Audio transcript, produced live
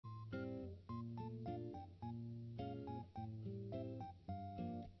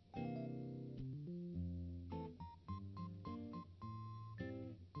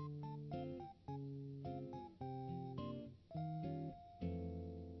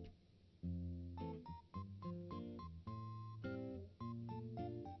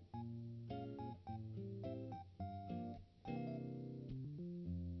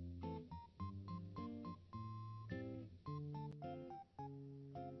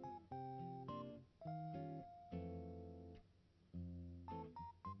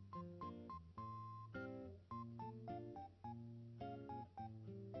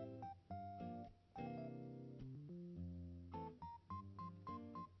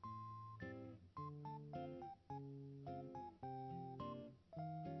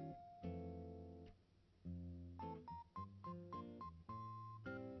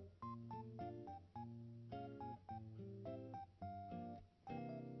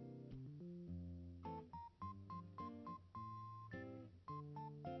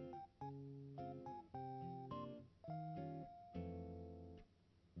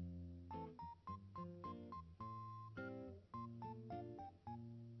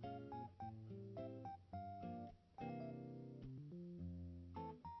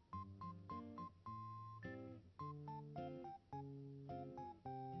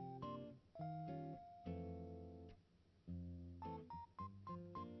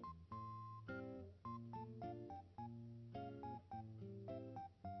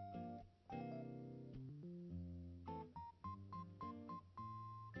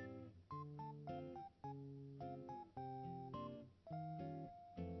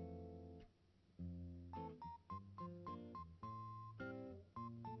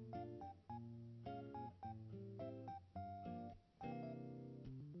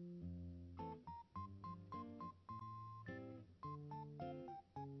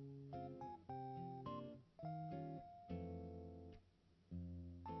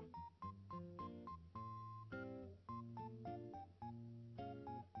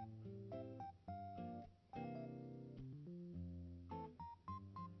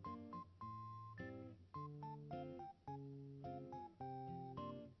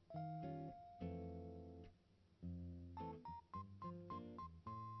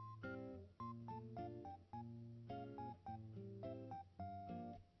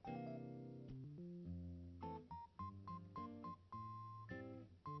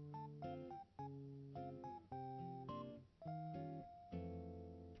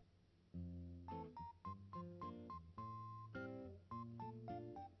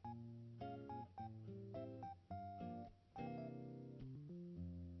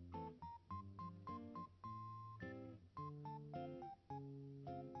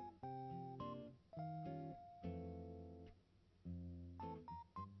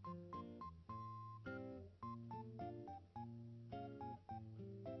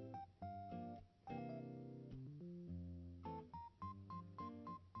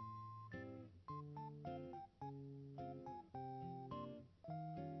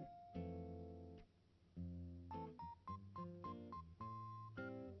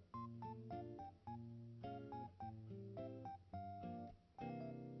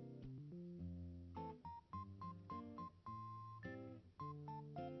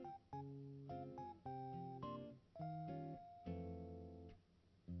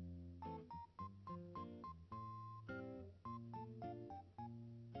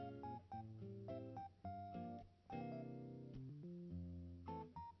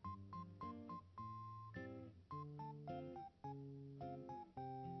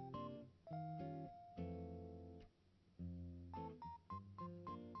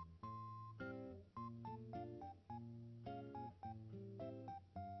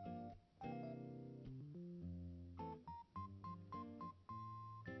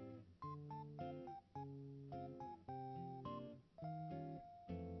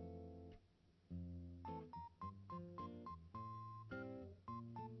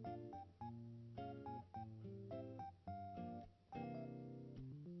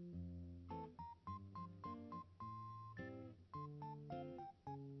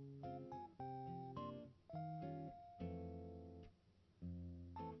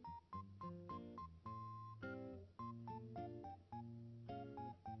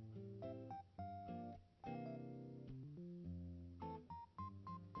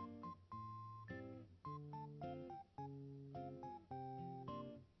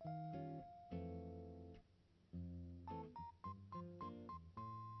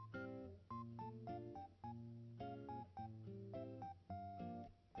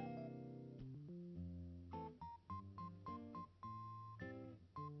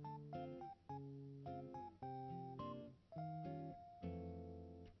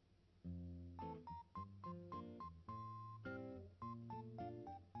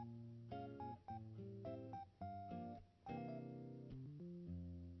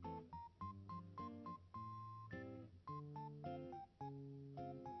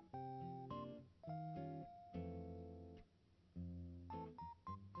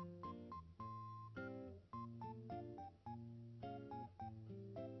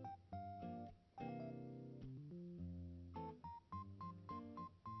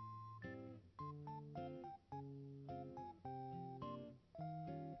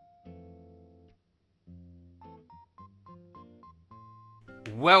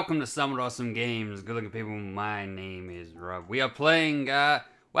Welcome to Somewhat Awesome Games. Good looking people, my name is Rob. We are playing,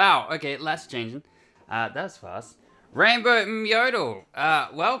 wow, okay, that's changing. That was fast. Rainbow Myodal,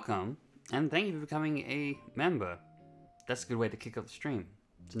 welcome, and thank you for becoming a member. That's a good way to kick off the stream.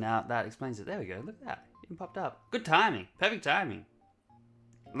 So now that explains it. There we go, look at that. It popped up. Good timing, perfect timing.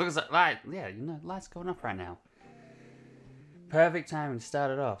 Looks like light, yeah, you know, light's going up right now. Perfect timing to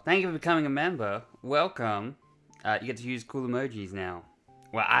start it off. Thank you for becoming a member. Welcome. You get to use cool emojis now.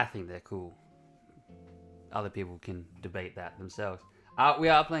 Well, I think they're cool. Other people can debate that themselves. We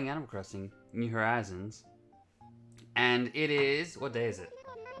are playing Animal Crossing New Horizons. And it is... what day is it?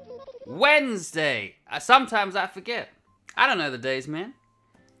 Wednesday! Sometimes I forget. I don't know the days, man.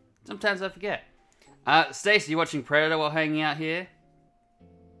 Sometimes I forget. Stacey, you watching Predator while hanging out here?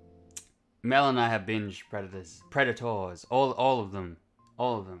 Mel and I have binged Predators. All of them.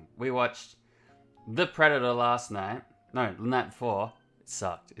 All of them. We watched The Predator last night. No, the night before. It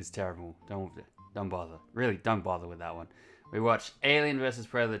sucked. It's terrible. Don't bother. Really, don't bother with that one. We watched Alien vs.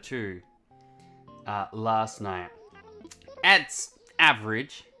 Predator 2 last night. It's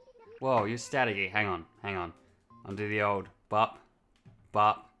average. Whoa, you're staticky. Hang on. I'll do the old bop.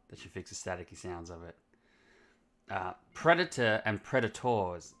 That should fix the staticky sounds of it. Predator and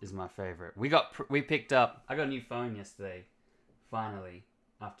Predators is my favorite. We picked up... I got a new phone yesterday. Finally.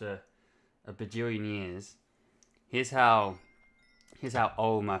 After a bajillion years. Here's how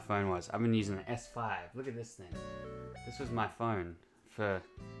old my phone was. I've been using an S5. Look at this thing. This was my phone for,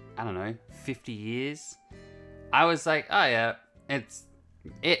 I don't know, 50 years. I was like, oh yeah,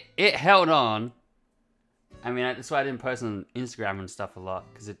 it held on. I mean, that's why I didn't post on Instagram and stuff a lot,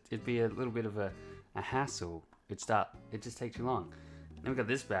 because it'd be a little bit of a hassle. It just takes too long. Then we got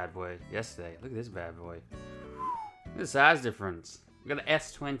this bad boy yesterday. Look at this bad boy. Look at the size difference. We got an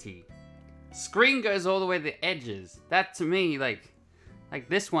S20. Screen goes all the way to the edges. That to me, like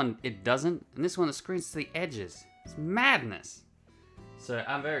this one, it doesn't. And this one, the screen's to the edges. It's madness. So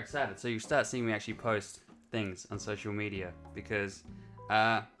I'm very excited. So you start seeing me actually post things on social media. Because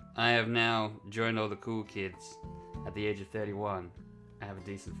I have now joined all the cool kids at the age of 31. I have a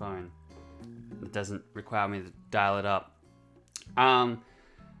decent phone. It doesn't require me to dial it up.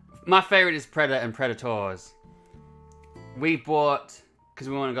 My favorite is Predator and Predators. We bought... because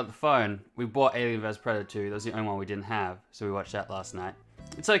we wanted to got the phone, we bought Alien vs. Predator 2. That was the only one we didn't have, so we watched that last night.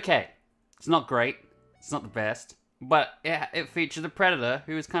 It's okay. It's not great. It's not the best. But it featured a Predator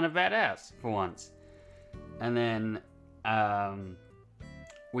who was kind of badass for once. And then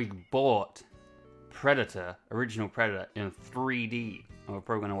we bought Predator, original Predator, in 3D. And we're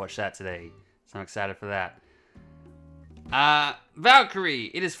probably going to watch that today. So I'm excited for that.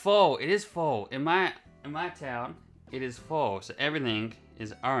 Valkyrie, it is fall. It is fall. In my town, it is fall. So everything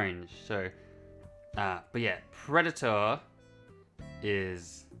is orange. So, but yeah, Predator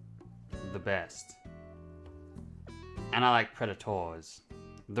is the best. And I like Predators.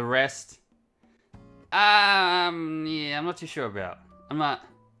 The rest, yeah, I'm not too sure about.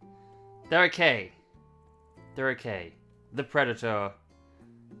 They're okay. They're okay. The Predator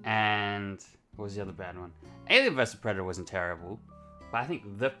and, what was the other bad one? Alien vs. Predator wasn't terrible. But I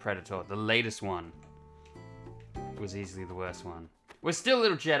think The Predator, the latest one, was easily the worst one. We're still a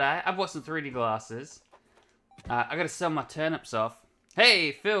little Jedi. I bought some 3D glasses. I gotta sell my turnips off.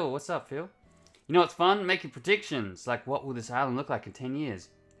 Hey, Phil. What's up, Phil? You know what's fun? Making predictions. Like, what will this island look like in 10 years?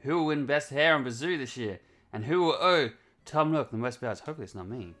 Who will win best hair on Bazoo this year? And who will owe Tom Nook the most belts? Hopefully it's not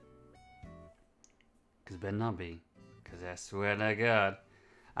me. Because it better not be. Because I swear to God.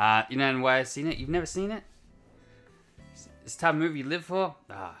 You know why I've seen it? You've never seen it? It's the type of movie you live for?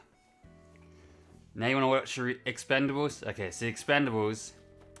 Now you want to watch Expendables? Okay, so Expendables,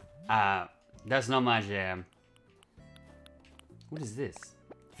 that's not my jam. What is this?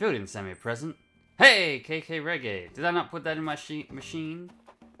 Phil didn't send me a present. Hey, KK Reggae. Did I not put that in my machine?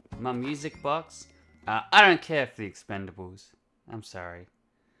 My music box? I don't care for the Expendables. I'm sorry.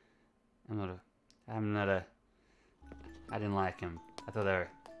 I didn't like them. I thought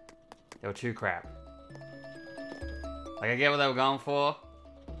they were too crap. Like, I get what they were going for.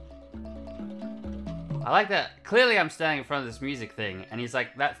 I like that. Clearly I'm standing in front of this music thing, and he's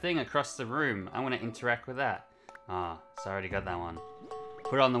like, that thing across the room, I want to interact with that. Ah, so I already got that one.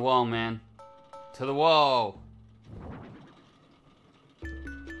 Put it on the wall, man. To the wall!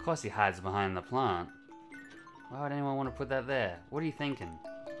 Of course he hides behind the plant. Why would anyone want to put that there? What are you thinking?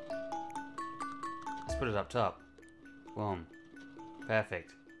 Let's put it up top. Boom.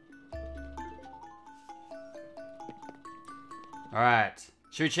 Perfect. Alright.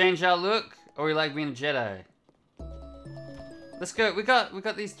 Should we change our look? Or we like being a Jedi? Let's go. We got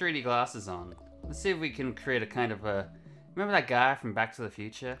these 3D glasses on. Let's see if we can create a kind of a Remember that guy from Back to the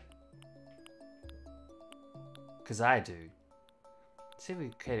Future? Because I do. Let's see if we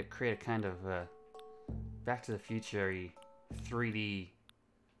could create a kind of Back to the Future-y 3D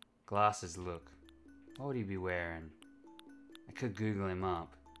glasses look. What would he be wearing? I could Google him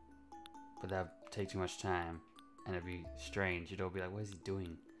up, but that would take too much time, and it'd be strange. You'd all be like, what is he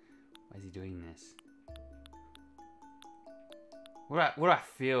doing? Why is he doing this? What do I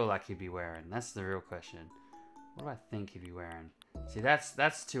feel like he'd be wearing? That's the real question. What do I think he'd be wearing? See, that's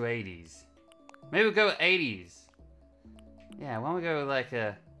 280s. Maybe we'll go with 80s. Yeah, why don't we go with like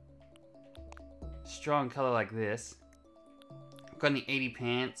a strong color like this? I've got any 80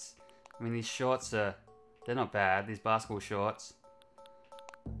 pants. I mean, these shorts are, they're not bad. These basketball shorts,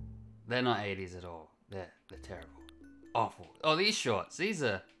 they're not 80s at all. They're terrible. Awful. Oh, these shorts, these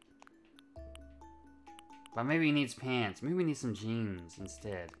are, but maybe he needs pants. Maybe we need some jeans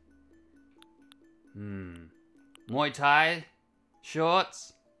instead. Muay Thai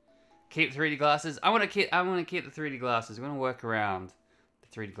shorts. Keep 3D glasses. I want to keep the 3D glasses. We're gonna work around the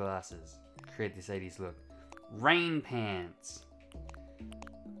 3D glasses. Create this 80s look. Rain pants.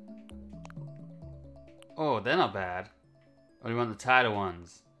 Oh, they're not bad. Or do you want the tighter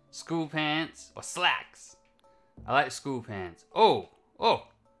ones? School pants or slacks? I like school pants. Oh. Look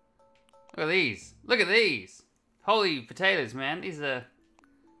at these. Look at these. Holy potatoes, man. These are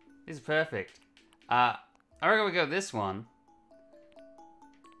perfect. I reckon we go with this one.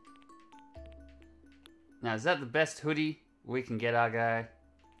 Now, is that the best hoodie we can get our guy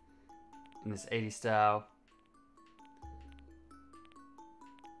in this 80s style?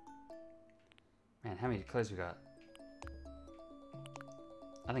 Man, how many clothes we got?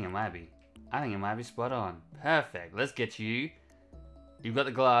 I think it might be. I think it might be spot on. Perfect. Let's get you. You've got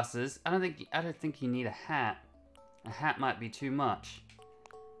the glasses. I don't think you need a hat. A hat might be too much.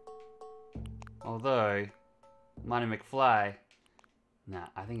 Although, Marty McFly. Nah,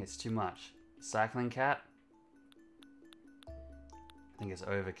 I think it's too much. Cycling cap. I think it's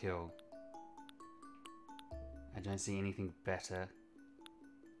overkill. I don't see anything better.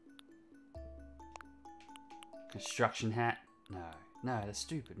 Construction hat? No, that's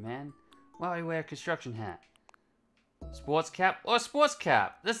stupid, man. Why would I wear a construction hat? Sports cap? Oh, sports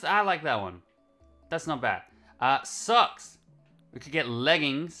cap! I like that one. That's not bad. Socks. We could get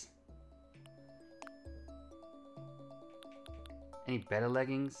leggings. Any better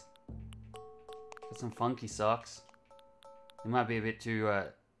leggings? Got some funky socks. They might be a bit too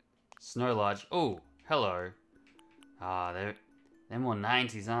snow lodge. Oh, hello. They're more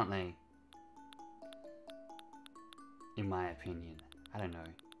 90s, aren't they? In my opinion. I don't know.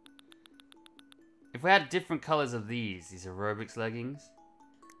 If we had different colors of these aerobics leggings,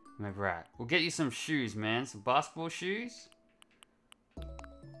 maybe right. We'll get you some shoes, man. Some basketball shoes.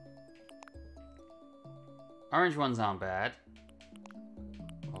 Orange ones aren't bad.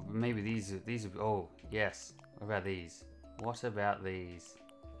 Oh, maybe these are, oh, yes. What about these? What about these?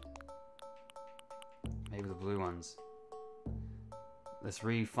 Maybe the blue ones. Let's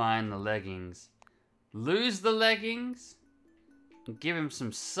refine the leggings. Lose the leggings and give him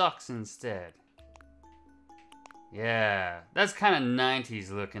some socks instead. Yeah, that's kind of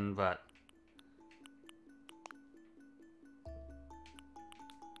 90s looking, but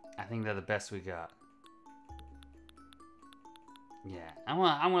I think they're the best we got. Yeah, I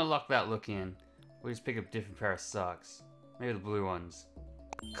want to lock that look in. We'll just pick up a different pair of socks. Maybe the blue ones.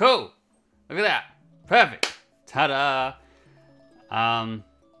 Cool! Look at that. Perfect. Ta-da!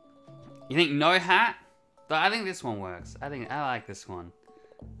 You think no hat? But I think this one works. I like this one.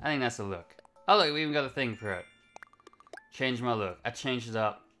 I think that's a look. Oh look, we even got a thing for it. Change my look. I changed it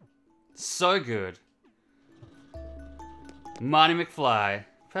up. So good. Marty McFly.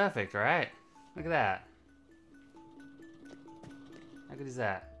 Perfect, right? Look at that. How good is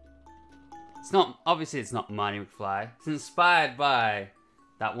that? It's not, obviously it's not Marty McFly. It's inspired by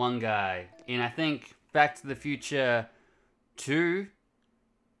that one guy in, I think, Back to the Future 2.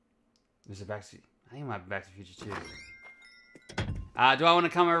 Was it I think it might be Back to the Future 2. Do I want to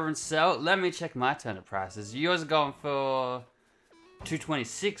come over and sell? Let me check my turnip prices. Yours are going for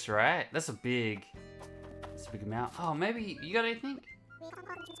 226, right? That's a big amount. Oh, maybe you got anything?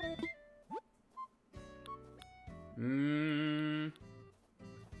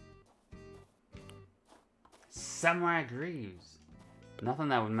 Samurai Greaves. Nothing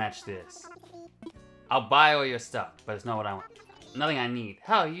that would match this. I'll buy all your stuff, but it's not what I want. Nothing I need.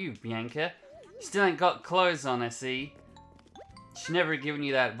 How are you, Bianca? You still ain't got clothes on, I see. She's never given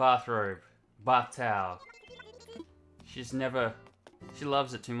you that bathrobe. Bath towel. She's never... She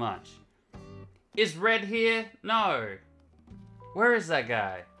loves it too much. Is Red here? No. Where is that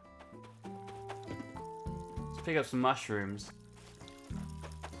guy? pick up some mushrooms.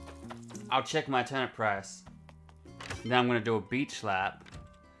 I'll check my turnip price. Then I'm gonna do a beach lap.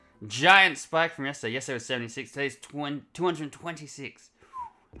 Giant spike from yesterday. Yesterday was 76. Today's 226.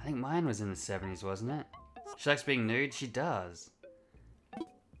 I think mine was in the 70s, wasn't it? She likes being nude. She does.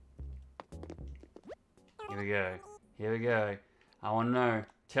 Here we go. Here we go. I want to know.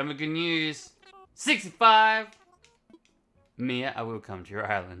 Tell me good news. 65. Mia, I will come to your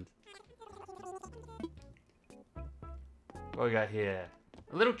island. What we got here?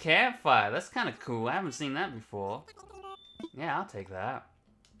 A little campfire. That's kind of cool. I haven't seen that before. Yeah, I'll take that.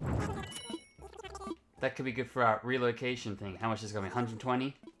 That could be good for our relocation thing. How much is it going to be?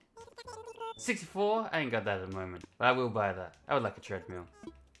 120? 64? I ain't got that at the moment. But I will buy that. I would like a treadmill.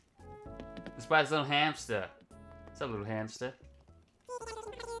 Let's buy this little hamster. What's up, little hamster?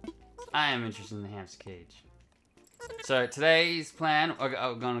 I am interested in the hamster cage. So today's plan,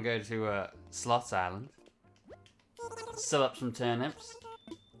 we're going to go to Sloth's Island. Sell up some turnips.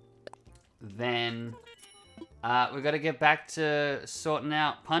 Then we got to get back to sorting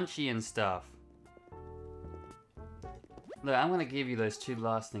out Punchy and stuff. Look, I'm going to give you those two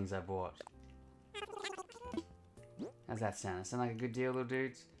last things I bought. How's that sound? That sound like a good deal, little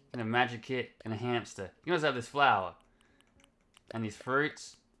dudes? And a magic kit and a hamster. You can also have this flower. And these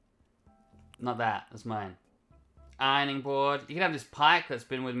fruits. Not that. That's mine. Ironing board. You can have this pike that's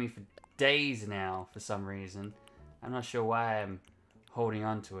been with me for days now for some reason. I'm not sure why I'm holding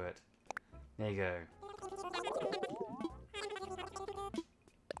on to it. There you go.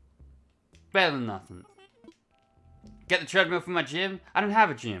 Better than nothing. Get the treadmill from my gym. I don't have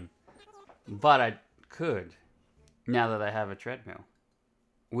a gym. But I could. Now that I have a treadmill.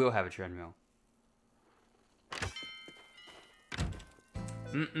 We'll have a treadmill.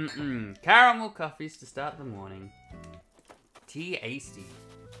 Caramel coffees to start the morning. Tasty.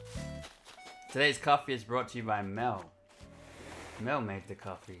 Today's coffee is brought to you by Mel. Mel made the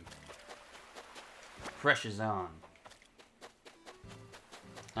coffee. Pressure's on.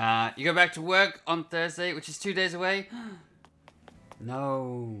 You go back to work on Thursday, which is 2 days away?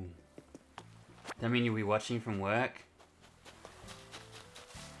 No. That mean you'll be watching from work?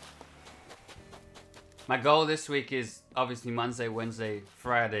 My goal this week is obviously Monday, Wednesday,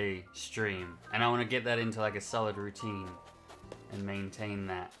 Friday stream. And I want to get that into like a solid routine. And maintain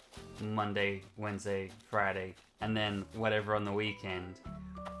that Monday, Wednesday, Friday. And then whatever on the weekend.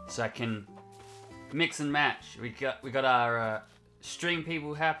 So I can mix and match. We got our stream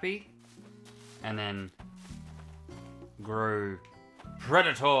people happy. And then grow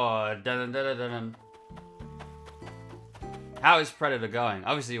Predator. Dun, dun, dun, dun, dun. How is Predator going?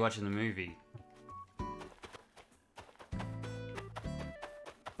 Obviously you're watching the movie.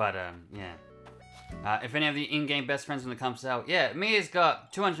 But, yeah. If any of the in-game best friends when it comes out, yeah, Mia's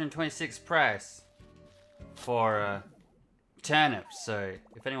got 226 price for turnips. So,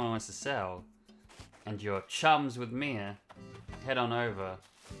 if anyone wants to sell, and you're chums with Mia, head on over.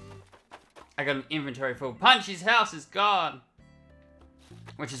 I got an inventory full. Punchy's house is gone!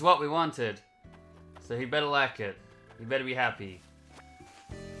 Which is what we wanted. So he better like it. He better be happy.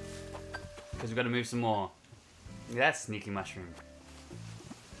 Because we've got to move some more. Look at that sneaky mushroom.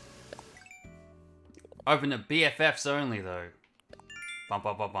 Open to BFFs only, though. Bum,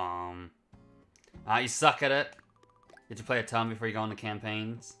 bum, bum, bum. You suck at it. Did you play a ton before you go on the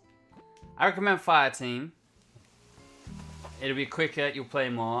campaigns? I recommend Fireteam. It'll be quicker, you'll play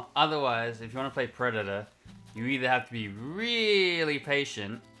more. Otherwise, if you want to play Predator, you either have to be really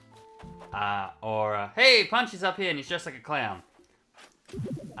patient, or, hey, Punchy's up here and he's just like a clown.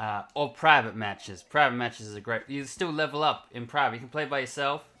 Or private matches. Private matches is a great... You still level up in private. You can play by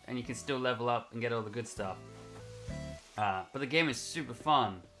yourself, and you can still level up and get all the good stuff. But the game is super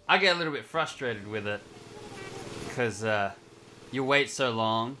fun. I get a little bit frustrated with it, because you wait so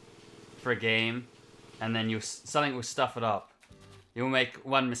long for a game, and then something will stuff it up. You'll make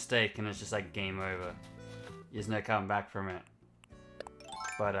one mistake, and it's just like game over. There's no coming back from it.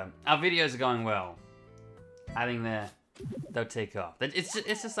 But our videos are going well. I think they'll take off. It's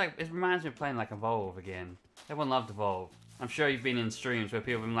just like, it reminds me of playing like Evolve again. Everyone loved Evolve. I'm sure you've been in streams where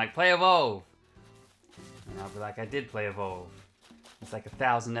people have been like, play Evolve! And I'll be like, I did play Evolve. It's like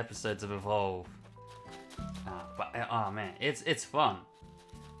 1,000 episodes of Evolve. But, oh man, it's fun.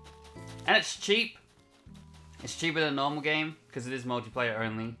 And it's cheap. It's cheaper than a normal game, because it is multiplayer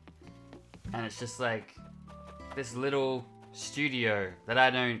only. And it's just like, this little studio that I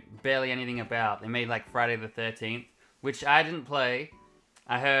know barely anything about. They made like Friday the 13th, which I didn't play.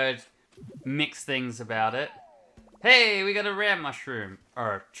 I heard mixed things about it. Hey, we got a rare mushroom.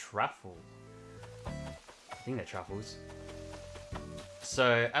 Or a truffle. I think they're truffles.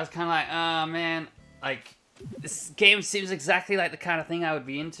 So, I was kind of like, oh man, like, This game seems exactly like the kind of thing I would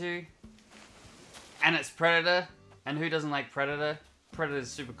be into. And it's Predator. And who doesn't like Predator?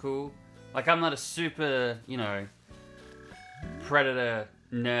 Predator's super cool. Like, I'm not a super, you know, Predator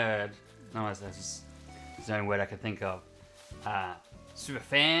nerd. No, that's just the only word I could think of. Super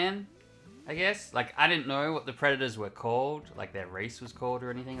fan, I guess. Like, I didn't know what the Predators were called. Like, their race was called or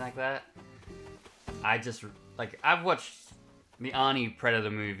anything like that. I just, like, I've watched the Arnie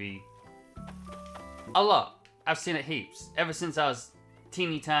Predator movie a lot. I've seen it heaps. Ever since I was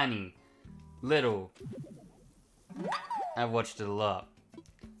teeny tiny, little. I've watched it a lot.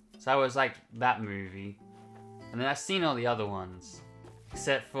 So I was like that movie. And then I've seen all the other ones.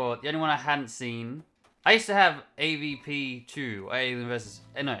 Except for the only one I hadn't seen. I used to have AVP 2, or Alien vs.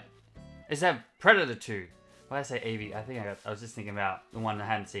 No. I used to have Predator 2. Why did I say AV? I think I was just thinking about the one I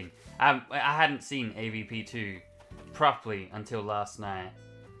hadn't seen. I hadn't seen AVP 2 properly until last night.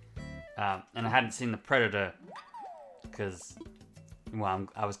 And I hadn't seen the Predator. Because, well,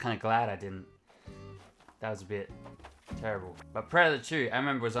 I was kind of glad I didn't. That was a bit terrible. But Predator 2, I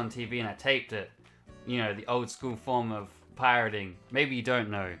remember was on TV and I taped it. You know, the old school form of pirating. Maybe you don't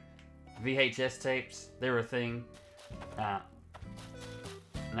know. VHS tapes, they were a thing. And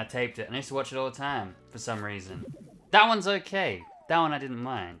I taped it and I used to watch it all the time for some reason. That one's okay. That one I didn't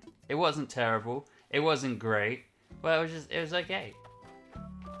mind. It wasn't terrible. It wasn't great. But it was okay.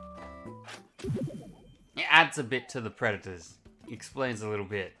 It adds a bit to the Predators. Explains a little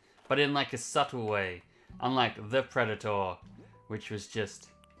bit. But in like a subtle way. Unlike The Predator, which was just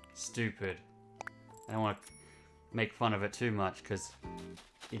stupid. I don't want to make fun of it too much because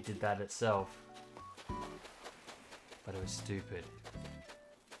it did that itself. But it was stupid.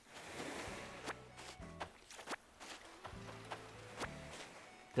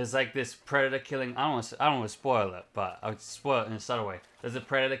 There's like this predator killing. I don't want to spoil it, but I'll spoil it in a subtle way. There's a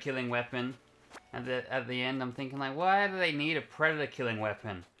predator killing weapon, and at the end, I'm thinking like, why do they need a predator killing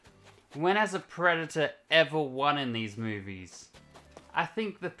weapon? When has a predator ever won in these movies? I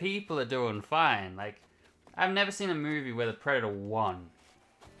think the people are doing fine. Like, I've never seen a movie where the predator won,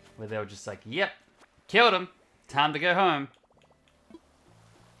 where they were just like, yep, killed him. Time to go home.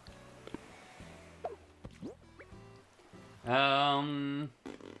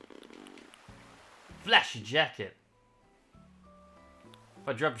 Flashy jacket. If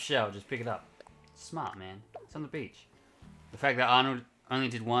I drop a shell, just pick it up. Smart, man. It's on the beach. The fact that Arnold only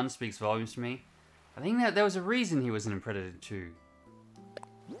did one speaks volumes to me. I think that there was a reason he wasn't in Predator 2.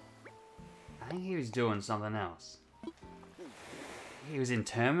 I think he was doing something else. He was in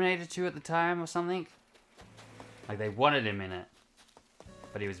Terminator 2 at the time or something. Like they wanted him in it,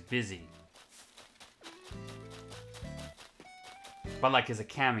 but he was busy. But like as a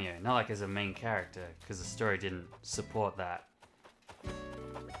cameo, not like as a main character, because the story didn't support that.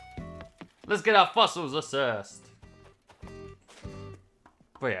 Let's get our fossils assessed.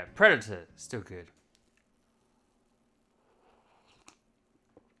 But yeah, Predator, still good.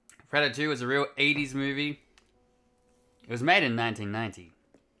 Predator 2 was a real 80s movie. It was made in 1990.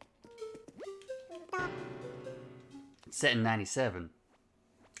 It's set in 97.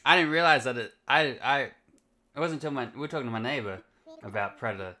 I didn't realize that it wasn't until we were talking to my neighbor about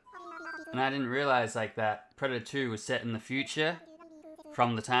Predator. And I didn't realize like that Predator 2 was set in the future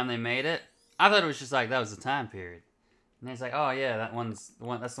from the time they made it. I thought it was just like that was the time period. And he's like, oh yeah, that's the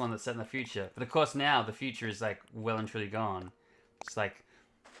one that's set in the future. But of course now the future is like well and truly gone. It's like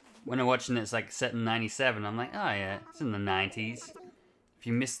when I'm watching it, it's like set in 97. I'm like, oh yeah, it's in the 90s. If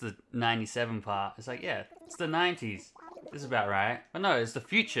you miss the 97 part, it's like, yeah, it's the 90s. This is about right. But no, it's the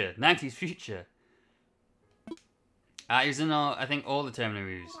future. 90s future. He was in all, I think all the Terminator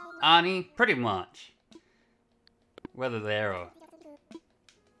movies. Arnie, pretty much. Whether they're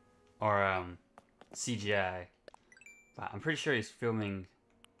or CGI. But I'm pretty sure he's filming.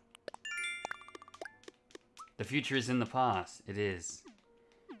 The future is in the past. It is.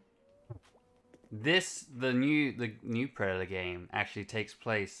 The new Predator game actually takes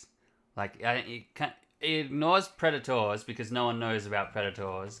place. Like it ignores Predators because no one knows about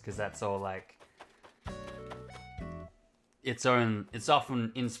Predators because that's all like its own. It's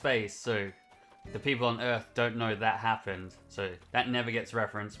often in space, so the people on Earth don't know that happened. So that never gets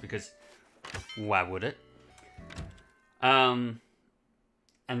referenced because why would it? And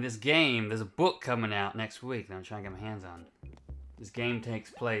this game, there's a book coming out next week that I'm trying to get my hands on. This game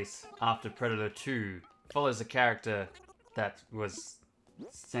takes place after Predator 2. Follows a character that was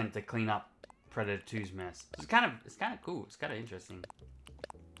sent to clean up Predator 2's mess. It's kind of cool. It's kind of interesting.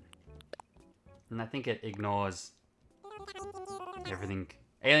 And I think it ignores everything.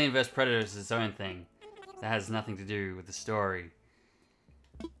 Alien vs. Predator is its own thing. That has nothing to do with the story.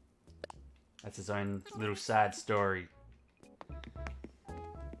 That's his own little sad story.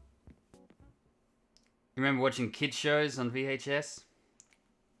 You remember watching kids shows on VHS?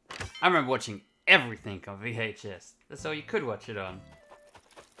 I remember watching everything on VHS. That's all you could watch it on.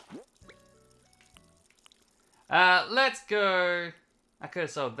 Let's go. I could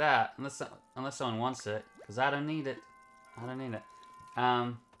have sold that, unless someone wants it, because I don't need it. I don't need it.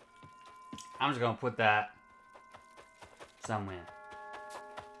 I'm just gonna put that somewhere.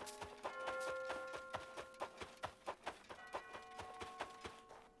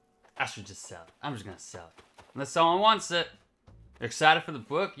 I should just sell it. I'm just gonna sell it. Unless someone wants it. You're excited for the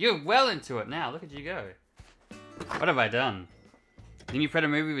book? You're well into it now. Look at you go. What have I done? The new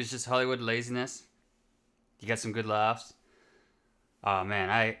Predator movie was just Hollywood laziness. You got some good laughs. Oh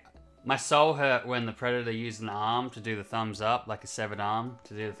man, my soul hurt when the Predator used an arm to do the thumbs up, like a severed arm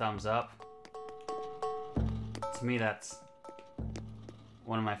to do the thumbs up. To me, that's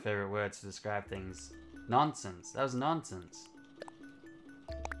one of my favorite words to describe things. Nonsense. That was nonsense.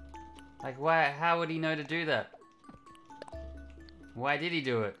 Like, why? How would he know to do that? Why did he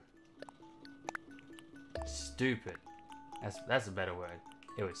do it? Stupid. That's a better word.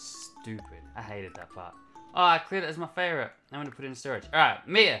 It was stupid. I hated that part. Oh, I cleared it as my favorite. I'm gonna put it in storage. Alright,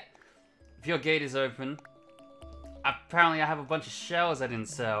 Mia! If your gate is open, apparently I have a bunch of shells I didn't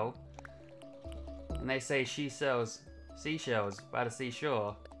sell. And they say she sells seashells by the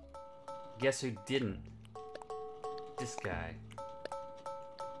seashore. Guess who didn't? This guy.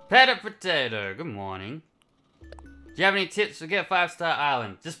 Potato, good morning. Do you have any tips for get 5-star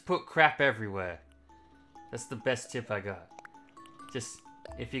island? Just put crap everywhere. That's the best tip I got. Just,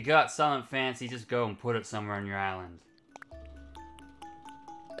 if you got something fancy, just go and put it somewhere on your island.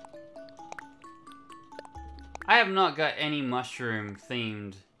 I have not got any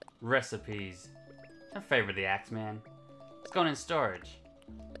mushroom-themed recipes. I favor the axe, man. It's going in storage.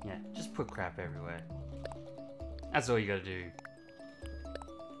 Yeah, just put crap everywhere. That's all you gotta do.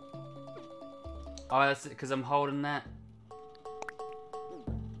 Oh, that's it, because I'm holding that.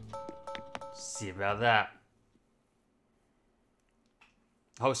 See about that.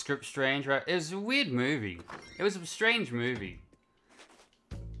 The whole script strange, right? It was a weird movie. It was a strange movie.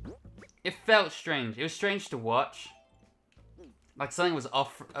 It felt strange. It was strange to watch. Like something was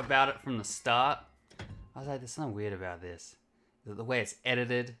off about it from the start. I was like, there's something weird about this. Is it the way it's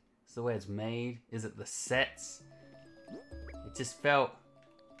edited? Is it the way it's made? Is it the sets? It just felt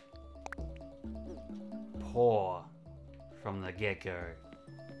poor from the get-go.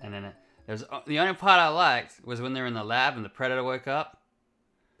 And then the only part I liked was when they were in the lab and the Predator woke up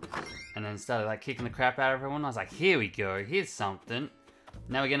and then started like kicking the crap out of everyone. I was like, here we go, here's something.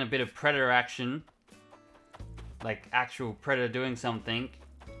 Now we're getting a bit of Predator action, like actual Predator doing something.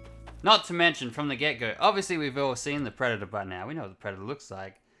 Not to mention from the get-go, obviously we've all seen the Predator by now, we know what the Predator looks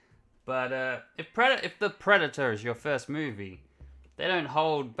like. But if the Predator is your first movie, they don't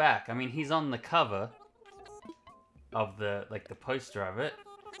hold back. I mean, he's on the cover of the poster of it,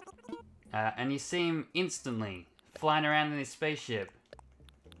 and you see him instantly flying around in his spaceship.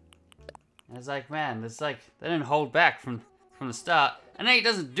 And it's like, man, it's like they don't hold back from the start, and then he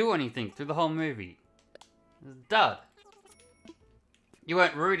doesn't do anything through the whole movie. It's a dud. You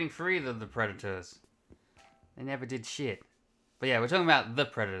weren't rooting for either of the Predators. They never did shit. But yeah, we're talking about The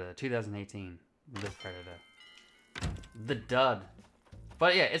Predator, 2018. The Predator. The dud.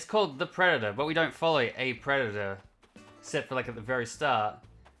 But yeah, it's called The Predator, but we don't follow a Predator, except for like at the very start.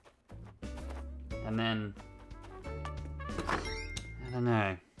 And then, I don't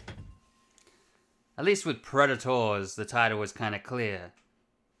know. At least with Predators, the title was kind of clear.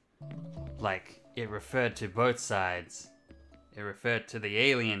 Like, it referred to both sides. It referred to the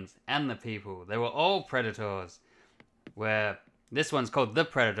aliens and the people. They were all Predators. Where this one's called The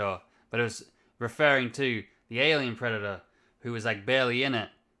Predator, but it was referring to the alien Predator, who was like barely in it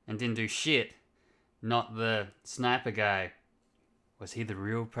and didn't do shit. Not the sniper guy. Was he the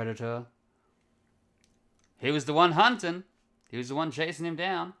real Predator? He was the one hunting. He was the one chasing him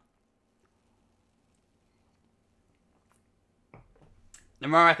down. The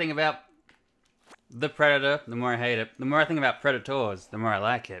more I think about The Predator, the more I hate it. The more I think about Predators, the more I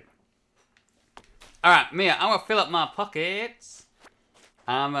like it. Alright, Mia, I'm gonna fill up my pockets.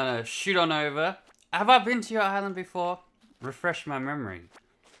 I'm gonna shoot on over. Have I been to your island before? Refresh my memory.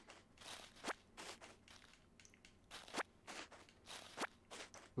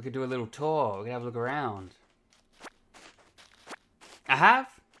 We could do a little tour. We could have a look around. I have?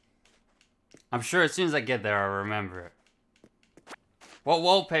 I'm sure as soon as I get there, I'll remember it. What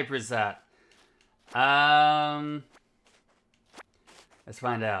wallpaper is that? Let's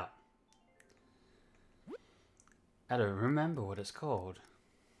find out. I don't remember what it's called.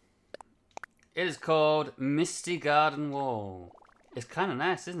 It is called Misty Garden Wall. It's kind of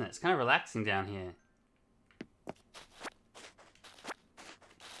nice, isn't it? It's kind of relaxing down here.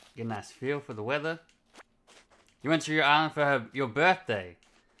 Get a nice feel for the weather. You went to your island for your birthday.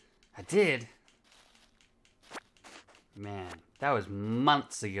 I did. Man, that was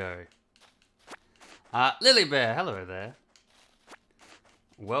months ago. Lily Bear, hello there.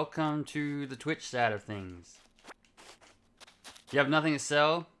 Welcome to the Twitch side of things. You have nothing to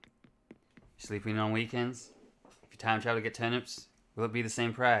sell? Sleeping on weekends? If you time travel to get turnips, will it be the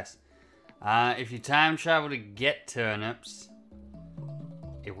same price? If you time travel to get turnips,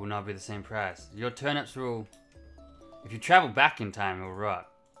 it will not be the same price. Your turnips will... If you travel back in time, it will rot.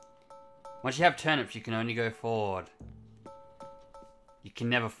 Once you have turnips, you can only go forward. You can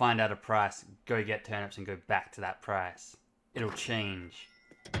never find out a price, go get turnips and go back to that price. It'll change.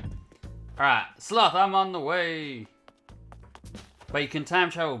 Alright, Sloth, I'm on the way. But you can time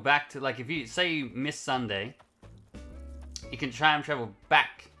travel back to, like, if you, say you miss Sunday, you can time travel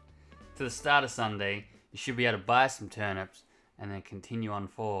back to the start of Sunday. You should be able to buy some turnips and then continue on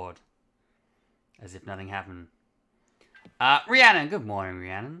forward. As if nothing happened. Rhiannon, good morning,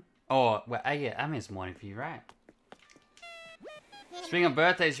 Rhiannon. Oh, well, yeah, I mean it's morning for you, right? Speaking of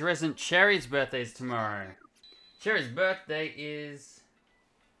birthdays, your resident Cherry's birthday is tomorrow. Cherry's birthday is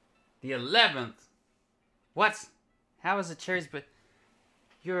the 11th. What? How is it Cherry's birthday?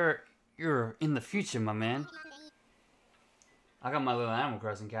 You're in the future, my man. I got my little Animal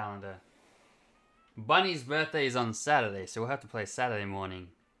Crossing calendar. Bunny's birthday is on Saturday, so we'll have to play Saturday morning.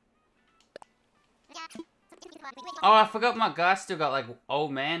 Oh, I forgot my guy still got like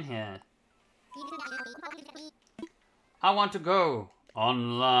old man hair. I want to go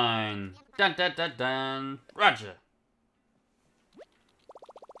online. Dun dun dun dun. Roger.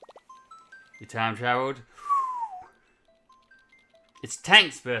 You time traveled? It's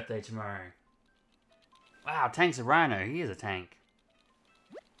Tank's birthday tomorrow. Wow, Tank's a rhino. He is a tank.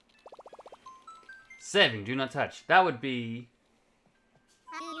 Saving, do not touch. That would be...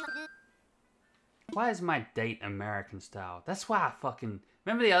 Why is my date American style? That's why I fucking...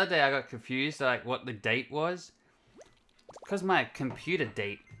 Remember the other day I got confused like what the date was? Because my computer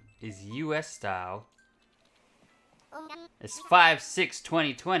date is US style. It's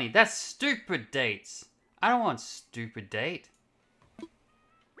 5/6/2020. That's stupid dates. I don't want stupid date.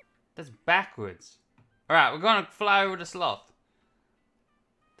 That's backwards. Alright, we're gonna fly over to Sloth.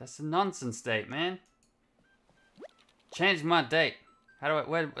 That's a nonsense date, man. Change my date. How do I...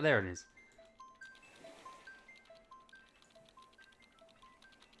 Where, there it is.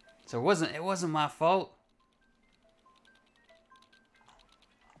 So it wasn't my fault.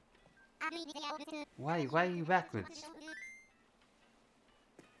 Why are you backwards?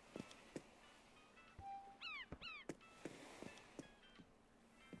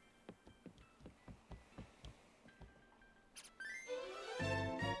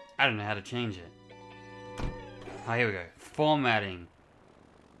 I don't know how to change it. Oh, here we go. Formatting.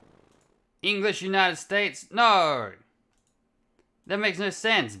 English United States? No! That makes no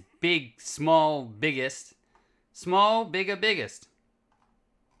sense. Big, small, biggest. Small, bigger, biggest.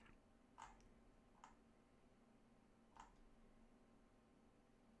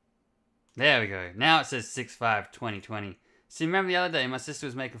 There we go. Now it says 6/5/2020. See, remember the other day my sister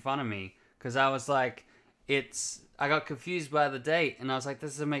was making fun of me because I was like, I got confused by the date and I was like,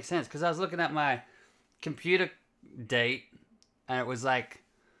 this doesn't make sense because I was looking at my computer date and it was like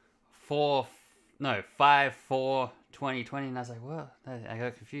 5/4/2020 and I was like, what? I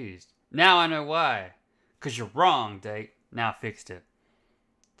got confused. Now I know why. Because you're wrong, date. Now I fixed it.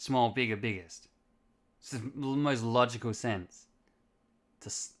 Small, bigger, biggest. It's the most logical sense to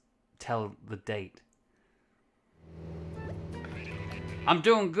tell the date. I'm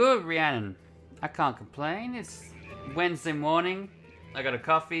doing good, Rhiannon. I can't complain. It's Wednesday morning. I got a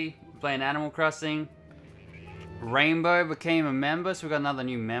coffee, playing Animal Crossing. Rainbow became a member, so we got another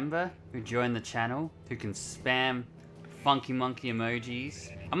new member who joined the channel, who can spam funky monkey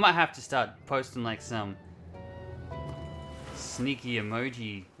emojis. I might have to start posting like some sneaky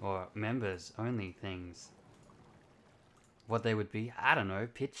emoji or members only things. What they would be, I don't know,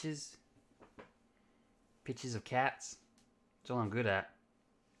 pictures of cats. That's all I'm good at.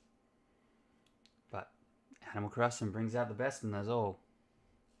 But Animal Crossing brings out the best in us all.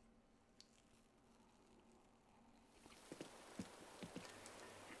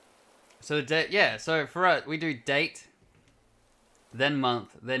 So the date, yeah, so for us, we do date, then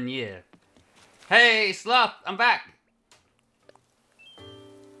month, then year. Hey, Sloth, I'm back!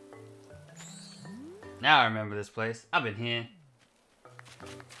 Now I remember this place. I've been here.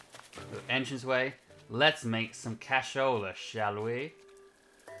 The entranceway. Let's make some cashola, shall we?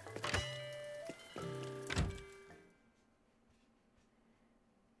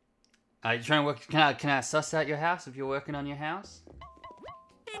 You trying to work? Can I suss out your house if you're working on your house?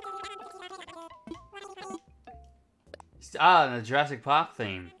 Ah, the Jurassic Park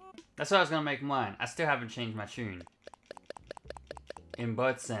theme. That's what I was gonna make mine. I still haven't changed my tune. In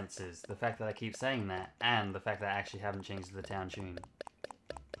both senses, the fact that I keep saying that, and the fact that I actually haven't changed the town tune.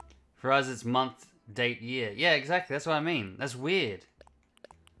 For us, it's month, date, year. Yeah, exactly. That's what I mean. That's weird.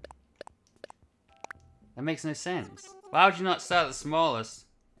 That makes no sense. Why would you not start at the smallest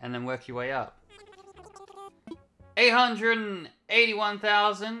and then work your way up?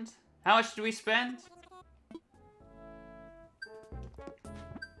 881,000. How much do we spend?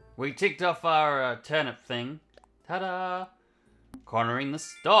 We ticked off our turnip thing. Ta-da! Cornering the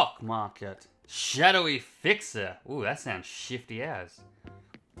stock market. Shadowy fixer. Ooh, that sounds shifty as.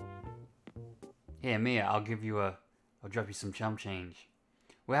 Here, Mia, I'll drop you some chump change.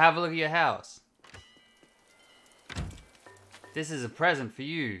 We'll have a look at your house. This is a present for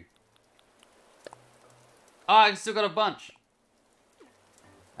you. Oh, I still got a bunch.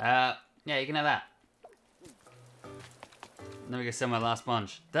 Yeah, you can have that. Let me go sell my last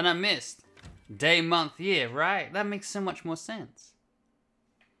bunch. Then I missed. Day, month, year, right? That makes so much more sense.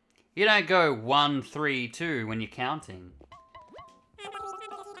 You don't go 1, 3, 2 when you're counting.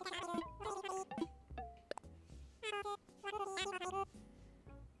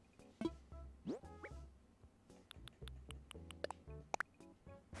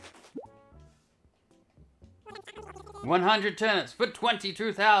 $100 turnips for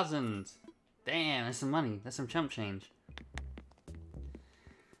 22,000. Damn, that's some money. That's some chump change.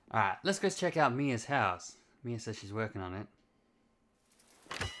 Alright, let's go check out Mia's house. Mia says she's working on it.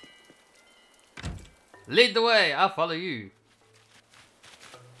 Lead the way, I'll follow you.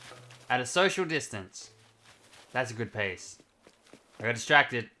 At a social distance. That's a good pace. I got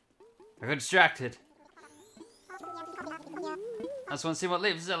distracted. I just want to see what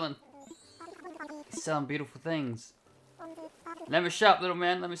Liv's selling. He's selling beautiful things. Let me shop, little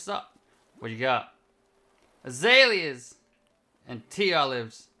man. Let me stop. What you got? Azaleas and tea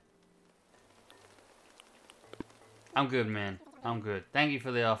olives. I'm good, man. I'm good. Thank you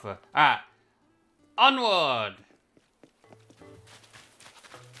for the offer. Alright. Onward!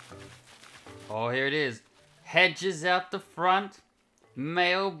 Oh, here it is. Hedges out the front.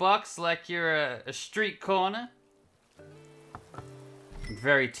 Mailbox like you're a street corner.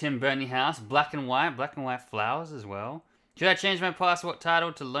 Very Tim Burney house. Black and white flowers as well. Should I change my passport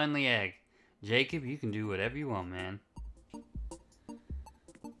title to Lonely Egg? Jacob, you can do whatever you want, man.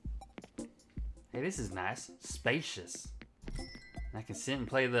 Hey, this is nice. Spacious. I can sit and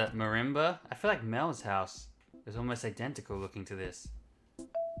play the marimba. I feel like Mel's house is almost identical looking to this.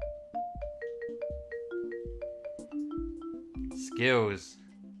 Skills.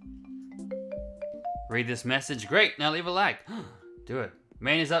 Read this message. Great, now leave a like. Do it.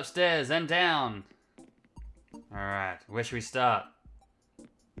 Main is upstairs and down. Alright, where should we start?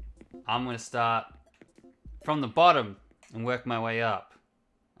 I'm gonna start from the bottom and work my way up.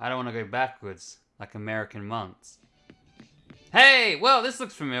 I don't want to go backwards like American months. Hey, well, this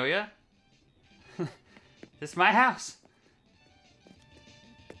looks familiar. This is my house.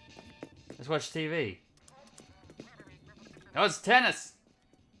 Let's watch TV. Oh, it's tennis.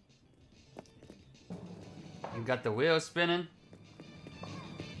 You've got the wheels spinning.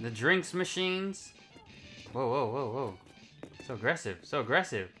 The drinks machines. Whoa, whoa, whoa, whoa. So aggressive, so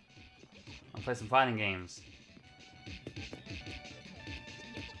aggressive. I'll play some fighting games.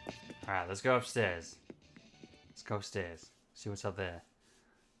 Alright, let's go upstairs. Let's go upstairs. See what's up there.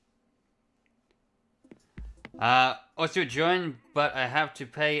 Let's do a join, but I have to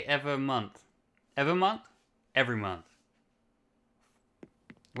pay every month. Every month? Every month.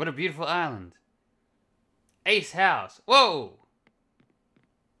 What a beautiful island. Ace house. Whoa!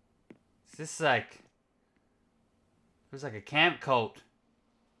 Is this like... It was like a camp cult. Is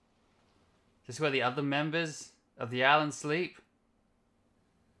this where the other members of the island sleep?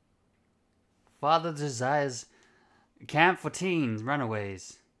 Father desires camp for teens,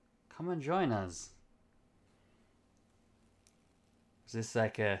 runaways. Come and join us. Is this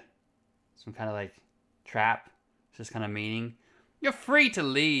like some kind of like trap? Just kind of meaning? You're free to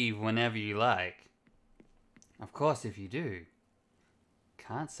leave whenever you like. Of course, if you do.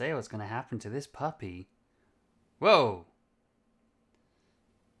 Can't say what's gonna happen to this puppy. Whoa!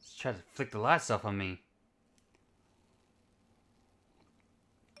 Let's try to flick the lights off on me.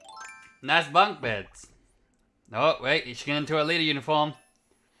 Nice bunk beds. Oh, wait, you should get into a leader uniform.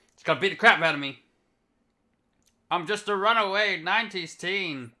 It's gotta beat the crap out of me. I'm just a runaway 90s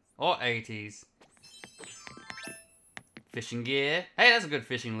teen. Or 80s. Fishing gear. Hey, that's a good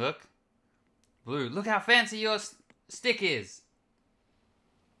fishing look. Blue, look how fancy your stick is.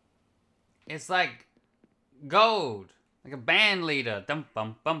 It's like gold. Like a band leader. Dum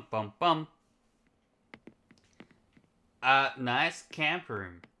bum bum bum bum. Nice camp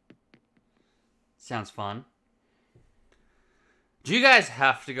room. Sounds fun. Do you guys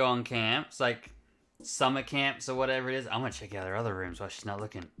have to go on camps? Like summer camps or whatever it is? I'm gonna check out her other rooms while she's not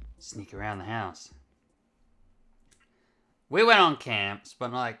looking. Sneak around the house. We went on camps,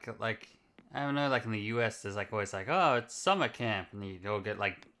 but like I don't know, like in the US there's like always like, oh, it's summer camp, and you all get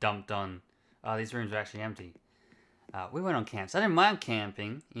like dumped on. Oh, these rooms are actually empty. We went on camps. I didn't mind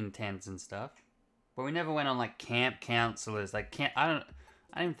camping in tents and stuff, but we never went on like camp counselors. Like I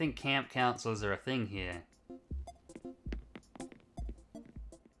don't think camp counselors are a thing here.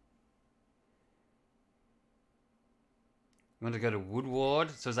 You want to go to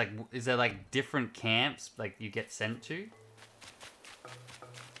Woodward? So it's like, is there like different camps like you get sent to?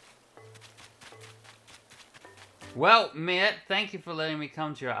 Well, Mitt, thank you for letting me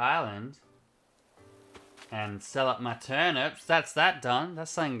come to your island and sell up my turnips. That's that done. That's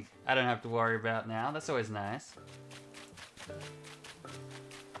something I don't have to worry about now. That's always nice.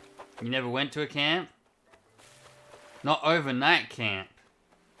 You never went to a camp? Not overnight camp.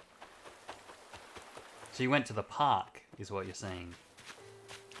 So you went to the park, is what you're saying.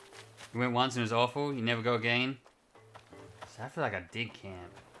 You went once and it was awful. You never go again. So I feel like I did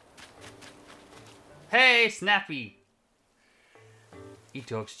camp. Hey, Snappy! He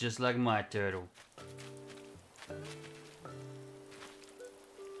talks just like my turtle.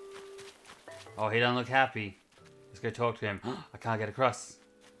 Oh, he doesn't look happy. Let's go talk to him. I can't get across.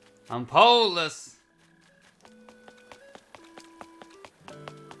 I'm poleless!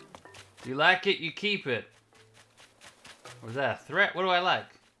 You like it, you keep it. Was that a threat? What do I like?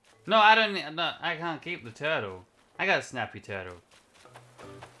 No, I don't. No, I can't keep the turtle. I got a snappy turtle.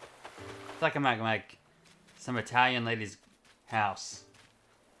 It's like I'm like some Italian lady's house.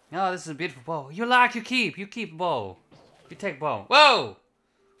 Oh, this is a beautiful bowl. You like, you keep a bowl. You take bowl. Whoa!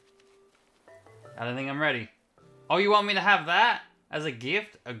 I don't think I'm ready. Oh, you want me to have that as a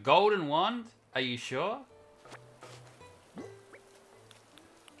gift? A golden wand? Are you sure?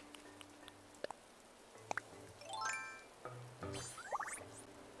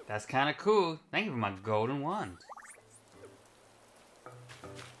 That's kind of cool. Thank you for my golden wand.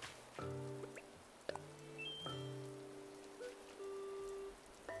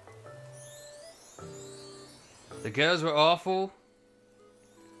 The girls were awful.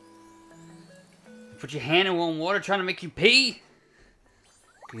 Put your hand in warm water trying to make you pee?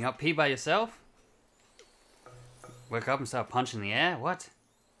 Can you not pee by yourself? Wake up and start punching the air? What?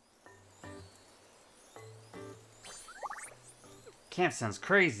 Camp sounds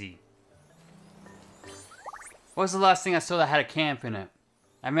crazy. What was the last thing I saw that had a camp in it?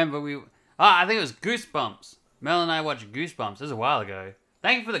 I remember I think it was Goosebumps. Mel and I watched Goosebumps. This was a while ago.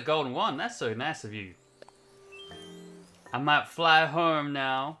 Thank you for the golden wand. That's so nice of you. I might fly home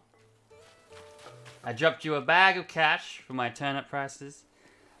now. I dropped you a bag of cash for my turnip prices.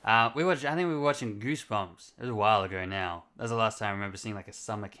 I think we were watching Goosebumps. It was a while ago now. That was the last time I remember seeing like a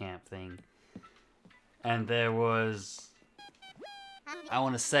summer camp thing. And there was, I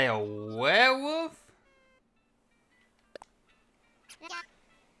want to say, a werewolf?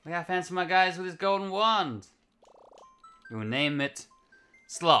 We gotta fancy my guys with his golden wand. We will name it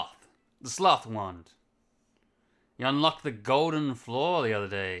Sloth. The Sloth Wand. You unlocked the golden floor the other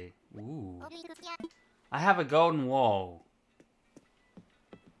day. Ooh. I have a golden wall.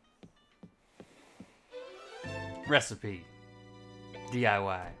 Recipe.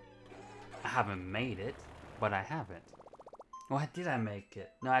 DIY. I haven't made it, but I have it. Why did I make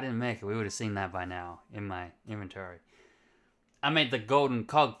it? No, I didn't make it. We would have seen that by now in my inventory. I made the golden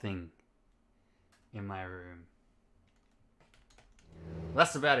cog thing in my room.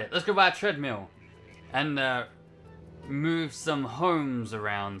 That's about it. Let's go buy a treadmill and move some homes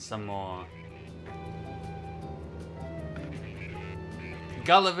around some more.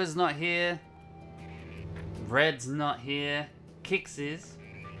 Gulliver's not here. Red's not here. Kix is.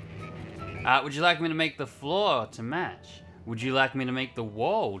 Would you like me to make the floor to match? Would you like me to make the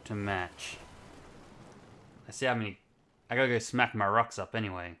wall to match? I see how many. I gotta go smack my rocks up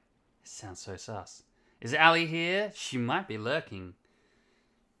anyway. It sounds so sus. Is Allie here? She might be lurking.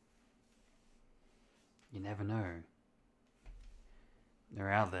 You never know.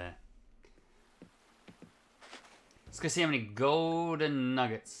 They're out there. Let's go see how many golden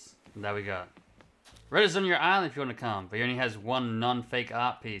nuggets that we got. Red is on your island if you want to come, but he only has one non-fake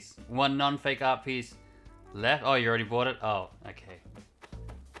art piece. One non-fake art piece left. Oh, you already bought it? Oh, okay.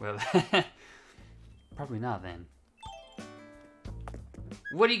 Well, probably not then.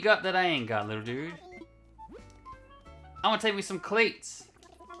 What do you got that I ain't got, little dude? I want to take me some cleats.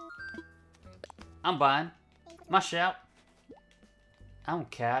 I'm buying. My shout. I'm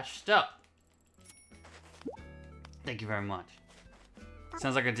cashed up. Thank you very much.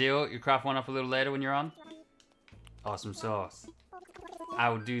 Sounds like a deal. You craft one up a little later when you're on. Awesome sauce. I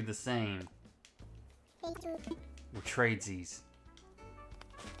will do the same. We'll trade these.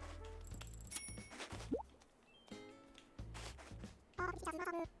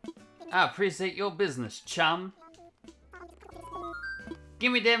 I appreciate your business, chum.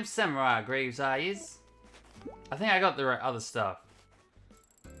 Give me them samurai graves eyes. I think I got the right other stuff.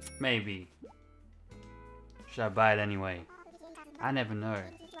 Maybe. Should I buy it anyway? I never know.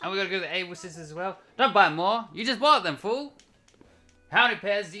 And we gotta go to the Able Sisters as well. Don't buy more. You just bought them, fool. How many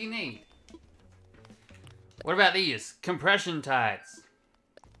pairs do you need? What about these? Compression tights.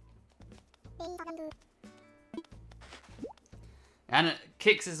 And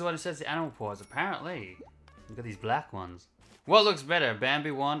Kicks is the one who says the animal paws. Apparently. Look at these black ones. What looks better? A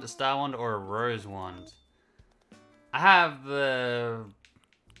Bambi wand, a star wand, or a rose wand? I have the...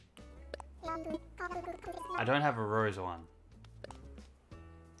 I don't have a rose one.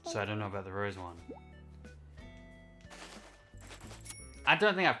 So I don't know about the rose one. I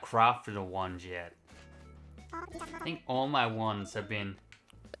don't think I've crafted a wand yet. I think all my wands have been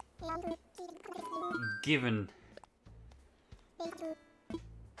given.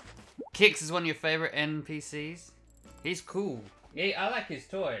 Kix is one of your favorite NPCs. He's cool. Yeah, I like his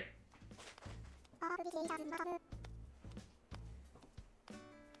toy.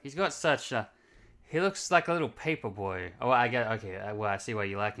 He's got such a... He looks like a little paper boy. Oh, I get... Okay, well, I see why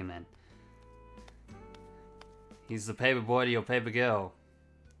you like him then. He's the paper boy to your paper girl.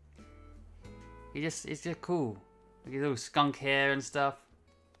 He's just cool. Look at his little skunk hair and stuff.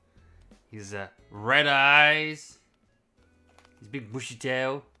 He's red eyes. His big bushy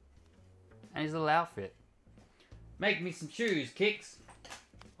tail. And his little outfit. Make me some shoes, Kicks.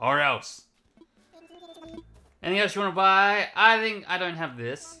 Or else. Anything else you want to buy? I think I don't have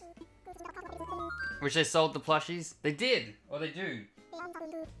this. Which they sold the plushies. They did. Or they do.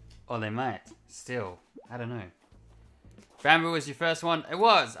 Or they might. Still. I don't know. Bamboo was your first one? It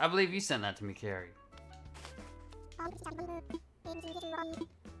was. I believe you sent that to me, Carrie. I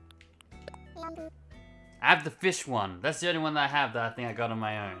have the fish one. That's the only one that I have that I think I got on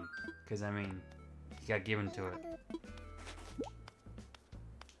my own. Because, I mean, you got given to it.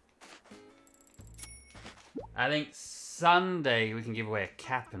 I think Sunday we can give away a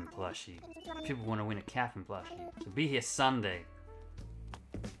Cap'n plushie. People want to win a Cap'n plushie. So be here Sunday.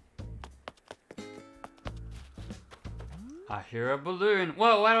 I hear a balloon.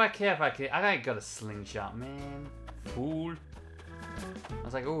 Whoa, why do I care if I can? I got a slingshot, man. Fool. I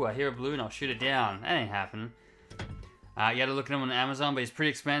was like, oh, I hear a balloon, I'll shoot it down. That ain't happening. You had to look at him on Amazon, but he's pretty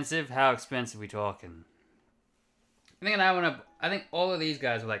expensive. How expensive are we talking? I think all of these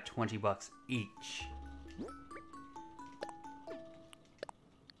guys are like 20 bucks each.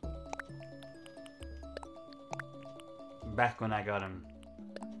 Back when I got them.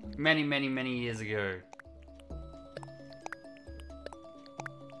 Many, many, many years ago.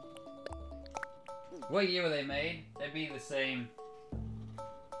 What year were they made? They'd be the same.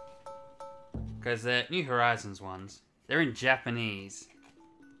 Because they're New Horizons ones. They're in Japanese.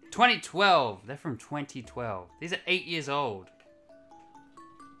 2012! They're from 2012. These are 8 years old.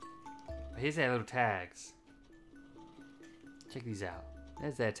 But here's their little tags. Check these out.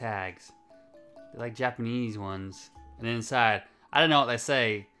 There's their tags. They're like Japanese ones. And then inside, I don't know what they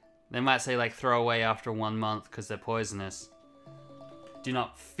say. They might say like throw away after 1 month because they're poisonous. Do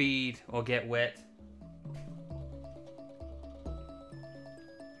not feed or get wet.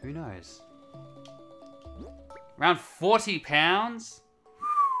 Who knows? Around 40 pounds?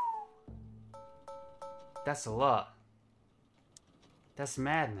 That's a lot. That's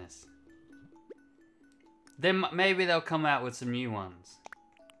madness. Then maybe they'll come out with some new ones.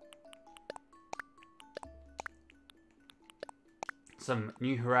 Some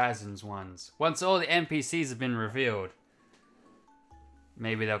New Horizons ones. Once all the NPCs have been revealed,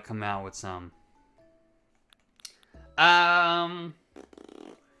 maybe they'll come out with some.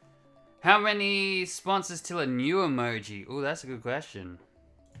 How many sponsors till a new emoji? Ooh, that's a good question.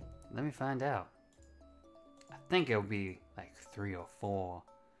 Let me find out. I think it'll be like 3 or 4.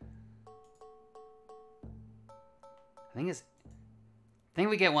 I think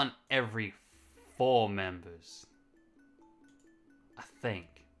we get one every 4 members. I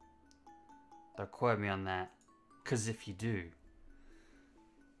think. Don't quote me on that. Because if you do,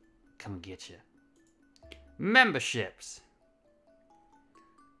 come and get you. Memberships.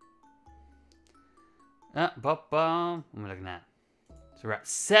 What am I looking at? So we're at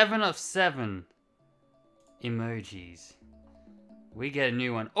 7 of 7 emojis. We get a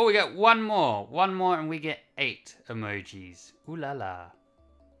new one. Oh, we got one more. One more and we get 8 emojis. Ooh la la.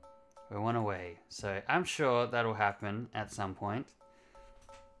 We're one away. So I'm sure that'll happen at some point.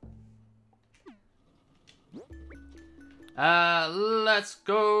 Let's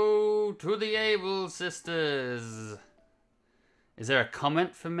go to the Able Sisters. Is there a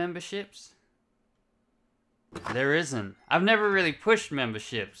comment for memberships? There isn't. I've never really pushed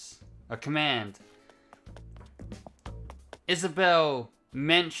memberships. A command. Isabel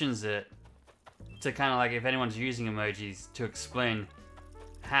mentions it to kind of like if anyone's using emojis to explain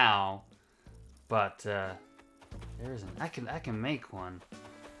how, but there isn't. I can make one.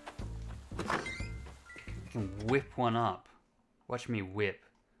 I can whip one up. Watch me whip.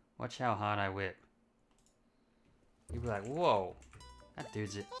 Watch how hard I whip. You'll be like, whoa, that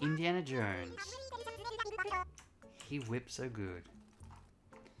dude's an Indiana Jones. He whips so good.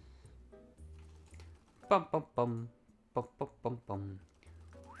 Bum bum bum. Bum bum bum bum.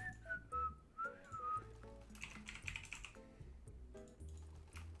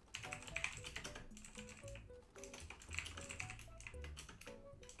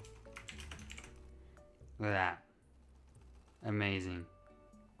 Look at that. Amazing.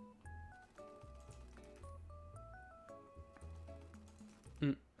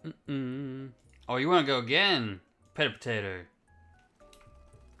 Oh, you want to go again? Potato.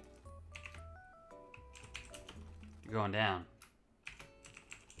 You're going down.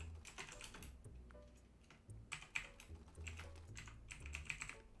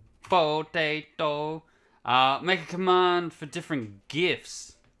 Potato. Make a command for different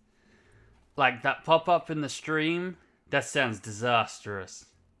gifts. Like that pop up in the stream. That sounds disastrous.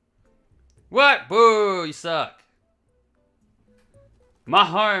 What? Boo, you suck. My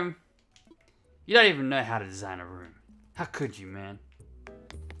home. You don't even know how to design a room. How could you, man?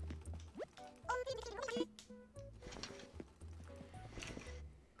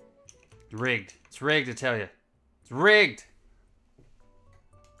 Rigged. It's rigged, I tell you. It's rigged.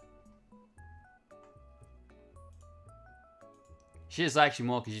 She just likes you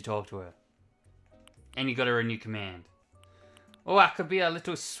more because you talk to her. And you got her a new command. Oh, I could be a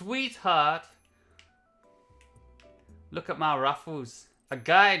little sweetheart. Look at my ruffles. A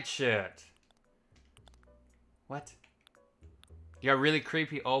guide shirt. What? You got a really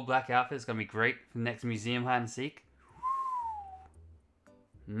creepy old black outfit. It's gonna be great for the next museum hide and seek.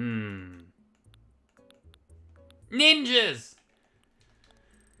 Ninjas!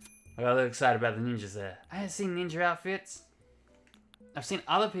 I got a little excited about the ninjas there. I haven't seen ninja outfits. I've seen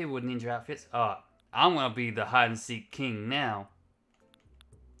other people with ninja outfits. Oh, I'm gonna be the hide and seek king now.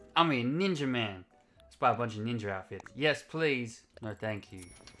 I'm a ninja man. Let's buy a bunch of ninja outfits. Yes, please. No, thank you.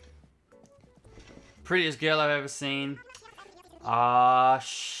 Prettiest girl I've ever seen. Ah,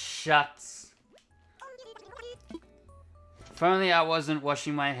 shuts. If only I wasn't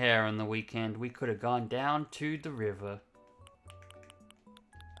washing my hair on the weekend, we could have gone down to the river.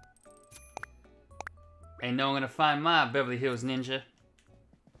 Ain't no one gonna find my Beverly Hills Ninja.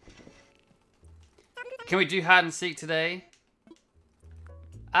 Can we do hide and seek today?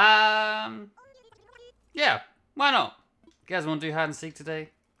 Yeah, why not? You guys wanna do hide and seek today?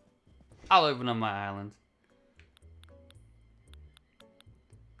 I'll open up my island.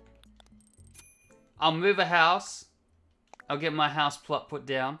 I'll move a house. I'll get my house plot put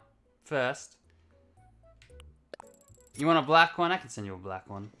down first. You want a black one? I can send you a black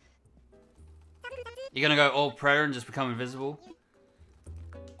one. You're gonna go all Predator and just become invisible?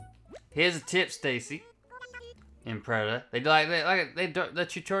 Here's a tip, Stacy. In Predator, the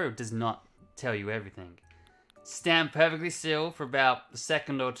tutorial does not tell you everything. Stand perfectly still for about a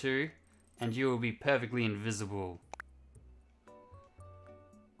second or two, and you will be perfectly invisible.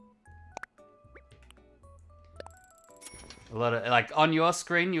 A lot of, like, on your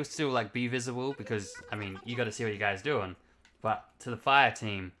screen, you'll still, like, be visible because, I mean, you got to see what you guys doing. But to the fire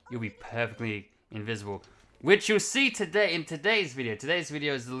team, you'll be perfectly invisible, which you'll see today in today's video. Today's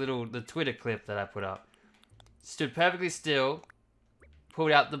video is the Twitter clip that I put up. Stood perfectly still,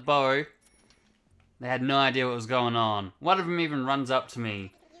 pulled out the bow. They had no idea what was going on. One of them even runs up to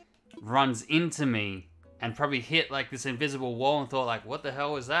me, runs into me, and probably hit like this invisible wall and thought like, what the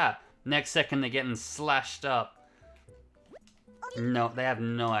hell was that? Next second they're getting slashed up. No, they have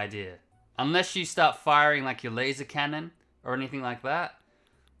no idea. Unless you start firing like your laser cannon or anything like that,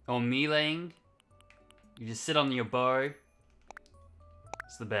 or meleeing, you just sit on your bow.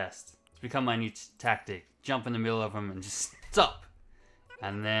 It's the best. It's become my new tactic. Jump in the middle of them and just stop.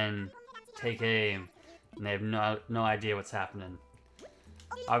 And then take aim. And they have no idea what's happening.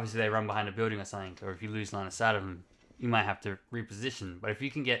 Obviously they run behind a building or something, or if you lose line of sight of them, you might have to reposition. But if you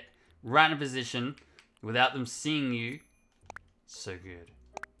can get right in a position without them seeing you, So good.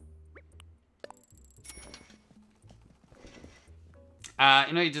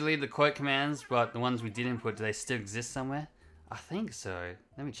 You know, you delete the quote commands, but the ones we did input, do they still exist somewhere? I think so.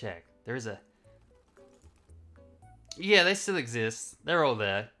 Let me check. There is a... Yeah, they still exist. They're all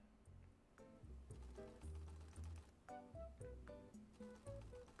there.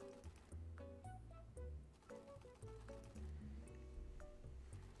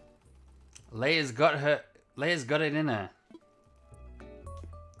 Leia's got it in her.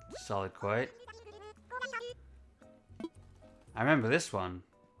 Solid quote. I remember this one.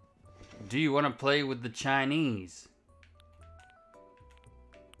 Do you want to play with the Chinese?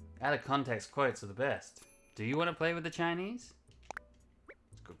 Out of context quotes are the best. Do you want to play with the Chinese?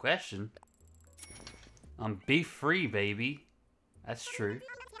 It's a good question. I'm beef free, baby. That's true.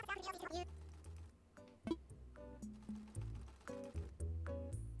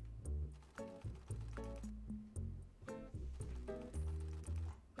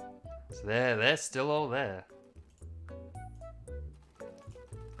 So they're still all there.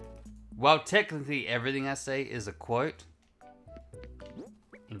 Well, technically everything I say is a quote.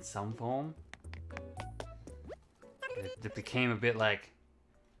 In some form. It became a bit like...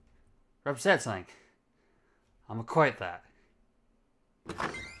 Rob said something. I'm gonna quote that.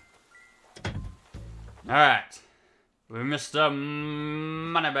 Alright. We're Mr.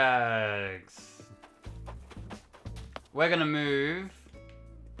 Moneybags. We're gonna move...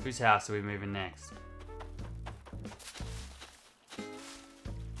 Whose house are we moving next?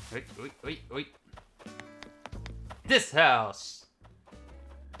 Wait. This house!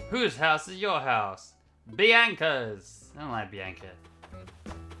 Whose house is your house? Bianca's! I don't like Bianca.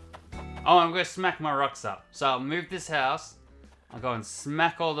 Oh, I'm gonna smack my rocks up. So I'll move this house. I'll go and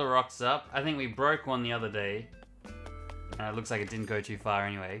smack all the rocks up. I think we broke one the other day. And it looks like it didn't go too far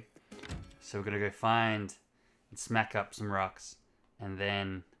anyway. So we're gonna go find and smack up some rocks. And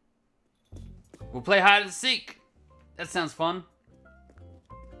then... we'll play hide and seek! That sounds fun.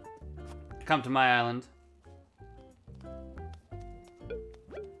 Come to my island.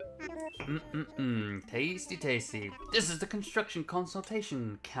 Tasty, tasty. This is the construction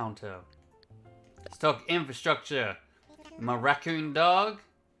consultation counter. Let's talk infrastructure. My raccoon dog.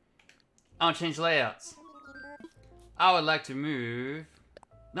 I'll change layouts. I would like to move...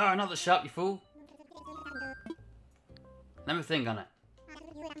 No, not the shop, you fool. Let me think on it.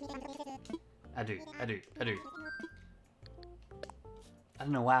 I do. I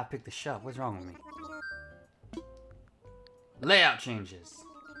don't know why I picked the shop. What's wrong with me? Layout changes.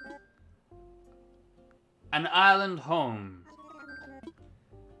 An island home.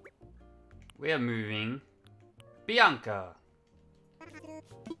 We are moving Bianca.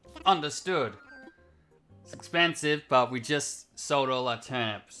 Understood. It's expensive, but we just sold all our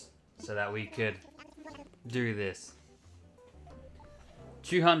turnips so that we could do this.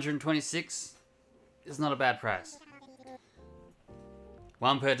 226 is not a bad price.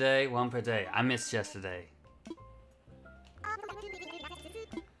 One per day. I missed yesterday.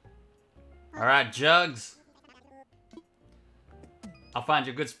 Alright, Jugs. I'll find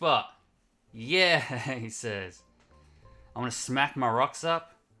you a good spot. Yeah, he says. I'm gonna smack my rocks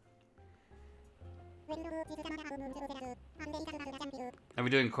up. Are we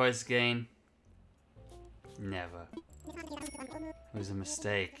doing quotes again? Never. It was a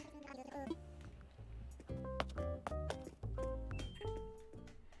mistake.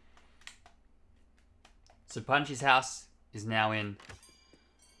 So Punchy's house is now in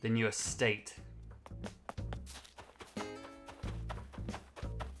the new estate.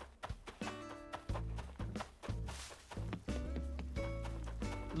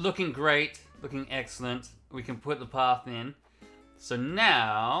 Looking great, looking excellent. We can put the path in. So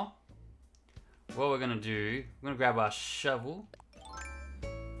now, what we're gonna do, we're gonna grab our shovel.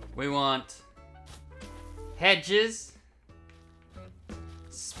 We want hedges,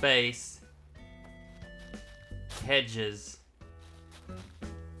 space, hedges.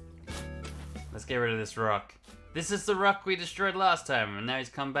 Let's get rid of this rock. This is the rock we destroyed last time, and now he's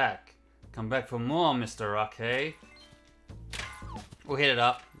come back. Come back for more, Mr. Rock, hey? We'll hit it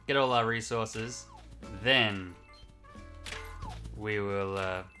up, get all our resources, then we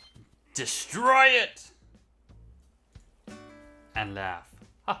will destroy it and laugh.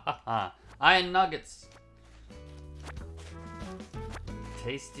 Ha ha ha. Iron nuggets.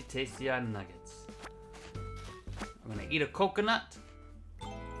 Tasty, tasty iron nuggets. I'm gonna eat a coconut.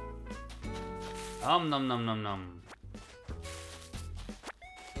 Nom nom nom.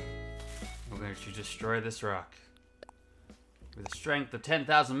 We're going to destroy this rock with the strength of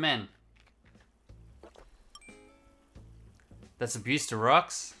 10,000 men. That's abuse to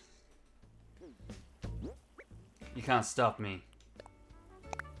rocks. You can't stop me.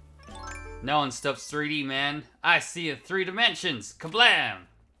 No one stops 3D, man. I see in 3 dimensions. Kablam!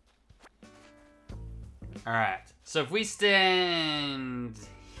 Alright, so if we stand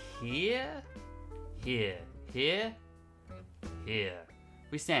here, here, here, here.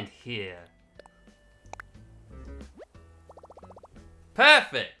 We stand here.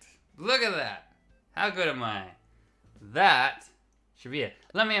 Perfect! Look at that. How good am I? That should be it.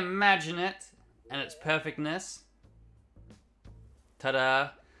 Let me imagine it and its perfectness. Ta-da!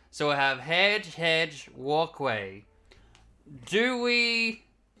 So we'll have hedge, hedge, walkway.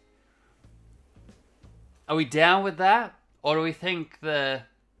 Are we down with that? Or do we think the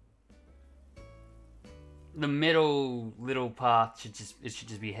middle little path should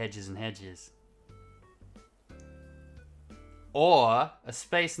just be hedges and hedges? Or a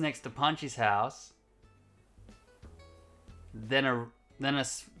space next to Punchy's house. Then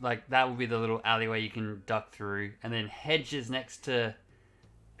like that would be the little alleyway you can duck through, and then hedges next to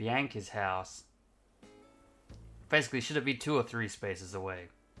Bianca's house. Basically, should it be 2 or 3 spaces away?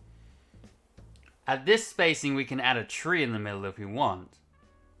 At this spacing, we can add a tree in the middle if we want.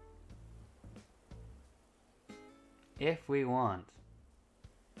 If we want.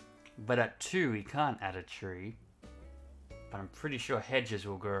 But at 2, we can't add a tree. But I'm pretty sure hedges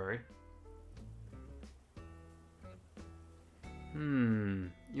will grow.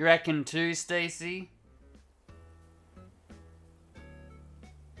 You reckon 2, Stacy?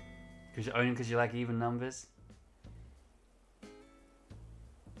 Only because you like even numbers?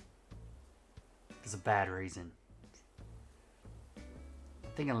 There's a bad reason.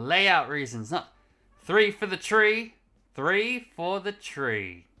 I'm thinking layout reasons, not 3 for the tree. 3 for the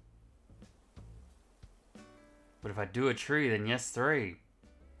tree. But if I do a tree, then yes, 3.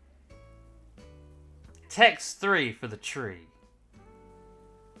 Text 3 for the tree.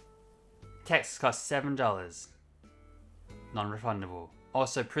 Text costs $7. Non-refundable.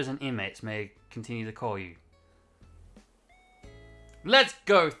 Also, prison inmates may continue to call you. Let's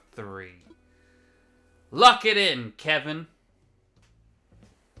go 3. Lock it in, Kevin.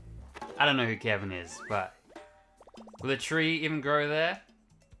 I don't know who Kevin is, but will the tree even grow there?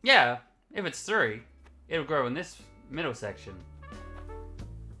 Yeah, if it's 3, it'll grow in this middle section.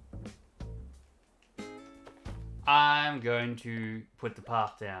 I'm going to put the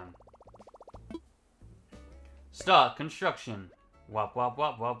path down. Start construction. Wop wop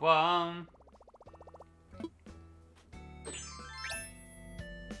wop wop wop.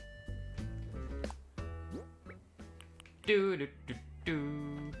 Do do do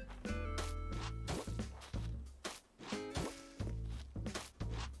do.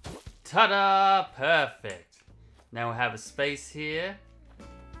 Ta-da! Perfect. Now we'll have a space here.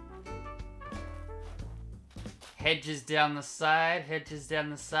 Hedges down the side, hedges down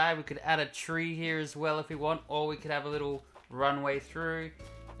the side. We could add a tree here as well if we want, or we could have a little runway through,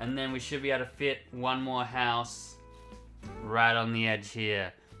 and then we should be able to fit 1 more house right on the edge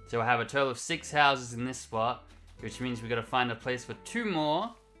here. So we'll have a total of 6 houses in this spot, which means we've got to find a place for 2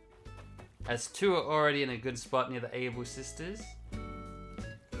 more, as 2 are already in a good spot near the Able sisters.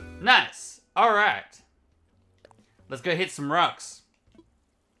 Nice! Alright. Let's go hit some rocks.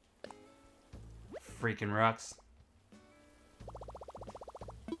 Freaking rocks.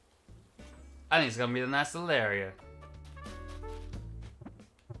 I think it's gonna be the nice little area.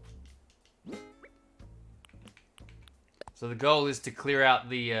 So the goal is to clear out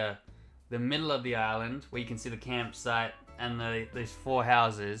the middle of the island, where you can see the campsite and these 4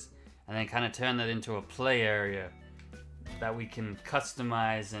 houses, and then kind of turn that into a play area that we can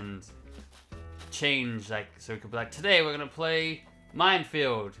customize and change. Like, so we could be like, today we're gonna play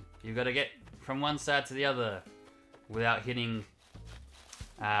Minefield. You've got to get from one side to the other without hitting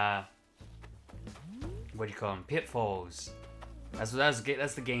what do you call them? Pitfalls. That's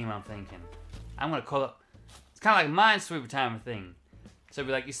the game I'm thinking. I'm gonna call it. It's kind of like Minesweeper time of thing. So it'd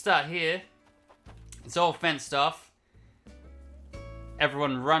be like, you start here. It's all fenced off.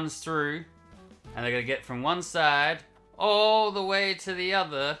 Everyone runs through, and they're gonna get from one side all the way to the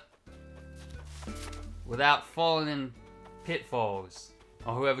other without falling in pitfalls,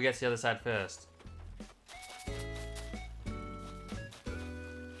 or whoever gets the other side first.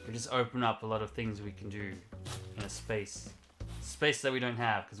 We just open up a lot of things we can do in a space that we don't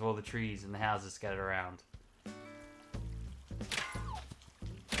have because of all the trees and the houses scattered around.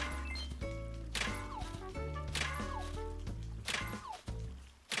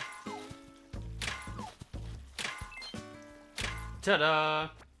 Ta-da!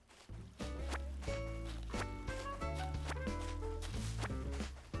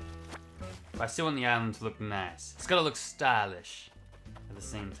 I still want the island to look nice. It's gotta look stylish at the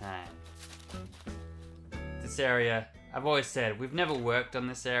same time. This area, I've always said, we've never worked on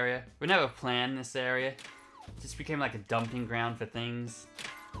this area. We never planned this area. It just became like a dumping ground for things.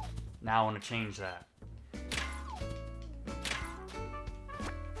 Now I want to change that.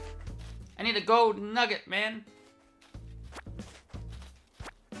 I need a gold nugget, man.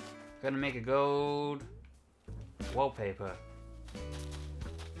 Gonna make a gold wallpaper.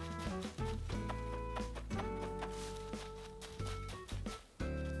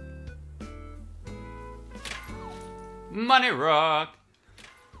 Money rock!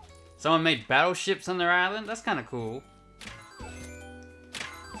 Someone made battleships on their island? That's kind of cool.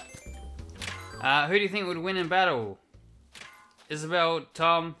 Who do you think would win in battle? Isabel,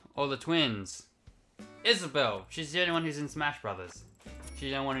 Tom, or the twins? Isabel! She's the only one who's in Smash Brothers.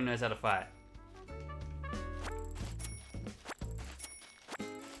 She's the only one who knows how to fight.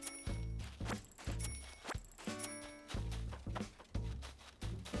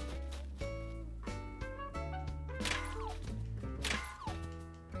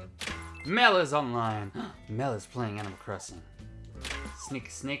 Mel is online. Mel is playing Animal Crossing. Sneaky,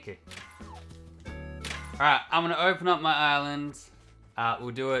 sneaky. Alright, I'm gonna open up my island.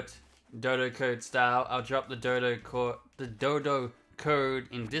 We'll do it Dodo code style. I'll drop the Dodo code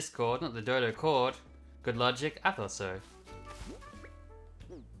in Discord, not the Dodo chord. Good logic? I thought so.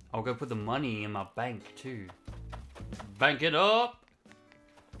 I'll go put the money in my bank too. Bank it up!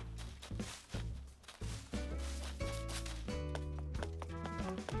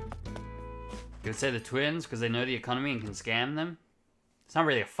 You would say the twins because they know the economy and can scam them? It's not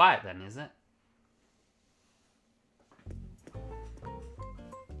really a fight then, is it?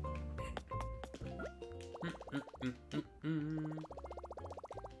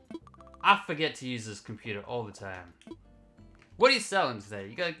 I forget to use this computer all the time. What are you selling today?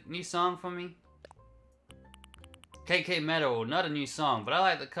 You got a new song for me? KK Metal, not a new song, but I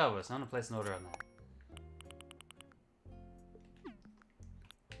like the cover, so I'm gonna place an order on that.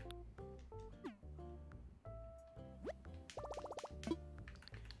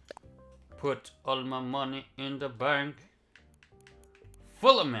 Put all my money in the bank.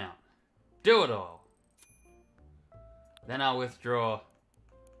 Full amount. Do it all. Then I'll withdraw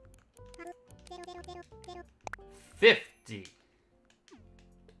 50.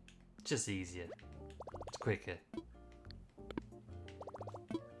 Just easier. It's quicker.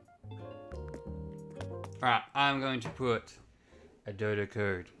 Alright, I'm going to put a Dodo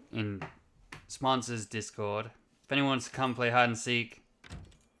code in sponsors Discord. If anyone wants to come play hide and seek,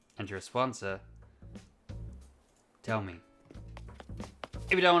 and you're a sponsor, tell me.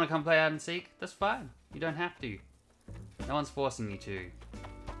 If you don't want to come play hide and seek, that's fine. You don't have to. No one's forcing you to.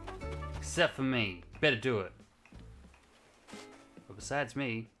 Except for me. Better do it. But besides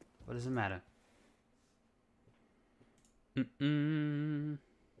me, what does it matter?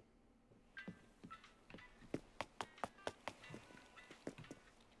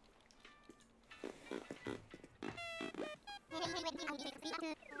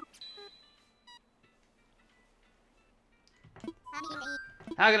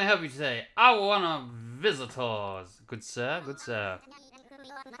 How can I help you today? I want visitors. Good sir, good sir.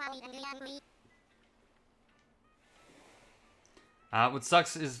 What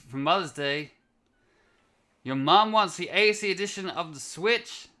sucks is for Mother's Day, your mom wants the AC edition of the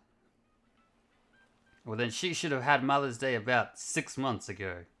Switch. Well, then she should have had Mother's Day about 6 months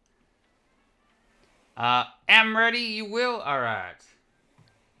ago. Am ready, you will? Alright.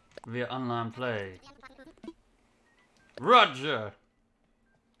 Via online play. Roger!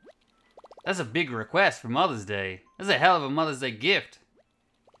 That's a big request for Mother's Day. That's a hell of a Mother's Day gift.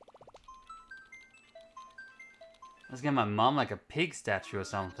 Let's get my mom like a pig statue or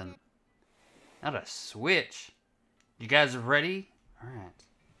something. Not a Switch. You guys ready? Alright.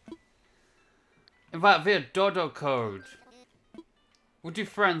 Invite via Dodo code. We'll do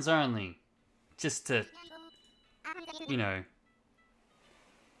friends only. Just to, you know,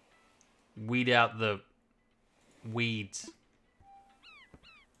 weed out the weeds.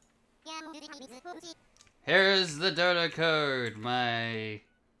 Here's the Dodo code, my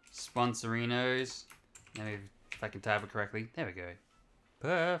sponsorinos. Maybe if I can type it correctly. There we go.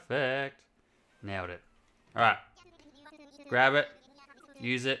 Perfect. Nailed it. Alright. Grab it.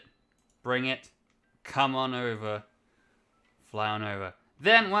 Use it. Bring it. Come on over. Fly on over.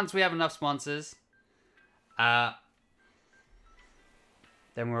 Then, once we have enough sponsors, then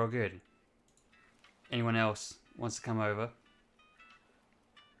we're all good. Anyone else wants to come over?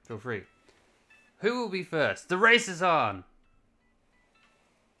 Feel free. Who will be first? The race is on!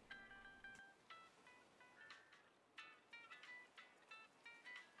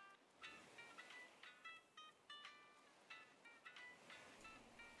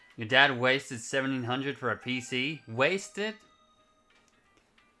 Your dad wasted $1,700 for a PC? Wasted?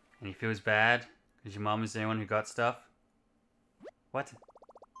 And he feels bad because your mom is the only one who got stuff? What?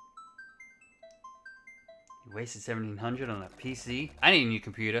 You wasted $1,700 on a PC? I need a new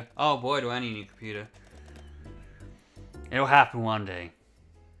computer. Oh boy, do I need a new computer. It'll happen one day.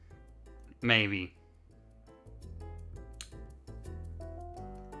 Maybe.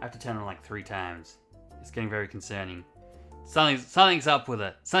 I have to turn it on like 3 times. It's getting very concerning. Something's up with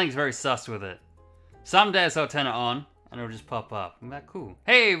it. Something's very sus with it. Some days I'll turn it on and it'll just pop up. I'm like, cool.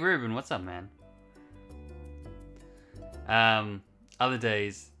 Hey Ruben, what's up, man? Other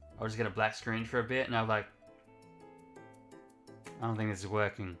days I'll just get a black screen for a bit and I'm like, I don't think this is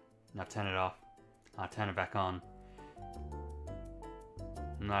working. And I'll turn it off. I'll turn it back on.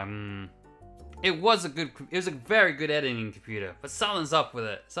 I'm like, It was a very good editing computer, but something's up with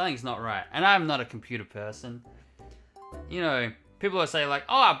it. Something's not right. And I'm not a computer person. You know, people will say like,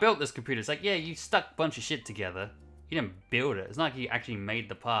 oh, I built this computer. It's like, yeah, you stuck a bunch of shit together. You didn't build it. It's not like you actually made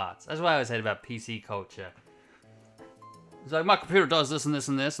the parts. That's what I always hate about PC culture. It's like, my computer does this and this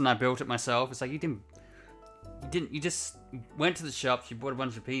and this, and I built it myself. It's like, you just went to the shops, you bought a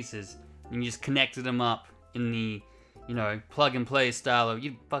bunch of pieces, and you just connected them up in the, you know, plug and play style of,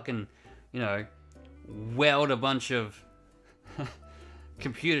 you fucking, you know, weld a bunch of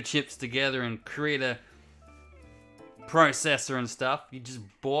computer chips together and create a processor and stuff. You just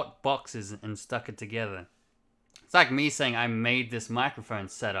bought boxes and stuck it together. It's like me saying I made this microphone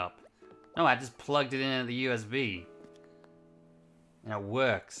setup. No, I just plugged it in at the USB. And it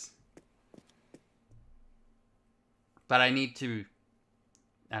works. But I need to,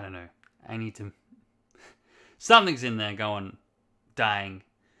 I don't know. I need to, something's in there going, dying.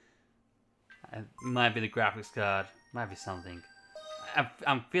 It might be the graphics card. Might be something.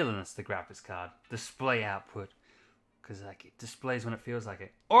 I'm feeling it's the graphics card. Display output. Because like, it displays when it feels like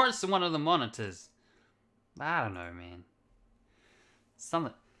it. Or it's one of the monitors. I don't know, man.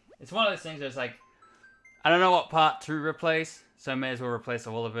 Something. It's one of those things where it's like, I don't know what part to replace. So I may as well replace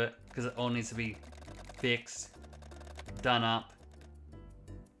all of it. Because it all needs to be fixed. Done up.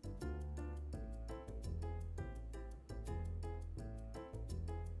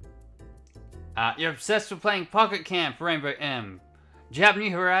 You're obsessed with playing Pocket Camp Rainbow M. Do you have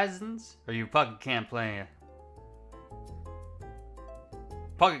New Horizons? Or are you a Pocket Camp player?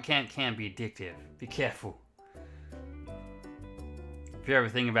 Pocket Camp can be addictive. Be careful. If you're ever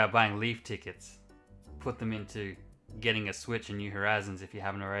thinking about buying Leaf tickets, put them into getting a Switch and New Horizons if you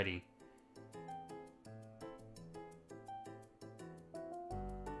haven't already.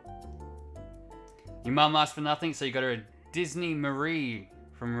 Your mum asked for nothing, so you got her a Disney Marie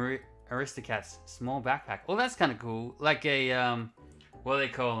from Aristocats small backpack. Oh, that's kind of cool. Like a, what do they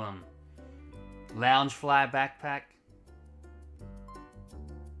call them? Lounge fly backpack.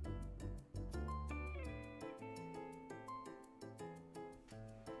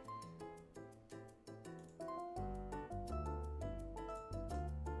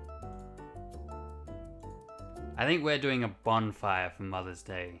 I think we're doing a bonfire for Mother's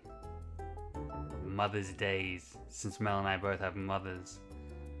Day. Mother's Days, since Mel and I both have mothers.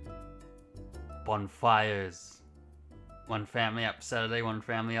 Bonfires. One family up Saturday, one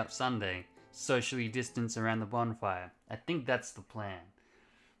family up Sunday. Socially distance around the bonfire. I think that's the plan.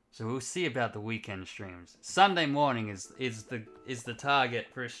 So we'll see about the weekend streams. Sunday morning is the target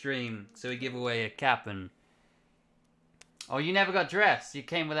for a stream, so we give away a cap and... Oh, you never got dressed. You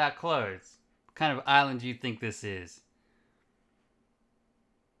came without clothes. What kind of island do you think this is?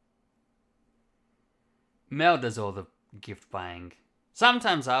 Mel does all the gift buying.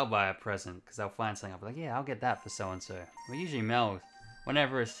 Sometimes I'll buy a present because I'll find something. I'll be like, yeah, I'll get that for so-and-so. But usually Mel,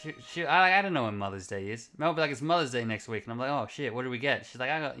 whenever it's... I don't know when Mother's Day is. Mel will be like, it's Mother's Day next week. And I'm like, oh, shit, what do we get? She's like,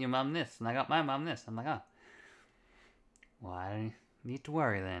 I got your mum this. And I got my mum this. I'm like, oh. Well, I don't need to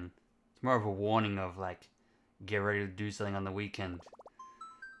worry then. It's more of a warning of, like, get ready to do something on the weekend.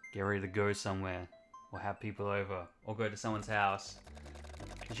 Get ready to go somewhere. Or have people over. Or go to someone's house.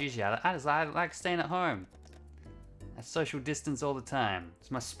 Because usually I like staying at home. I social distance all the time.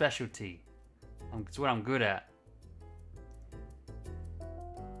 It's my specialty. It's what I'm good at.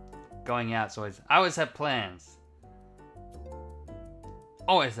 Going out's always... I always have plans.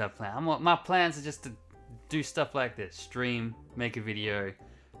 Always have plans. My plans are just to do stuff like this. Stream, make a video.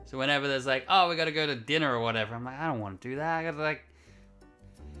 So whenever there's like, oh, we gotta go to dinner or whatever, I'm like, I don't want to do that. I gotta like...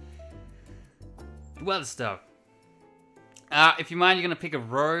 do other stuff. If you mind, you're going to pick a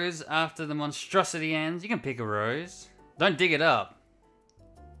rose after the monstrosity ends. You can pick a rose. Don't dig it up.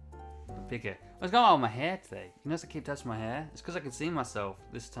 Pick it. What's going on with my hair today? You notice I keep touching my hair? It's because I can see myself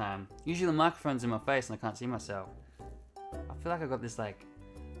this time. Usually the microphone's in my face and I can't see myself. I feel like I got this like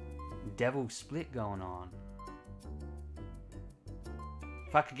devil split going on.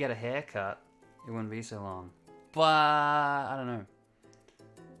 If I could get a haircut, it wouldn't be so long. But I don't know.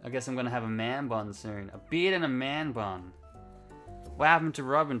 I guess I'm gonna have a man bun soon. A beard and a man bun. What happened to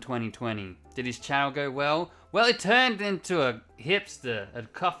Rob in 2020? Did his channel go well? Well, it turned into a hipster, a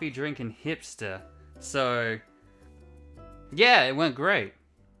coffee drinking hipster. So, yeah, it went great.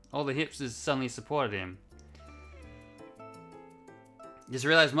 All the hipsters suddenly supported him. Just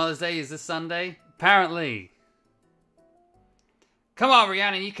realized Mother's Day is this Sunday? Apparently. Come on,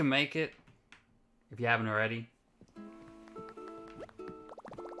 Rihanna, you can make it. If you haven't already.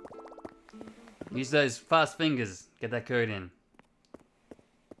 Use those fast fingers. Get that code in.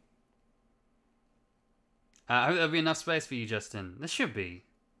 I hope there'll be enough space for you, Justin. There should be.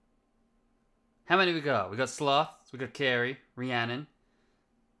 How many we got? We got Sloth. We got Carrie. Rhiannon.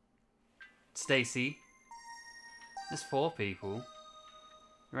 Stacy. There's 4 people.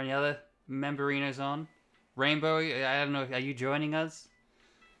 Are any other memberinos on? Rainbow, I don't know. Are you joining us?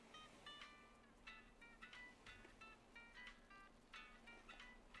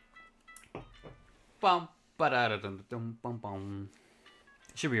 Bum, ba-da-da-dum, bum, bum.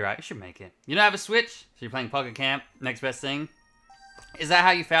 Should be right. You should make it. You don't have a Switch? So you're playing Pocket Camp? Next best thing? Is that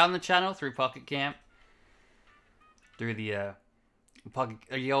how you found the channel? Through Pocket Camp? Through the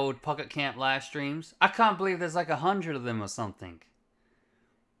old Pocket Camp live streams? I can't believe there's like 100 of them or something.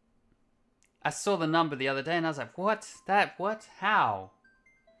 I saw the number the other day and I was like, what? What? How?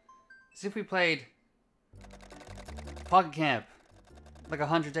 As if we played Pocket Camp like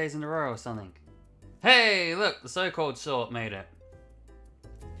 100 days in a row or something. Hey, look, the so-called sort made it.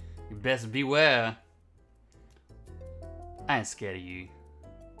 You best beware. I ain't scared of you.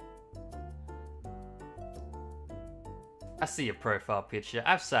 I see your profile picture.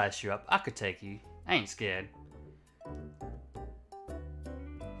 I've sized you up. I could take you. I ain't scared.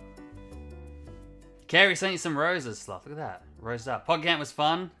 Carrie sent you some roses, Sloth. Look at that. Rosed up. Pocket Camp was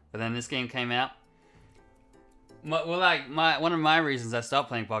fun, but then this game came out. Well, like, one of my reasons I stopped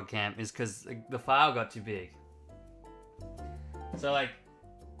playing Pocket Camp is because the file got too big. So, like,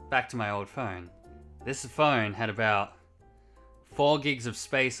 back to my old phone. This phone had about 4 gigs of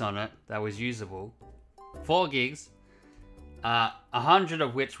space on it that was usable. 4 gigs. 100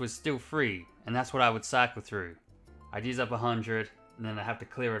 of which was still free, and that's what I would cycle through. I'd use up 100, and then I'd have to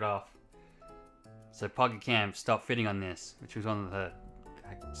clear it off. So Pocket Camp stopped fitting on this, which was one of the...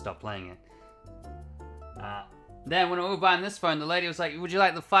 I stopped playing it. Then when we were buying this phone, the lady was like, would you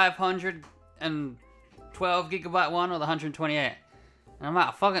like the 512 gigabyte one or the 128? And I'm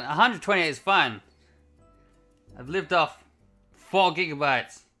like, fucking 128 is fine. I've lived off 4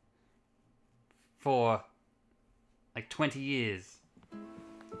 gigabytes for like 20 years.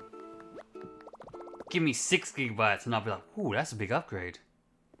 Give me 6 gigabytes and I'll be like, ooh, that's a big upgrade.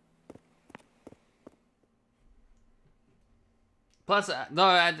 Plus, no,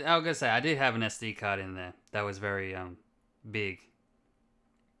 I was gonna say, I did have an SD card in there. That was very, big.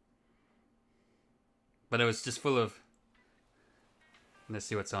 But it was just full of... Let's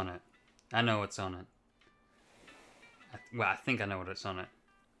see what's on it. I know what's on it. Well, I think I know what's on it.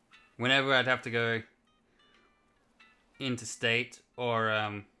 Whenever I'd have to go interstate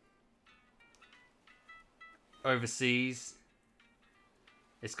or, overseas.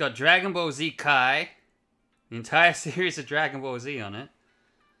 It's got Dragon Ball Z Kai. The entire series of Dragon Ball Z on it.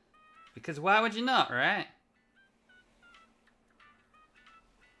 Because why would you not, right?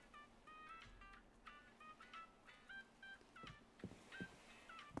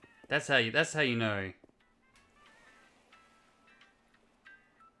 That's how you know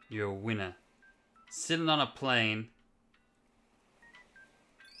you're a winner. Sitting on a plane.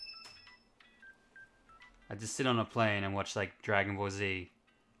 I just sit on a plane and watch like Dragon Ball Z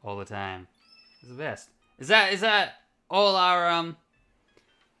all the time. It's the best. Is that all our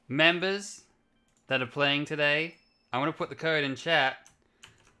members that are playing today? I want to put the code in chat.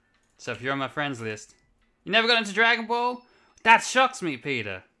 So if you're on my friends list. You never got into Dragon Ball? That shocks me,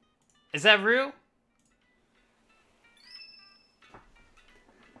 Peter. Is that real?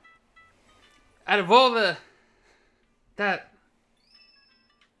 Out of all the...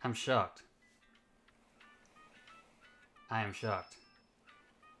 I'm shocked. I am shocked.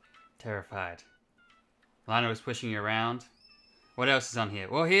 Terrified. Lino was pushing you around. What else is on here?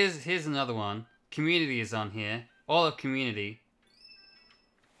 Well, here's another one. Community is on here. All of Community.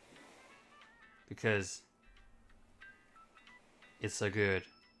 Because it's so good.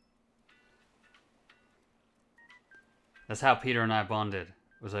 That's how Peter and I bonded.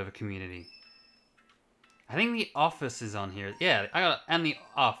 Was over Community. I think The Office is on here. Yeah, I got it. And The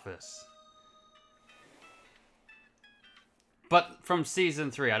Office. but from season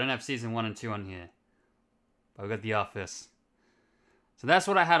 3. I don't have season 1 and 2 on here. But I've got The Office. So that's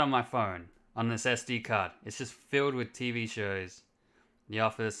what I had on my phone, on this SD card. It's just filled with TV shows. The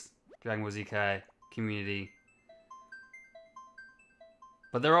Office, Dragon Ball Z Kai, Community.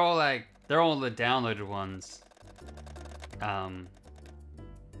 But they're all the downloaded ones. And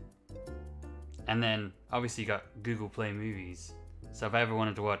then, obviously you got Google Play Movies. So if I ever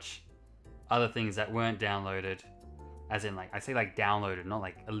wanted to watch other things that weren't downloaded, as in I say downloaded,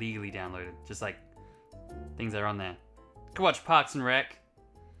 not illegally downloaded, just things that are on there. You could watch Parks and Rec.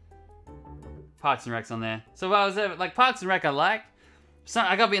 Parks and Rec's on there. So if I was ever, Parks and Rec I like. So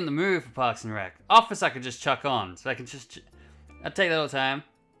I gotta be in the mood for Parks and Rec. Office I could just chuck on. So I can I'd take that all the time.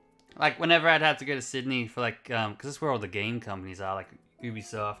 Whenever I'd have to go to Sydney for cause that's where all the game companies are,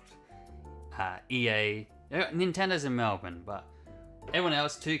 Ubisoft, EA. Nintendo's in Melbourne, but everyone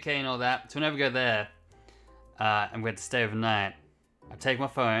else, 2K and all that. So whenever I go there, and we had to stay overnight, I'd take my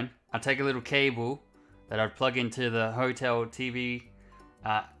phone, I'd take a little cable that I'd plug into the hotel TV,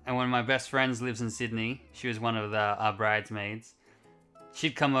 and one of my best friends lives in Sydney. She was one of our bridesmaids.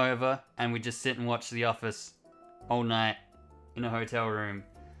 She'd come over, and we'd just sit and watch The Office all night in a hotel room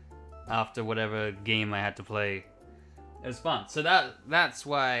after whatever game I had to play. It was fun. So that's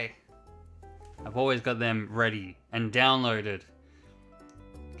why I've always got them ready and downloaded.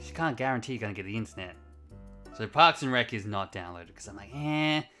 You can't guarantee you're going to get the internet. So Parks and Rec is not downloaded because I'm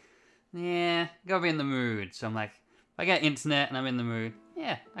yeah, gotta be in the mood. So I'm if I get internet and I'm in the mood,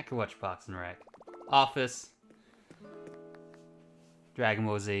 yeah, I could watch Parks and Rec. Office, Dragon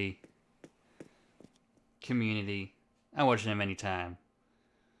Ball Z, Community. I'm watching them anytime.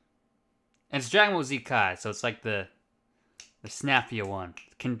 And it's Dragon Ball Z Kai, so it's the snappier one,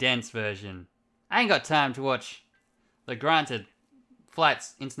 condensed version. I ain't got time to watch. Granted,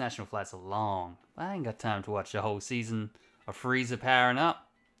 international flights are long. But I ain't got time to watch a whole season of Frieza powering up.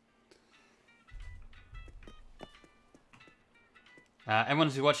 Everyone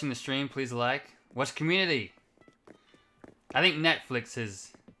who's watching the stream, please watch Community. I think Netflix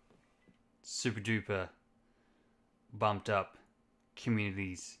has super duper bumped up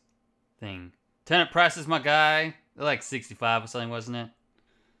Community's thing. Turnip prices, my guy. They're 65 or something, wasn't it?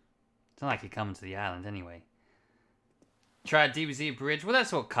 It's not like you're coming to the island anyway. Tried DBZ Bridge. Well,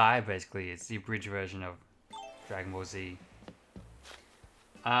 that's what Kai basically is. The abridged version of Dragon Ball Z.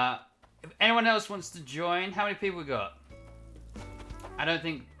 If anyone else wants to join, how many people we got? I don't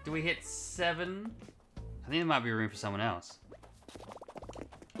think... Do we hit 7? I think there might be room for someone else.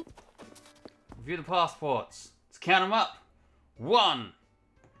 Review the passports. Let's count them up. 1,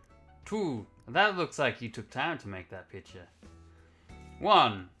 2. That looks like you took time to make that picture.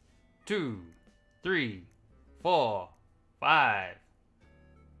 1, 2, 3, 4, 5.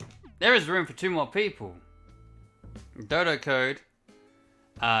 There is room for 2 more people. Dodo code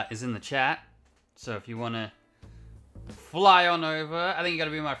is in the chat. So if you want to fly on over, I think you got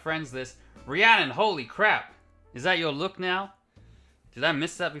to be on my friends list. Rhiannon, holy crap. Is that your look now? Did I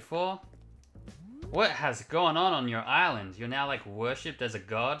miss that before? What has gone on your island? You're now worshipped as a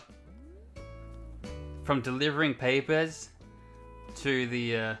god? From delivering papers to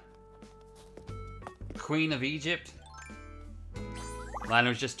the Queen of Egypt?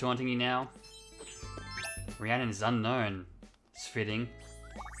 Lionel's just taunting you now. Rhiannon is unknown. It's fitting.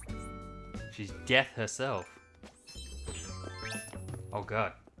 She's death herself. Oh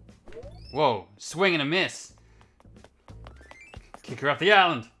god. Whoa, swing and a miss. Kick her off the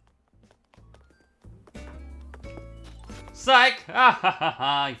island. Psych! Ah ha ha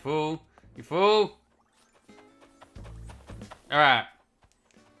ha, you fool. You fool. Alright.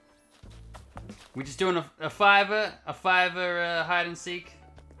 We just doing a fiver hide and seek.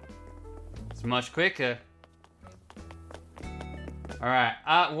 It's much quicker. Alright,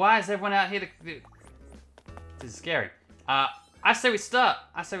 why is everyone out here to... This is scary. I say we start.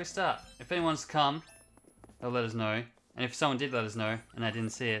 If anyone's come, they'll let us know. And if someone did let us know, and I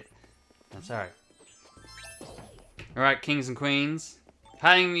didn't see it, I'm sorry. Alright, kings and queens.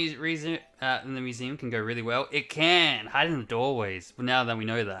 Hiding in the museum can go really well. It can! Hide in the doorways. But now that we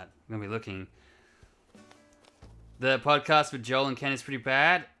know that, we're going to be looking. The podcast with Joel and Ken is pretty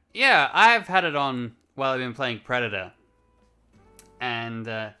bad. Yeah, I've had it on while I've been playing Predator. And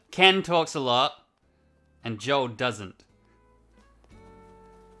Ken talks a lot, and Joel doesn't.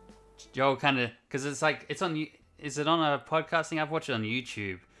 Joel kind of, because it's on, is it on a podcasting? I've watched it on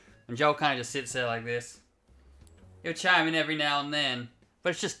YouTube. And Joel kind of just sits there like this. He'll chime in every now and then.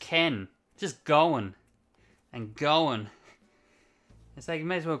 But it's just Ken. Just going. And going. It's you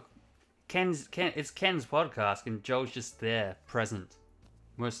may as well, it's Ken's podcast, and Joel's just there, present.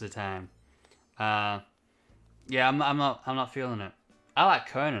 Most of the time. Yeah, I'm not feeling it. I like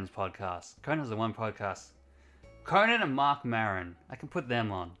Conan's podcast. Conan's the one podcast. Conan and Mark Maron. I can put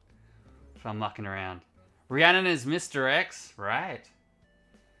them on if I'm mucking around. Rhiannon is Mr. X, right?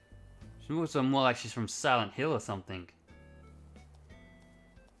 She looks more like she's from Silent Hill or something.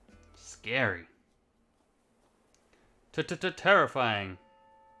 Scary. Terrifying.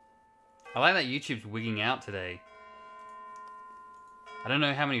 I like that YouTube's wigging out today. I don't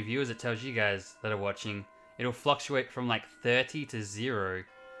know how many viewers it tells you guys that are watching. It'll fluctuate from like 30 to 0.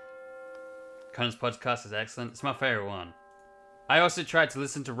 Conan's podcast is excellent. It's my favorite one. I also tried to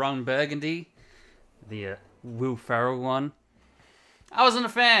listen to Ron Burgundy, the Will Ferrell one. I wasn't a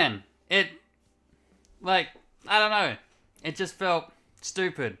fan. I don't know. It just felt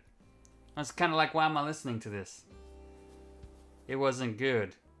stupid. I was kind of like, why am I listening to this? It wasn't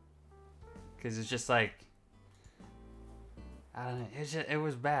good. Because it's just like, I don't know. It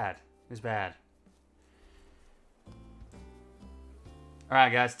was bad. It was bad.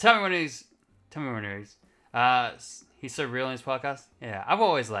 Alright, guys. Tell me when he's so real in his podcast. Yeah, I've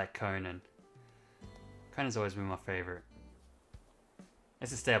always liked Conan. Conan's always been my favorite. I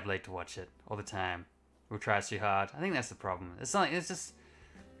used to stay up late to watch it all the time. We'll try too hard. I think that's the problem. It's just,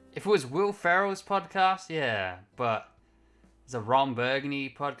 if it was Will Ferrell's podcast, yeah, but it's a Ron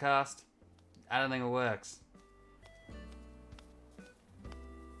Burgundy podcast. I don't think it works.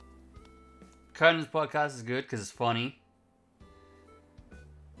 Conan's podcast is good because it's funny.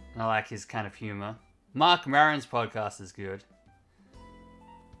 And I like his kind of humor. Mark Maron's podcast is good.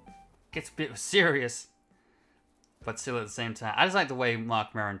 Gets a bit serious, but still at the same time. I just like the way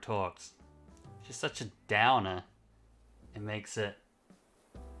Mark Maron talks. Just such a downer. It makes it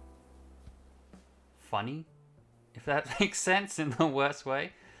funny, if that makes sense in the worst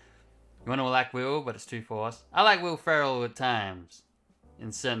way. You want to like Will, but it's too forced. I like Will Ferrell at times,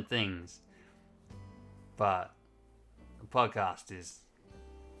 in certain things. But the podcast is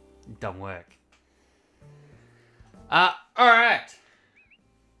dumb work. Alright.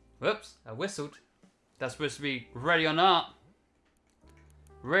 Whoops, I whistled. That's supposed to be ready or not.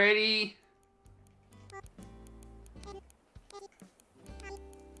 Ready.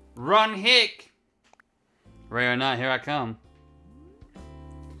 Run, Hick. Ready or not, here I come.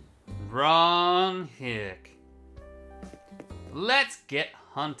 Run, Hick. Let's get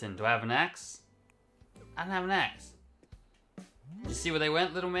hunting. Do I have an axe? I don't have an axe. Did you see where they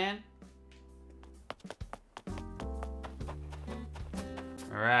went, little man?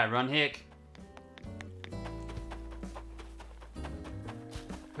 Alright, run, Hick.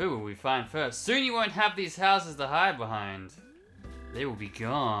 Who will we find first? Soon you won't have these houses to hide behind. They will be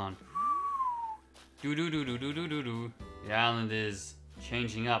gone. Do-do-do-do-do-do-do-do. The island is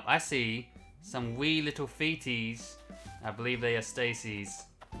changing up. I see some wee little feeties. I believe they are Stacy's.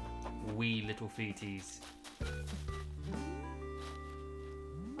 Wee little feeties.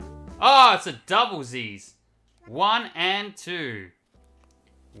 Oh, it's a double Z's. 1 and 2.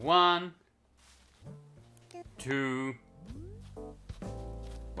 1, 2.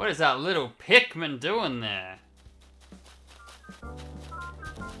 What is that little Pikmin doing there?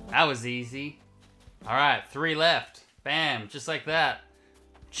 That was easy. Alright, 3 left. Bam, just like that.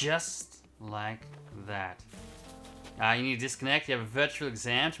 Just like that. You need to disconnect. You have a virtual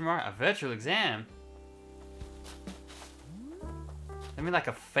exam tomorrow. A virtual exam? I mean like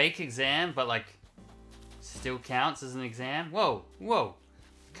a fake exam, but like still counts as an exam? Whoa, whoa.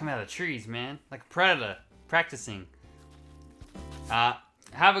 Come out of the trees, man. Like a predator. Practicing. Have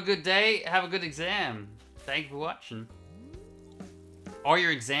a good day. Have a good exam. Thank you for watching. All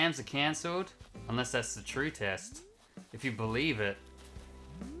your exams are cancelled. Unless that's the true test. If you believe it.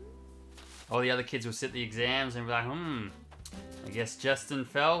 All the other kids will sit the exams and be like, I guess Justin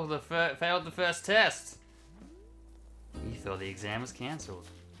failed the first test. You thought the exam was cancelled.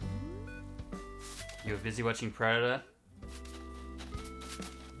 You were busy watching Predator.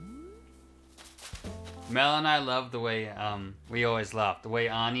 Mel and I love the way, we always laugh. The way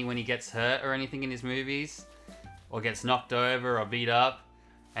Arnie, when he gets hurt or anything in his movies, or gets knocked over or beat up,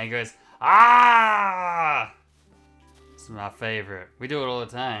 and he goes, ah! It's my favorite. We do it all the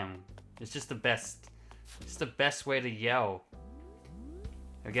time. It's just the best. It's the best way to yell.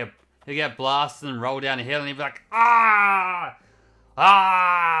 He'll get blasted and roll down a hill and he'll be like, ah!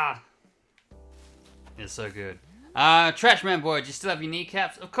 Ah! It's so good. Trashman boy, do you still have your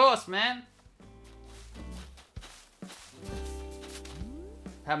kneecaps? Of course, man.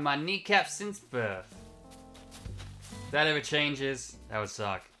 Had my kneecaps since birth. If that ever changes, that would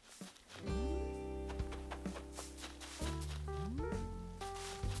suck.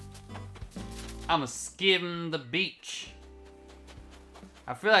 I'ma skim the beach.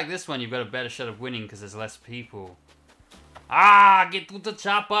 I feel like this one you've got a better shot of winning because there's less people. Ah, get to the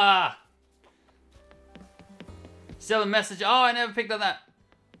chopper! Still a message. Oh, I never picked up that.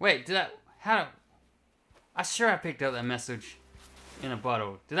 Wait, did I? How? I'm sure I picked up that message in a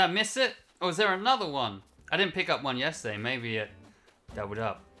bottle. Did I miss it? Or was there another one? I didn't pick up one yesterday. Maybe it doubled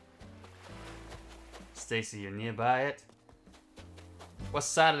up. Stacy, you're nearby it? What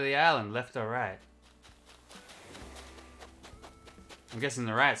side of the island? Left or right? I'm guessing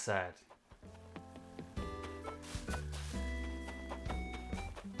the right side.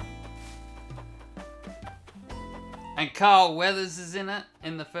 And Carl Weathers is in it,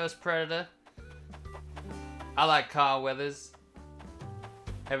 in the first Predator. I like Carl Weathers.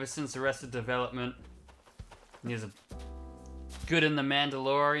 Ever since Arrested Development. He was good in The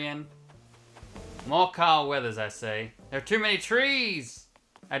Mandalorian. More Carl Weathers, I say. There are too many trees!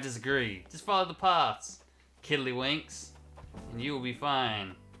 I disagree. Just follow the paths. Kiddlywinks. And you will be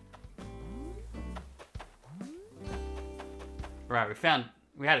fine. Right,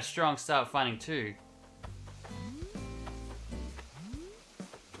 we had a strong start finding 2.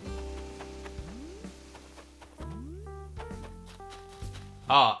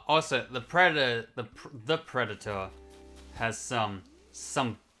 Oh, also, the Predator, the Predator has some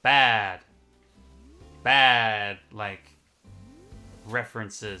bad, like,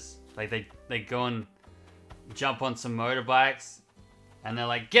 references. Like, they go and jump on some motorbikes, and they're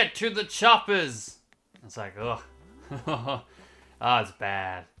like, get to the choppers! It's like, ugh. Oh, it's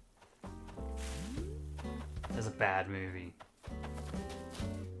bad. That's a bad movie.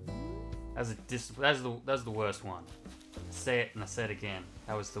 That's the worst one. I say it and I say it again.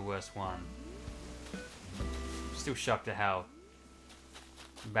 That was the worst one. I'm still shocked at how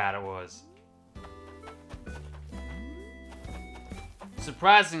bad it was.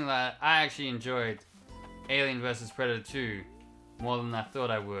 Surprisingly, I actually enjoyed Alien vs. Predator 2 more than I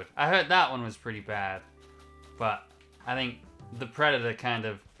thought I would. I heard that one was pretty bad, but I think the Predator kind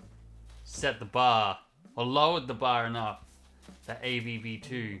of set the bar, or lowered the bar enough that AVP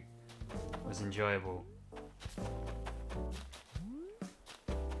 2 was enjoyable.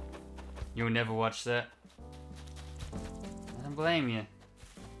 You'll never watch that? I don't blame you.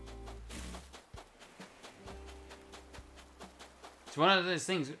 It's one of those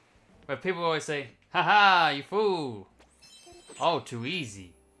things where people always say, haha, you fool! Oh, too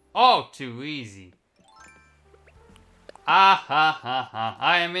easy. Oh, too easy. Ah ha ha ha,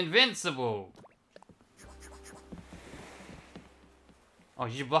 I am invincible! Oh,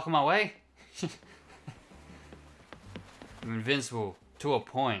 you're blocking my way? I'm invincible to a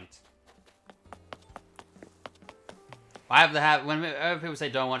point. I have to have, whenever people say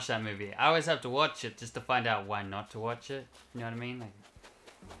don't watch that movie, I always have to watch it just to find out why not to watch it. You know what I mean? Like,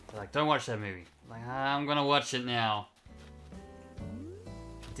 they're like, don't watch that movie. Like, I'm gonna watch it now.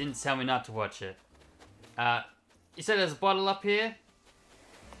 Didn't tell me not to watch it. You said there's a bottle up here?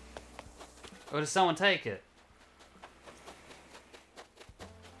 Or does someone take it?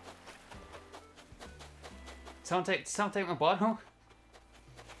 Someone take my bottle?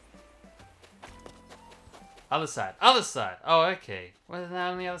 Other side. Other side. Oh, okay. Was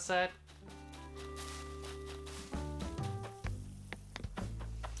that on the other side?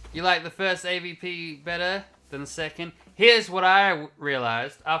 You like the first AVP better than the second? Here's what I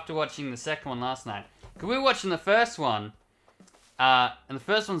realized after watching the second one last night. Because we were watching the first one, and the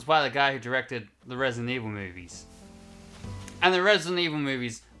first one's by the guy who directed the Resident Evil movies. And the Resident Evil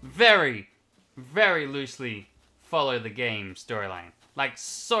movies very, very loosely follow the game storyline. Like,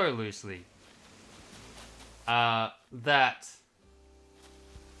 so loosely. That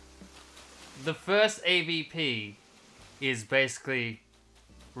the first AVP is basically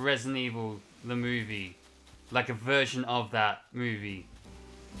Resident Evil, the movie. Like a version of that movie.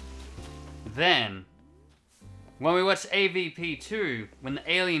 Then, when we watched AVP 2, when the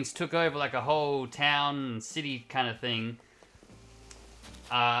aliens took over like a whole town, city kind of thing,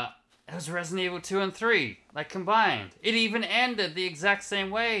 it was Resident Evil 2 and 3, like combined. It even ended the exact same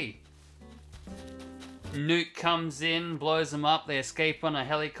way. Nuke comes in, blows them up, they escape on a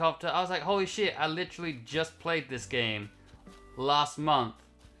helicopter. I was like, holy shit, I literally just played this game last month.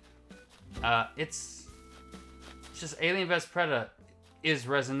 It's just Alien vs. Predator is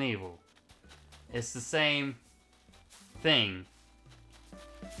Resident Evil. It's the same thing.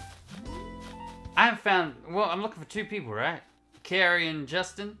 I haven't found, well, I'm looking for 2 people, right? Carrie and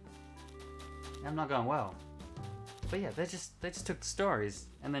Justin. I'm not going well. But yeah, they just took the stories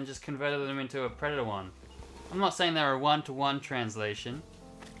and then just converted them into a Predator one. I'm not saying they're a one-to-one translation,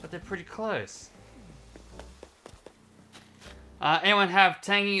 but they're pretty close. Anyone have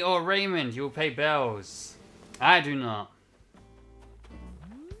Tangy or Raymond? You will pay bells. I do not.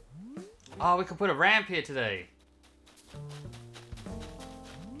 Oh, we could put a ramp here today.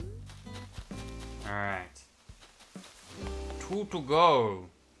 Alright. 2 to go.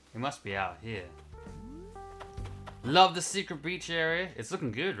 We must be out here. Love the secret beach area. It's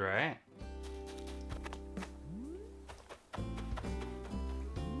looking good, right?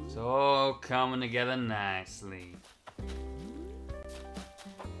 It's all coming together nicely.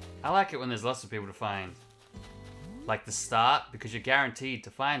 I like it when there's lots of people to find. Like the start, because you're guaranteed to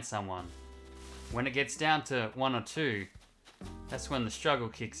find someone. When it gets down to 1 or 2, that's when the struggle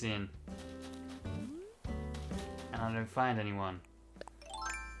kicks in. And I don't find anyone.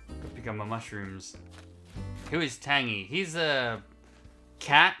 Go pick up my mushrooms. Who is Tangy? He's a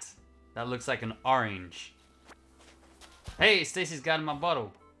cat that looks like an orange. Hey, Stacy's got in my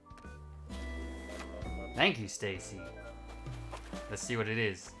bottle. Thank you, Stacy. Let's see what it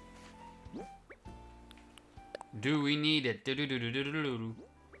is. Do we need it? Do-do-do-do-do-do-do.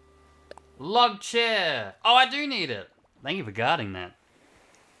 Log chair. Oh, I do need it. Thank you for guarding that.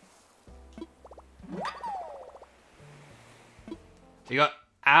 You got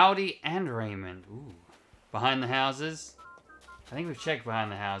Audi and Raymond. Ooh. Behind the houses. I think we've checked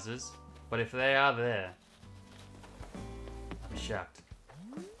behind the houses. But if they are there, I'll be shocked.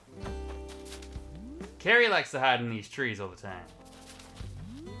 Carrie likes to hide in these trees all the time.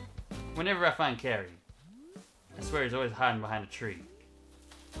 Whenever I find Carrie, I swear he's always hiding behind a tree.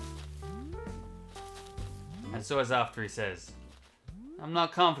 And it's always after he says, I'm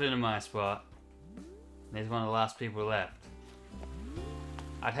not confident in my spot. And he's one of the last people left.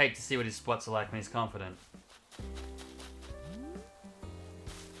 I'd hate to see what his spots are like when he's confident.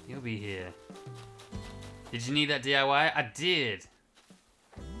 He'll be here. Did you need that DIY? I did.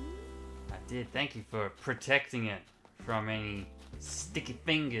 I did. Thank you for protecting it from any sticky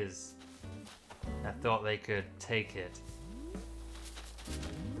fingers that thought they could take it.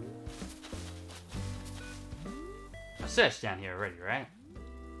 I searched down here already, right?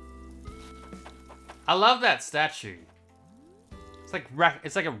 I love that statue.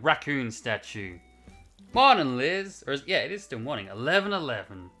 It's like a raccoon statue. Morning, Liz. Or yeah, it is still morning.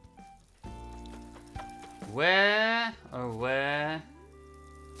 11:11. Where, oh where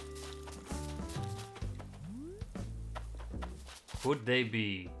could they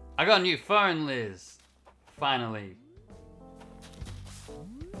be? I got a new phone, Liz. Finally.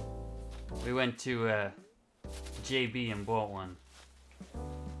 We went to JB and bought one.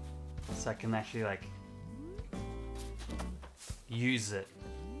 So I can actually like use it.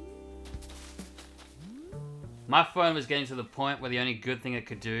 My phone was getting to the point where the only good thing it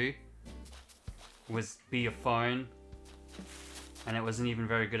could do was be a phone, and it wasn't even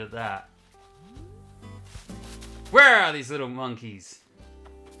very good at that. Where are these little monkeys?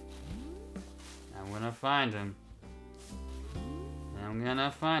 I'm gonna find them. I'm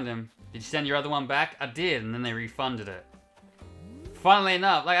gonna find them. Did you send your other one back? I did, and then they refunded it. Funnily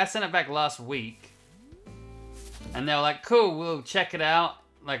enough, like I sent it back last week, and they were like, cool, we'll check it out.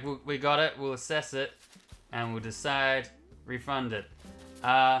 Like, we got it, we'll assess it, and we'll decide, refund it.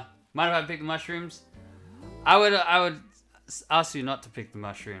 Mind if I pick the mushrooms? I would ask you not to pick the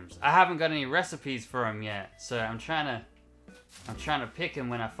mushrooms. I haven't got any recipes for them yet, so I'm trying to pick them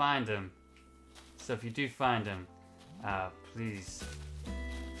when I find them. So if you do find them, please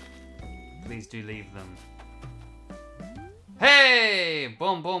do leave them. Hey!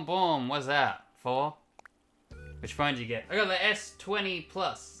 Boom, boom, boom. What's that? 4? Which phone did you get? I got the S20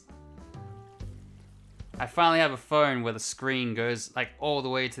 Plus. I finally have a phone where the screen goes like all the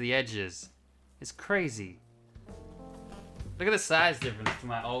way to the edges. It's crazy. Look at the size difference to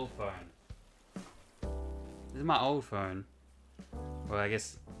my old phone. This is my old phone. Well, I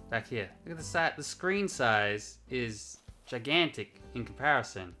guess back here. Look at the size. The screen size is gigantic in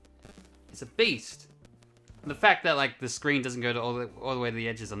comparison. It's a beast. And the fact that like the screen doesn't go to all the way to the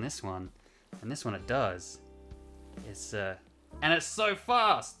edges on this one, and this one it does. It's and it's so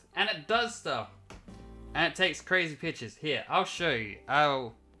fast, and it does stuff, and it takes crazy pictures. Here, I'll show you.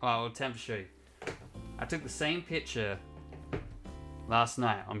 I'll attempt to show you. I took the same picture last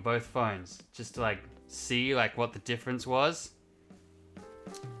night on both phones, just to like see like what the difference was.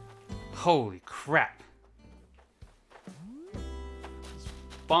 Holy crap! It's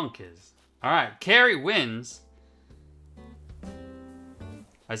bonkers. All right, Carrie wins. I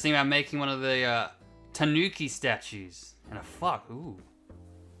was thinking about making one of the Tanuki statues. And a fuck, ooh.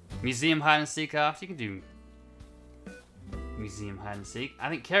 Museum hide and seek after. You can do museum hide and seek. I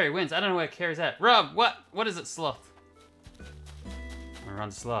think Carrie wins. I don't know where Carrie's at. Rob, what is it, Sloth? I'm gonna run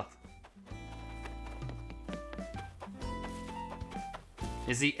Sloth.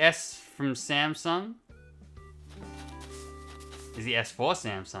 Is the S from Samsung? Is the S for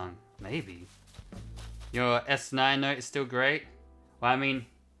Samsung? Maybe. Your S9 Note is still great. Well, I mean,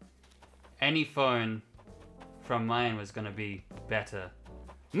 any phone from mine was gonna be better.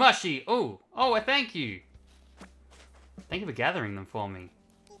 Mushy! Oh, well, thank you. Thank you for gathering them for me.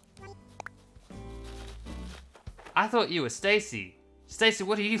 I thought you were Stacy. Stacy,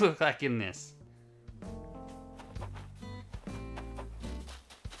 what do you look like in this?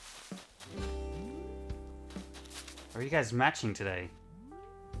 Are you guys matching today?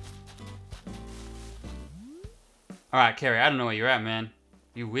 Alright, Carrie, I don't know where you're at, man.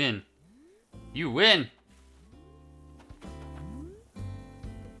 You win. You win!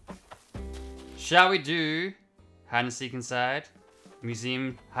 Shall we do hide and seek inside?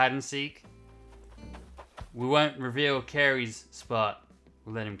 Museum hide and seek? We won't reveal Carrie's spot.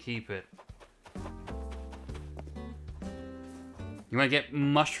 We'll let him keep it. You want to get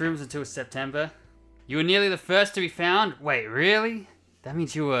mushrooms until September? You were nearly the first to be found? Wait, really? That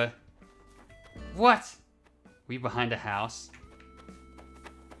means you were... What? Were you behind a house?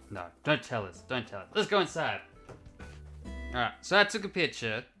 No, don't tell us. Don't tell us. Let's go inside. Alright, so I took a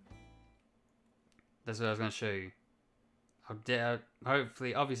picture. That's what I was going to show you.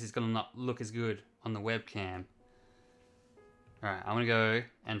 Hopefully, obviously it's going to not look as good on the webcam. Alright, I'm going to go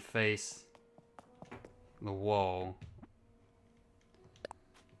and face the wall.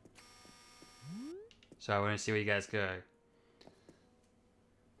 So I want to see where you guys go.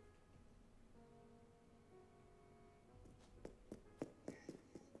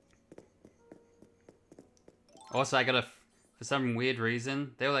 Also, I got a, for some weird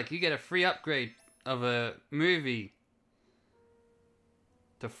reason, they were like, you get a free upgrade of a movie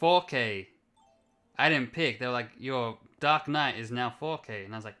to 4K. I didn't pick. They were like, your Dark Knight is now 4K.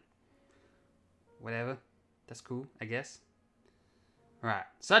 And I was like, whatever. That's cool, I guess. Right,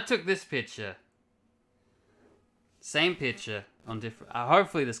 so I took this picture. Same picture on different...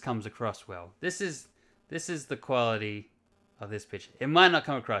 hopefully this comes across well. This is the quality of this picture. It might not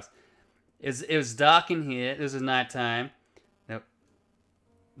come across. It was dark in here. It was nighttime.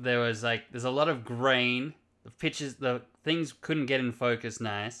 There was like... There's a lot of grain. The pictures... The things couldn't get in focus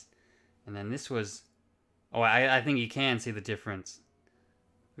nice. And then this was... Oh, I think you can see the difference.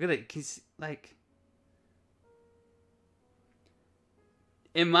 Look at it. Can you see, like...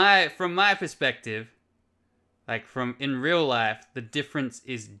 From my perspective... Like, in real life, the difference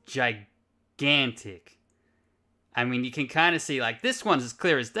is gigantic. I mean, you can kind of see, like, this one's as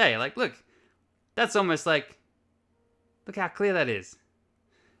clear as day. Like, look, that's almost like, look how clear that is.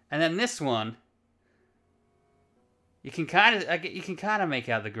 And then this one, you can kind of make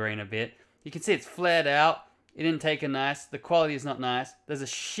out the grain a bit. You can see it's flared out. It didn't take a nice. The quality is not nice. There's a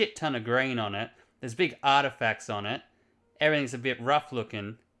shit ton of grain on it. There's big artifacts on it. Everything's a bit rough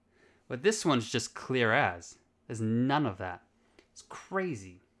looking. But this one's just clear as. There's none of that. It's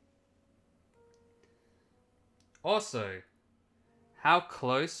crazy. Also, how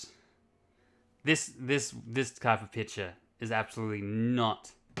close this type of picture is absolutely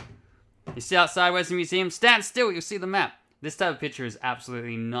not. You see outside Western Museum? Stand still, you'll see the map. This type of picture is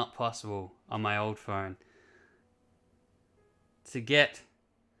absolutely not possible on my old phone. To get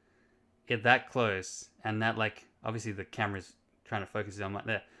it that close, and that, like, obviously the camera's trying to focus it on right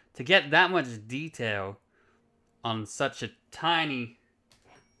there. To get that much detail on such a tiny...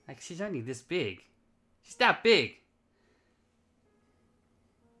 Like, she's only this big. She's that big.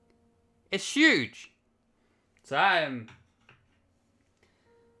 It's huge. So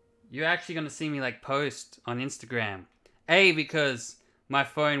you're actually going to see me, like, post on Instagram. Because my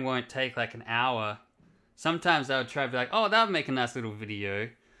phone won't take, like, an hour. Sometimes I would try to be like, oh, that would make a nice little video.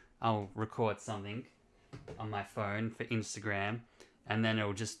 I'll record something on my phone for Instagram. And then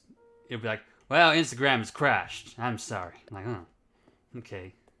it'll be like, well, Instagram has crashed. I'm sorry. I'm like, oh,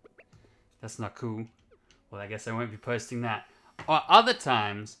 okay. That's not cool. Well, I guess I won't be posting that. Or other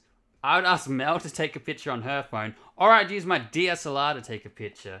times, I would ask Mel to take a picture on her phone, or I'd use my DSLR to take a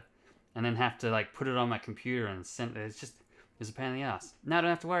picture, and then have to, like, put it on my computer and send it. It's a pain in the ass. Now I don't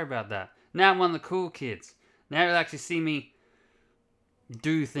have to worry about that. Now I'm one of the cool kids. Now you'll actually see me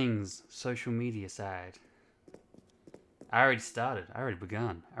do things social media side. I already started. I already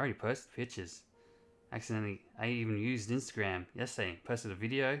begun. I already posted pictures. Accidentally, I even used Instagram yesterday. Posted a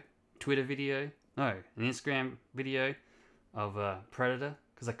video, Twitter video. No, an Instagram video of Predator.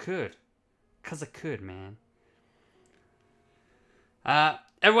 Because I could. Because I could, man.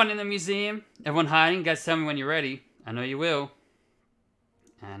 Everyone in the museum. Everyone hiding. Guys, tell me when you're ready. I know you will.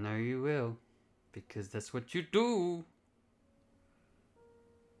 I know you will. Because that's what you do.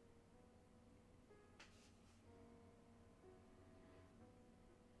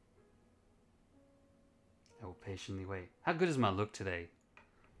 I will patiently wait. How good is my look today?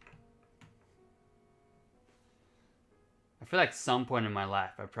 feel like some point in my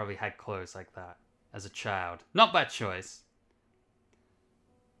life I probably had clothes like that as a child. Not by choice.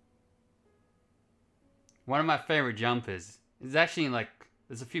 One of my favorite jumpers is actually like,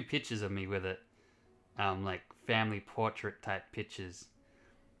 there's a few pictures of me with it. Like family portrait type pictures.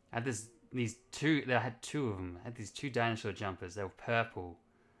 I had I had two of them. I had these 2 dinosaur jumpers. They were purple.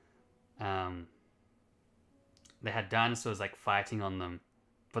 They had dinosaurs like fighting on them,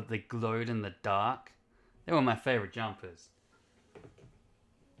 but they glowed in the dark. They were my favorite jumpers.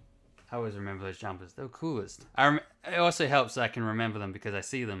 I always remember those jumpers. They were coolest. It also helps that I can remember them because I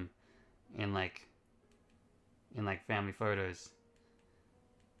see them in like family photos.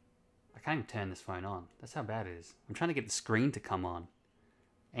 I can't even turn this phone on. That's how bad it is. I'm trying to get the screen to come on.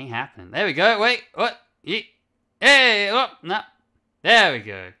 Ain't happening. There we go. Wait. What? Hey. Oh, no. There we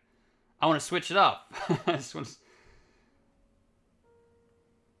go. I want to switch it up. I just want to...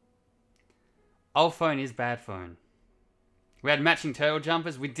 Old phone is bad phone. We had matching turtle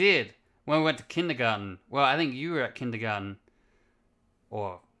jumpers. We did. When we went to kindergarten. Well, I think you were at kindergarten.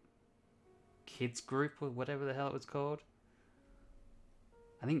 Or kids group or whatever the hell it was called.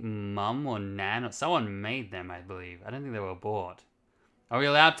 I think mum or nan or someone made them, I believe. I don't think they were bought. Are we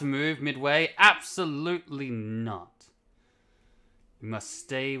allowed to move midway? Absolutely not. You must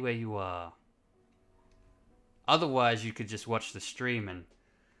stay where you are. Otherwise, you could just watch the stream and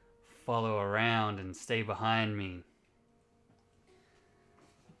follow around and stay behind me.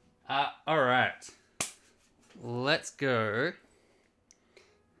 Alright. Let's go.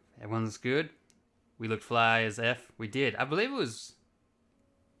 Everyone's good? We looked fly as F. We did. I believe it was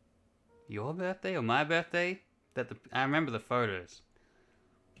your birthday or my birthday? I remember the photos.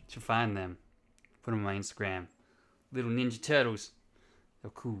 Should find them. Put them on my Instagram. Little Ninja Turtles.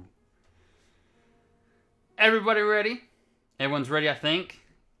 They're cool. Everybody ready? Everyone's ready, I think.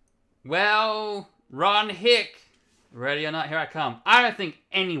 Well, Ron Hick. Ready or not, here I come. I don't think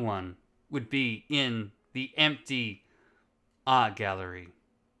anyone would be in the empty art gallery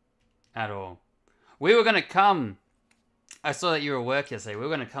at all. We were going to come. I saw that you were at work yesterday. We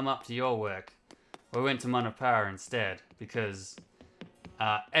were going to come up to your work. We went to Manapara instead because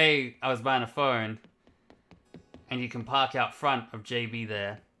A, I was buying a phone and you can park out front of JB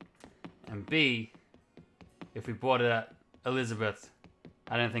there. And B, if we bought it at Elizabeth,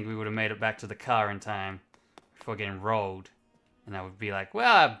 I don't think we would have made it back to the car in time before getting rolled. And I would be like,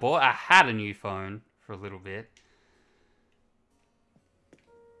 well, I had a new phone for a little bit.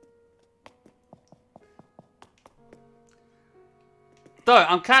 Though,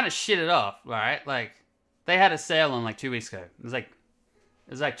 I'm kind of shitted off, right? Like, they had a sale on like 2 weeks ago. It was like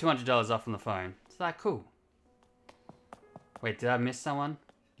 $200 off on the phone. It's like, cool. Wait, did I miss someone?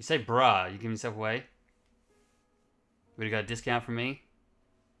 You say bruh, you give yourself away? Would you got a discount from me?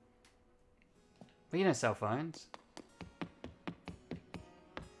 Well, you don't sell phones.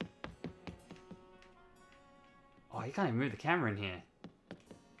 Oh, you can't even move the camera in here.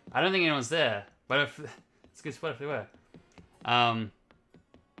 I don't think anyone's there. But if it's a good spot if they were.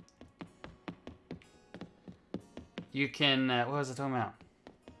 You can, what was I talking about?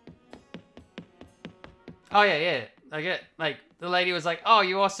 Oh yeah. I get, like, the lady was like, oh,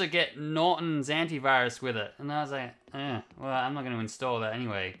 you also get Norton's antivirus with it. And I was like, well, I'm not going to install that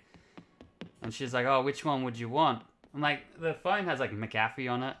anyway. And she's like, oh, which one would you want? I'm like, the phone has like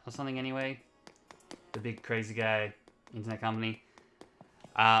McAfee on it or something anyway. The big crazy guy, internet company.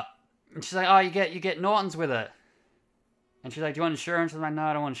 And she's like, oh, you get Norton's with it. And she's like, do you want insurance? I was like, no,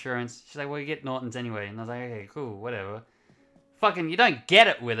 I don't want insurance. She's like, well, you get Norton's anyway. And I was like, okay, cool, whatever. Fucking, you don't get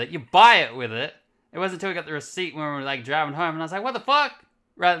it with it. You buy it with it. It wasn't until we got the receipt when we were like driving home. And I was like, what the fuck?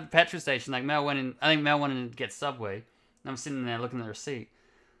 Right at the petrol station. Like, Mel went in. I think Mel wanted to get Subway. And I'm sitting there looking at the receipt.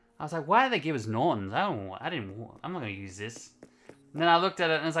 I was like, why did they give us Norton's? I'm not going to use this. And then I looked at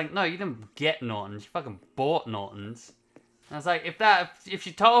it and I was like, no, you didn't get Norton's. You fucking bought Norton's. And I was like, if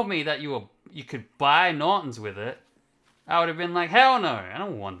she told me that you could buy Norton's with it, I would have been like, hell no, I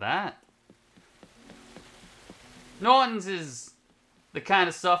don't want that. Norton's is the kind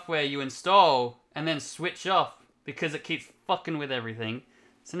of software you install and then switch off because it keeps fucking with everything.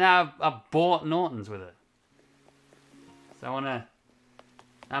 So now I've bought Norton's with it. So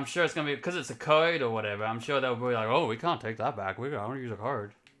I'm sure it's going to be, because it's a code or whatever, I'm sure they'll be like, oh, we can't take that back. I want to use a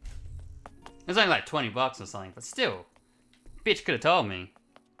card. It's only like $20 or something, but still. Bitch could have told me.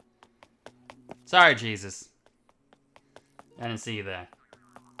 Sorry, Jesus. I didn't see you there.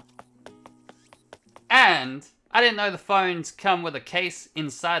 And I didn't know the phones come with a case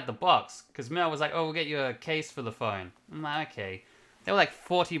inside the box. Because Mel was like, oh, we'll get you a case for the phone. I'm like, okay. They were like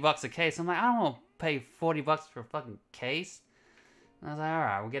 $40 a case. I'm like, I don't want to pay $40 for a fucking case. And I was like,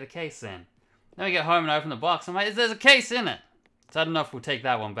 alright, we'll get a case then. Then we get home and open the box. I'm like, there's a case in it. So I don't know if we'll take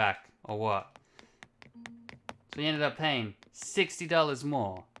that one back or what. So we ended up paying $60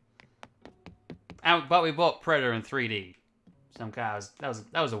 more. But we bought Predator in 3D. Some guy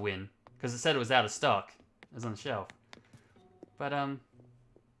that was a win because it said it was out of stock. It was on the shelf. But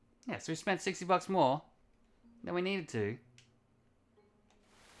yeah. So we spent $60 more than we needed to.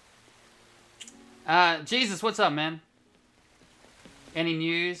 Jesus, what's up, man? Any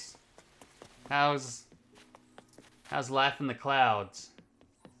news? How's life in the clouds?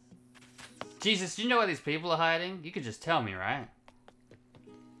 Jesus, do you know where these people are hiding? You could just tell me, right?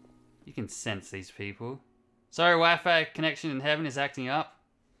 You can sense these people. Sorry, Wi-Fi connection in heaven is acting up.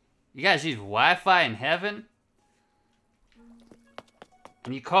 You guys use Wi-Fi in heaven?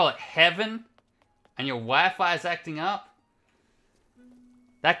 And you call it heaven? And your Wi-Fi is acting up?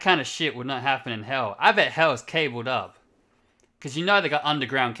 That kind of shit would not happen in hell. I bet hell is cabled up. Cause you know they got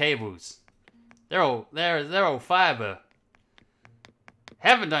underground cables. They're all fiber.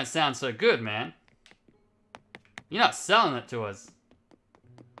 Heaven don't sound so good, man. You're not selling it to us.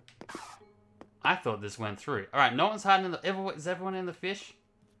 I thought this went through. Alright, no one's hiding in the... Is everyone in the fish?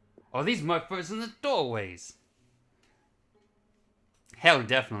 Oh, these mofos in the doorways. Hell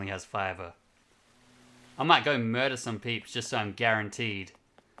definitely has fiber. I might go murder some peeps just so I'm guaranteed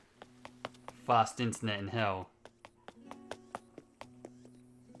fast internet in hell.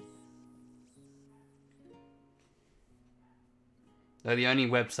 Though the only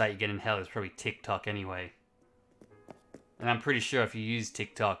website you get in hell is probably TikTok anyway. And I'm pretty sure if you use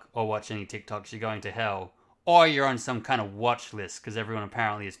TikTok or watch any TikToks, you're going to hell. Or you're on some kind of watch list because everyone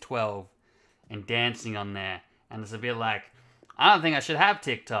apparently is 12 and dancing on there. And it's a bit like, I don't think I should have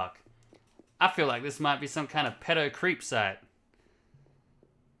TikTok. I feel like this might be some kind of pedo creep site.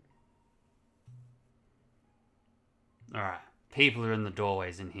 Alright, people are in the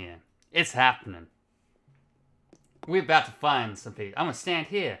doorways in here. It's happening. We're about to find some people. I'm gonna stand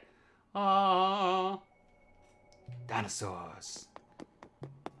here. Oh, dinosaurs.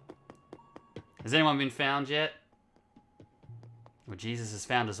 Has anyone been found yet? Well, Jesus has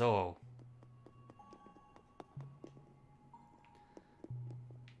found us all.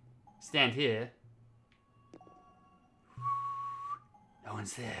 Stand here. No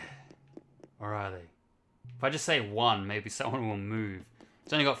one's there. Or are they? If I just say one, maybe someone will move.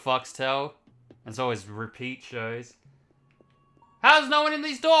 It's only got Foxtel. It's always repeat shows. How's no one in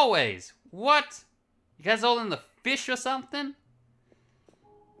these doorways? What? You guys all in the fish or something?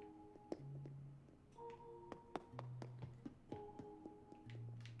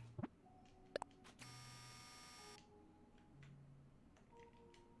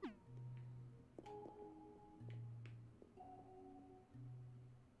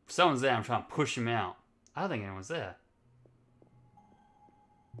 If someone's there, I'm trying to push him out. I don't think anyone's there.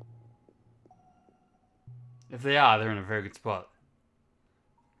 If they are, they're in a very good spot.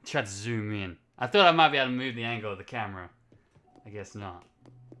 Try to zoom in. I thought I might be able to move the angle of the camera. I guess not.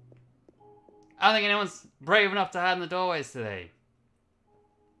 I don't think anyone's brave enough to hide in the doorways today.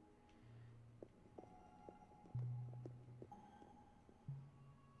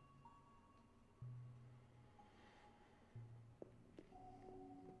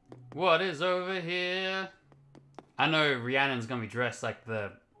 What is over here? I know Rhiannon's gonna be dressed like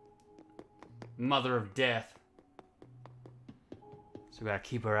the Mother of Death. So we gotta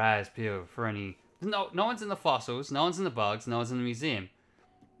keep our eyes peeled for any... No one's in the fossils, no one's in the bugs, no one's in the museum.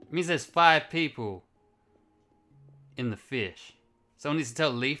 It means there's 5 people in the fish. Someone needs to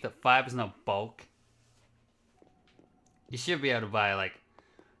tell Leaf that fiber's not bulk. You should be able to buy like...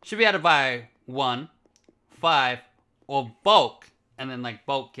 Should be able to buy 1, 5, or bulk. And then like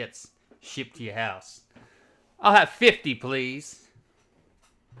bulk gets shipped to your house. I'll have 50, please.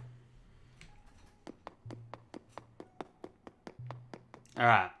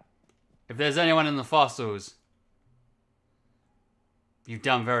 Alright. If there's anyone in the fossils, you've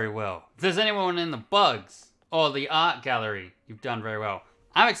done very well. If there's anyone in the bugs or the art gallery, you've done very well.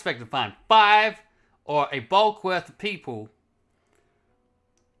 I'm expecting to find 5 or a bulk worth of people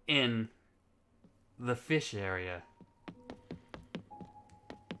in the fish area.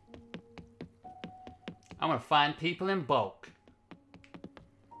 I'm gonna find people in bulk.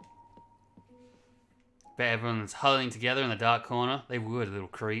 Bet everyone's huddling together in the dark corner. They would, little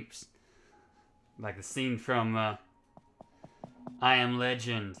creeps. Like the scene from I Am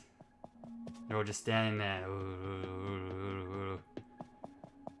Legend. They're all just standing there.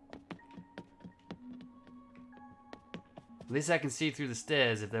 At least I can see through the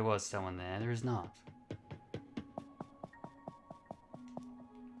stairs if there was someone there. There is not.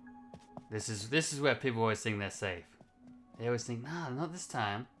 This is where people always think they're safe. They always think, nah, not this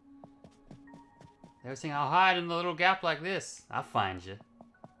time. They were saying, I'll hide in the little gap like this. I'll find you.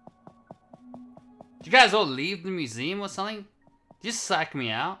 Did you guys all leave the museum or something? Did you just psych me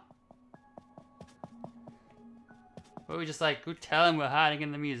out? Or we just like, go tell them we're hiding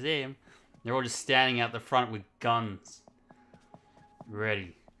in the museum. They're all just standing out the front with guns.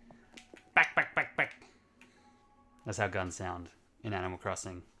 Ready. Back, back, back, back. That's how guns sound in Animal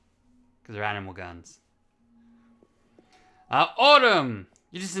Crossing. Because they're animal guns. Autumn!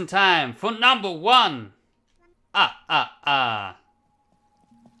 You're just in time for number 1!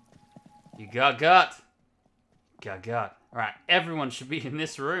 You got. Alright, everyone should be in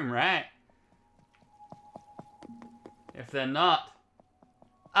this room, right? If they're not...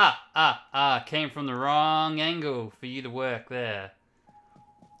 Came from the wrong angle for you to work there.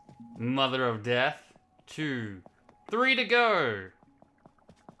 Mother of Death. 2, 3 to go.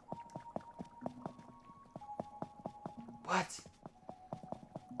 What?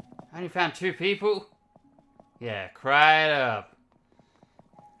 I only found 2 people? Yeah, cry it up.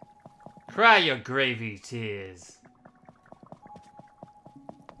 Cry your gravy tears.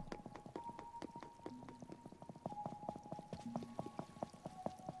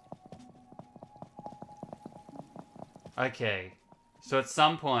 Okay, so at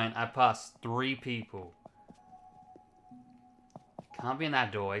some point I passed 3 people. Can't be in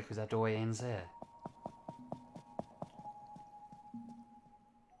that doorway because that doorway ends there.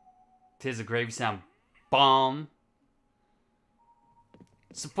 Tears of Gravy sound bomb.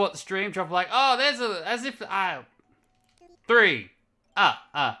 Support the stream, drop a like. Oh, there's a, as if, 3.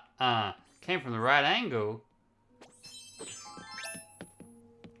 Came from the right angle.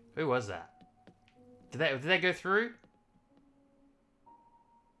 Who was that? Did they go through?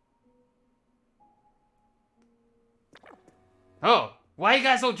 Oh, why are you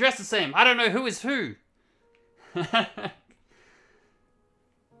guys all dressed the same? I don't know who is who.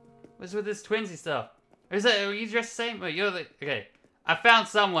 What's with this twinsy stuff? Is that, are you dressed the same? Wait, you're the, okay. I found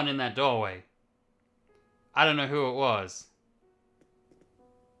someone in that doorway. I don't know who it was.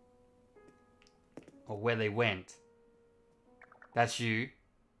 Or where they went. That's you.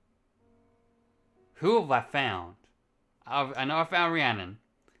 Who have I found? I know I found Rhiannon.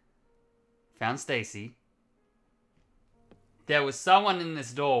 Found Stacy. There was someone in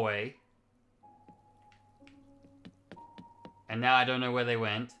this doorway. And now I don't know where they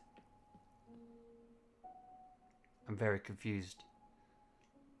went. I'm very confused.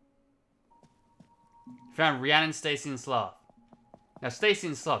 Found Rhiannon, Stacy, and Sloth. Now, Stacy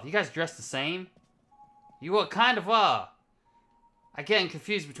and Sloth, you guys dressed the same? You all kind of are. I'm getting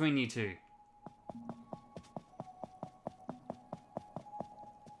confused between you two.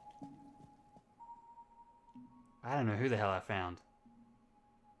 I don't know who the hell I found.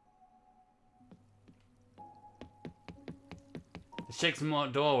 Let's check some more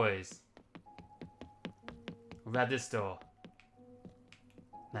doorways. What about this door?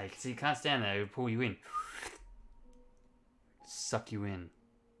 No, you can see you can't stand there. It would pull you in. Suck you in.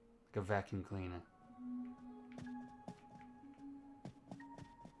 Like a vacuum cleaner.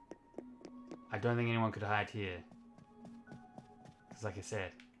 I don't think anyone could hide here. Because like I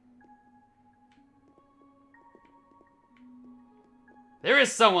said. There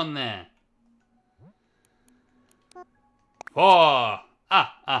is someone there. 4.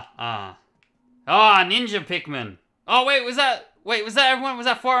 Oh, Ninja Pikmin. Oh, wait, was that everyone? Was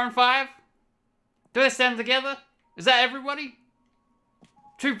that 4 and 5? Do they stand together? Is that everybody?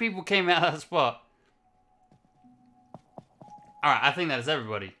 2 people came out of that spot. Alright, I think that is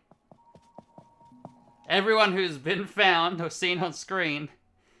everybody. Everyone who's been found or seen on screen,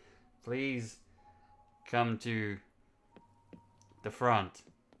 please come to the front.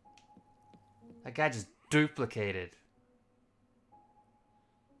 That guy just duplicated.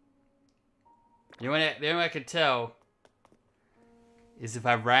 The only way I could tell is if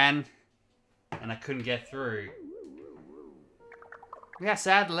I ran and I couldn't get through. Look how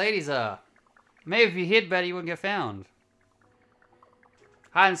sad the ladies are. Maybe if you hid better, you wouldn't get found.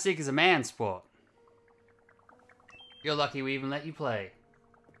 Hide and seek is a man's sport. You're lucky we even let you play.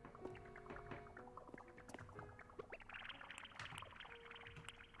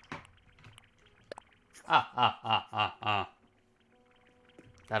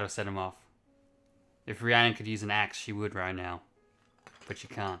 That'll set him off. If Rhiannon could use an axe, she would right now. But she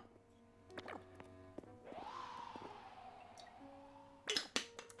can't.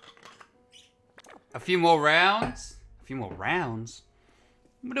 A few more rounds? A few more rounds?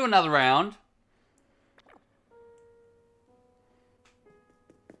 We'll do another round.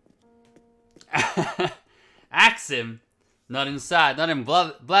 Axe him. Not inside. Not in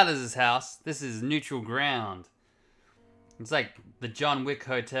Blathers' house. This is neutral ground. It's like the John Wick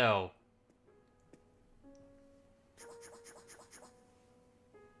Hotel.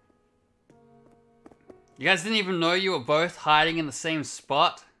 You guys didn't even know you were both hiding in the same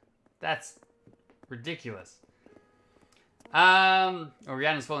spot? That's ridiculous.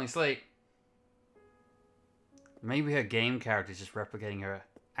 Rihanna's falling asleep. Maybe her game character is just replicating her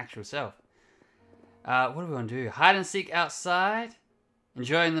actual self. What do we want to do? Hide and seek outside?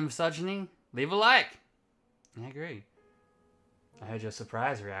 Enjoying the misogyny? Leave a like. I agree. I heard your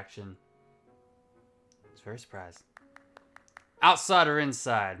surprise reaction. I was very surprised. Outside or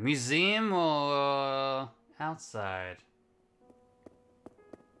inside? Museum or outside?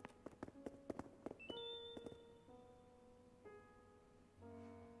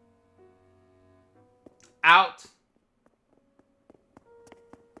 Out.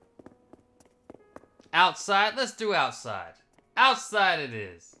 Outside? Let's do outside. Outside it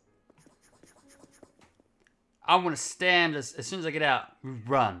is. I want to stand as soon as I get out.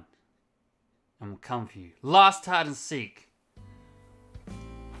 Run. I'm going to come for you. Last hide and seek.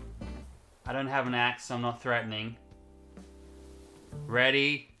 I don't have an axe, so I'm not threatening.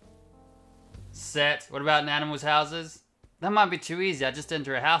 Ready. Set. What about in animals' houses? That might be too easy. I just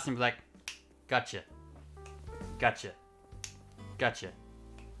enter a house and be like, gotcha. Gotcha. Gotcha.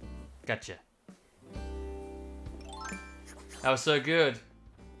 Gotcha. That was so good.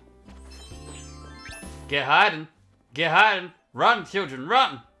 Get hiding. Get hiding. Run, children,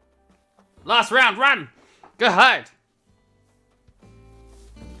 run. Last round, run. Go hide.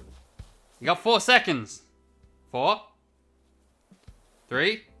 You got 4 seconds. 4.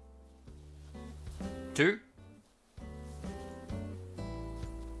 3. 2.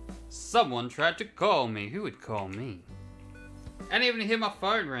 Someone tried to call me. Who would call me? I didn't even hear my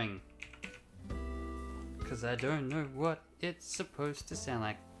phone ring. Because I don't know what it's supposed to sound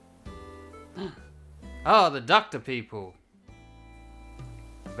like. Oh, the doctor people.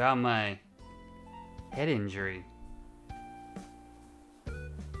 About my head injury.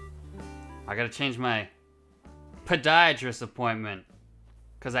 I gotta change my podiatrist appointment.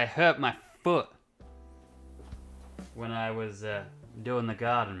 Because I hurt my foot when I was doing the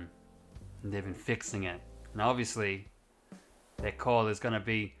garden. And they've been fixing it. And obviously, their call is gonna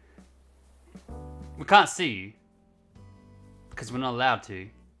be, we can't see you. Because we're not allowed to.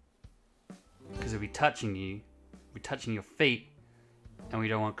 Because we'll be touching you. We'll be touching your feet. And we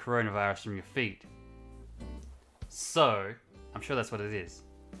don't want coronavirus from your feet. So, I'm sure that's what it is.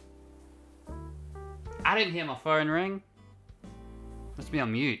 I didn't hear my phone ring. Must be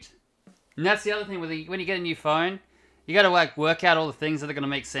on mute. And that's the other thing, when you get a new phone, you gotta like work out all the things that are gonna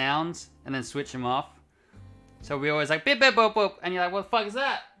make sounds and then switch them off. So we always like beep beep boop boop, and you're like, what the fuck is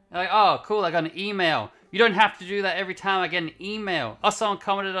that? You're like, oh cool, I got an email. You don't have to do that every time I get an email. Oh, someone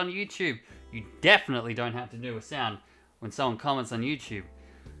commented on YouTube. You definitely don't have to do a sound when someone comments on YouTube.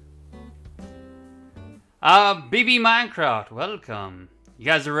 BB Minecraft, welcome. You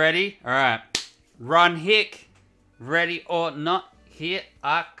guys are ready? Alright. Run hick. Ready or not, here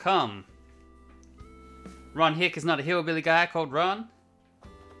I come. Ron Hick is not a hillbilly guy called Ron.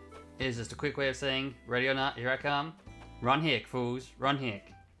 It is just a quick way of saying, ready or not, here I come. Ron Hick, fools. Ron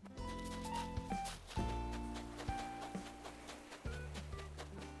Hick.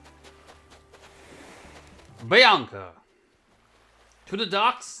 Bianca. To the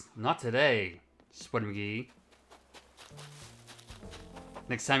docks? Not today. Spud McGee.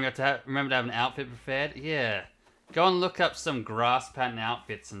 Next time you have to remember to have an outfit prepared. Yeah. Go and look up some grass pattern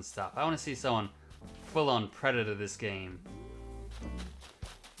outfits and stuff. I want to see someone full-on Predator this game.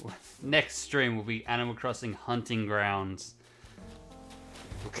 Next stream will be Animal Crossing Hunting Grounds.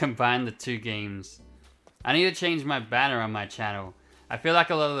 We'll combine the two games. I need to change my banner on my channel. I feel like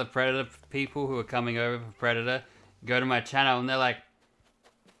a lot of the Predator people who are coming over for Predator go to my channel and they're like,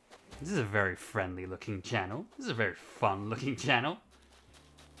 this is a very friendly looking channel. This is a very fun looking channel.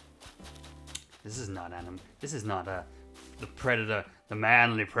 This is not the Predator, the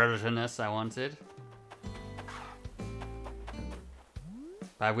manly Predatorness I wanted.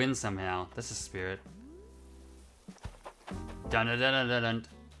 But I win somehow. That's a spirit. Dun dun dun dun dun.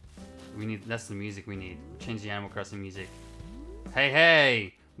 We need. That's the music we need. Change the Animal Crossing music. Hey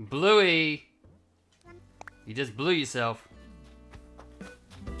hey, Bluey! You just blew yourself.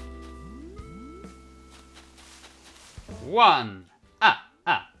 One.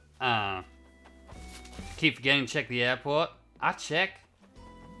 Keep forgetting to check the airport. I check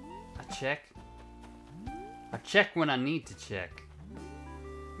when I need to check.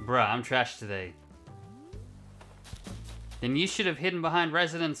 Bruh, I'm trash today. Then you should have hidden behind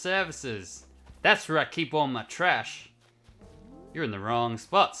resident services. That's where I keep all my trash. You're in the wrong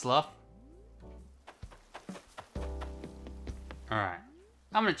spot, Sloth. Alright.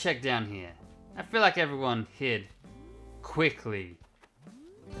 I'm gonna check down here. I feel like everyone hid quickly.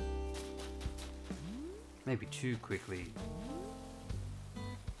 Maybe too quickly.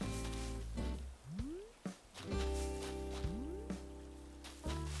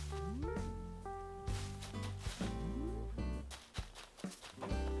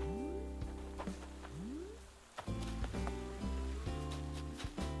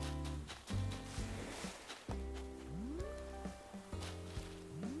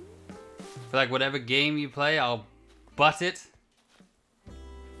 For like whatever game you play, I'll butt it.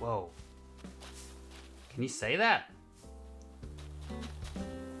 Whoa. Can you say that?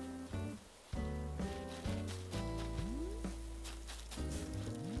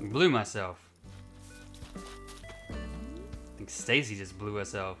 I blew myself. I think Stacy just blew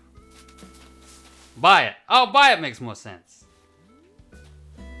herself. Buy it. Oh, buy it makes more sense.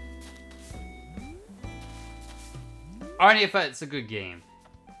 Only if it's a good game.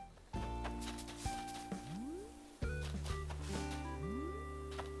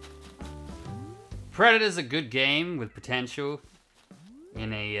 Predator's a good game with potential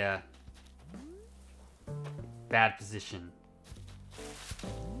in a bad position.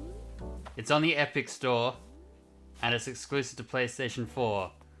 It's on the Epic Store and it's exclusive to PlayStation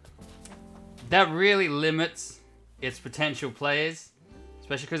 4. That really limits its potential players,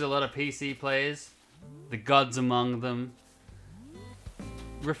 especially because a lot of PC players, the gods among them,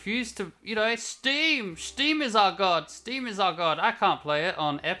 refuse to, you know, Steam is our god, Steam is our god. I can't play it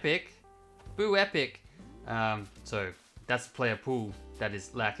on Epic. Boo Epic. So that's the player pool that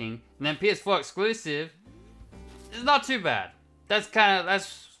is lacking. And then PS4 exclusive is not too bad. That's kind of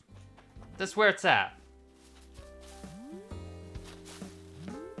that's where it's at.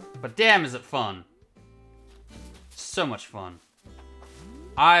 But damn, is it fun? So much fun.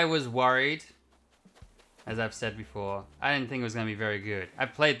 I was worried, as I've said before. I didn't think it was gonna be very good. I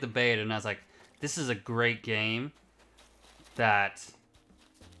played the beta and I was like, this is a great game that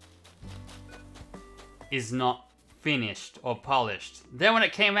is not finished or polished. Then when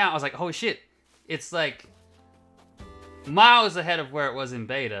it came out, I was like, holy shit, it's like miles ahead of where it was in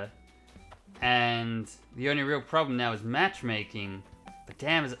beta. And the only real problem now is matchmaking. But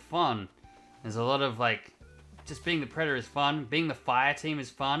damn, is it fun. There's a lot of like, just being the Predator is fun. Being the fire team is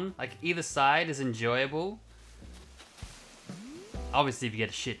fun. Like either side is enjoyable. Obviously if you get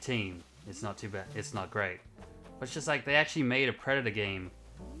a shit team, it's not too bad. It's not great. But it's just like they actually made a Predator game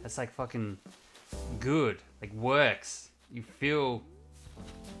that's like fucking good, like works. You feel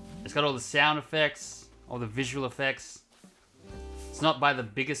it's got all the sound effects, all the visual effects. It's not by the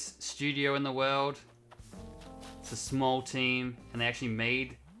biggest studio in the world. It's a small team, and they actually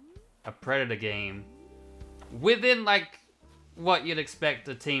made a Predator game within like what you'd expect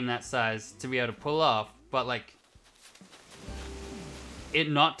a team that size to be able to pull off, but like it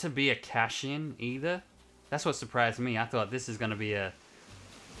not to be a cash-in either. That's what surprised me. I thought this is gonna be a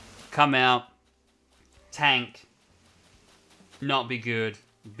come out, tank, not be good,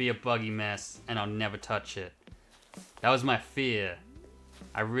 be a buggy mess, and I'll never touch it. That was my fear.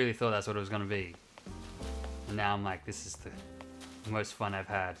 I really thought that's what it was gonna be. And now I'm like, this is the most fun I've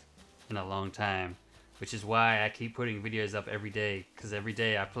had in a long time. Which is why I keep putting videos up every day, because every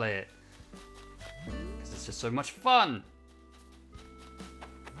day I play it. Because it's just so much fun.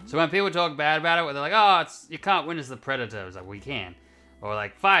 So when people talk bad about it, where they're like, oh, you can't win as the Predator, it's like, well, you can. Or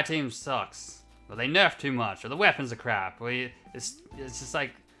like, fire team sucks. Or they nerf too much. Or the weapons are crap. Or it's just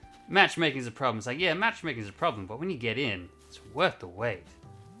like, matchmaking's a problem. It's like, yeah, matchmaking's a problem, but when you get in, it's worth the wait.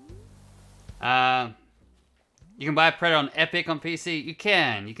 You can buy Predator on Epic on PC. You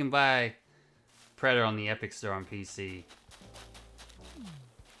can. You can buy Predator on the Epic Store on PC.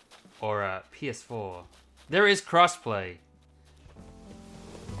 Or PS4. There is crossplay.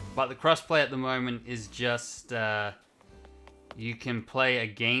 But the crossplay at the moment is just, you can play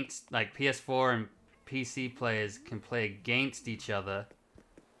against, like PS4 and PC players can play against each other,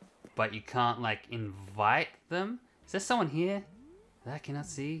 but you can't like invite them. Is there someone here that I cannot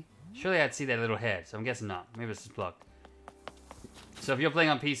see? Surely I'd see their little head, so I'm guessing not. Maybe it's just blocked. So if you're playing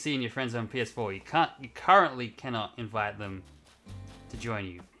on PC and your friends are on PS4, you currently cannot invite them to join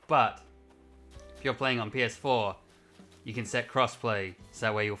you. But if you're playing on PS4, you can set crossplay, so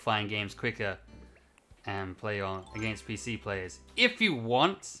that way you'll find games quicker and play on against PC players. If you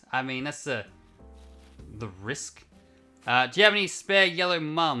want, I mean, that's the risk. Do you have any spare yellow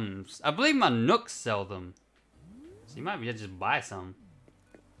mums? I believe my Nooks sell them. So you might be able to just buy some.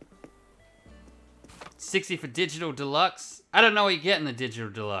 60 for Digital Deluxe. I don't know what you get in the Digital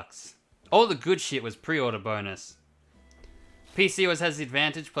Deluxe. All the good shit was pre-order bonus. PC always has the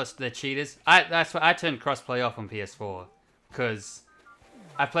advantage, plus they're cheaters. That's why I turned crossplay off on PS4. Because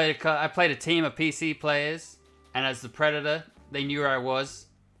I played a team of PC players, and as the Predator, they knew where I was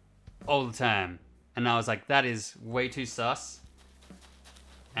all the time. and I was like, that is way too sus.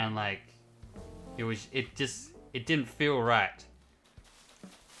 And like, it didn't feel right.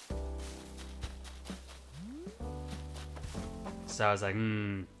 So I was like,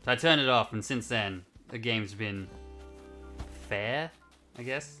 So I turned it off, and since then, the game's been fair, I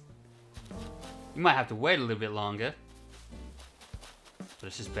guess. You might have to wait a little bit longer, but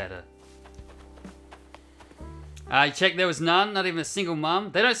it's just better. You checked, there was none, not even a single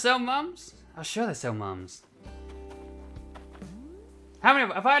mum. They don't sell mums? I'm sure they sell mums. How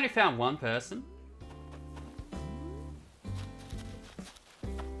many, have I only found one person?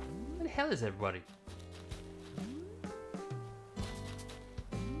 Where the hell is everybody?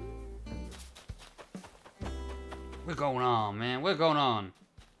 What's going on, man? What's going on?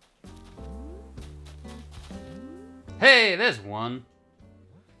 Hey, there's one.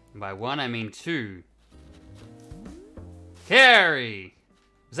 And by one, I mean two. Carrie!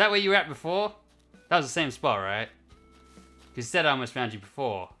 Was that where you were at before? That was the same spot, right? You said I almost found you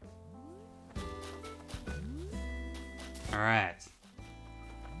before. Alright.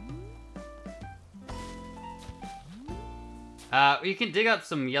 You can dig up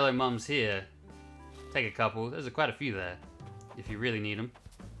some yellow mums here. Take a couple. There's quite a few there. If you really need them.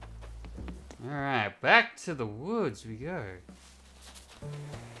 Alright, back to the woods we go.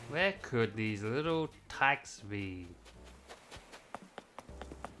 Where could these little tykes be?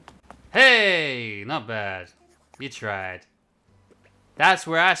 Hey! Not bad. You tried. That's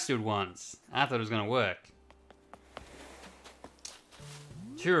where I stood once. I thought it was gonna work.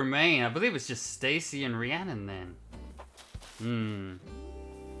 Two remain. I believe it's just Stacy and Rhiannon then.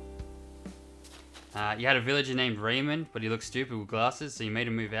 You had a villager named Raymond, but he looked stupid with glasses, so you made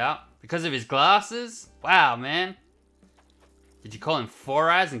him move out. Because of his glasses? Wow, man. Did you call him Four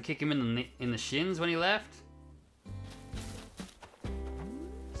Eyes and kick him in the shins when he left?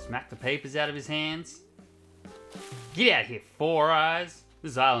 Smack the papers out of his hands? Get out here, Four Eyes.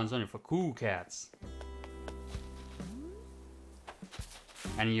 This island's only for cool cats.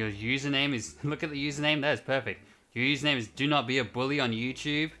 And your username is, look at the username, that is perfect. Your username is Do Not Be a Bully on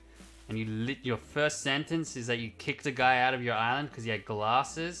YouTube. And your first sentence is that you kicked a guy out of your island because he had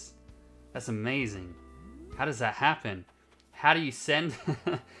glasses. That's amazing. How does that happen? How do you send,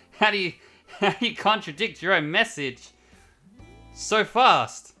 how do you contradict your own message so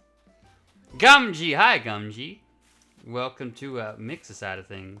fast? Gumji, hi Gumji. Welcome to Mixer side of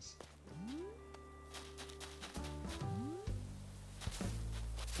things.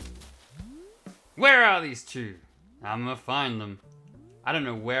 Where are these two? I'm gonna find them. I don't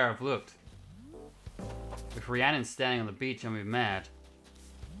know where I've looked. If Rhiannon's standing on the beach, I'm gonna be mad.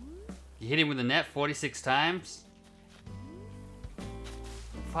 You hit him with a net 46 times?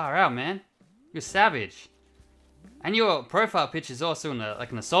 Far out, man. You're savage. And your profile picture is also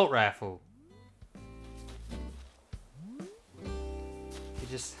like an assault rifle.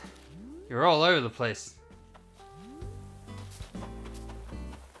 You're all over the place.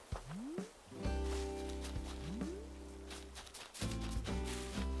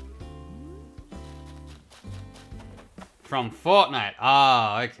 From Fortnite.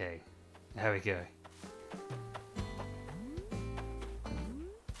 Ah, okay. There we go.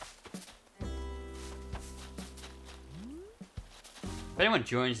 If anyone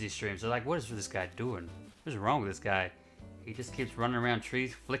joins these streams, they're like, what is this guy doing? What's wrong with this guy? He just keeps running around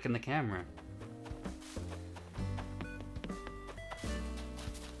trees, flicking the camera.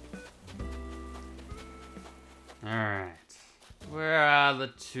 Alright. Where are the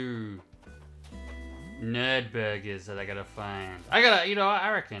two nerd burgers that I gotta find? You know,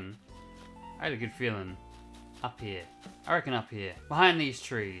 I reckon. I had a good feeling. Up here. I reckon up here. Behind these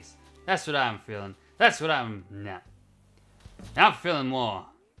trees. That's what I'm feeling. That's what I'm... Nah. Now I'm feeling more.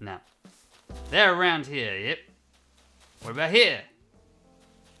 Nah. They're around here, yep. What about here?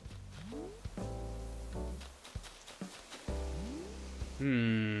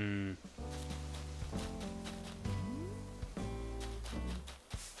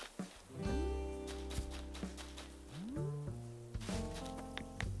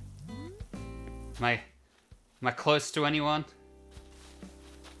 Am I close to anyone?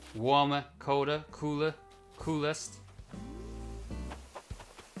 Warmer, colder, cooler, coolest?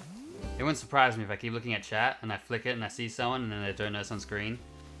 It wouldn't surprise me if I keep looking at chat and I flick it and I see someone and then I don't notice on screen.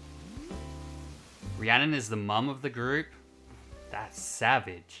 Rhiannon is the mum of the group? That's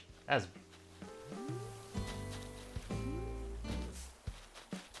savage. That's...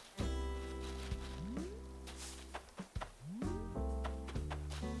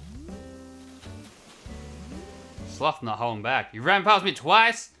 Sloth not holding back. You ran past me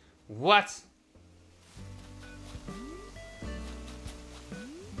twice? What?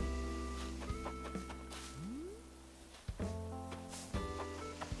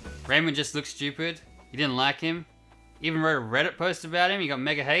 Raymond just looks stupid. You didn't like him. Even wrote a Reddit post about him. You got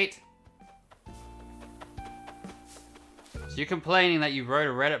mega hate. So you're complaining that you wrote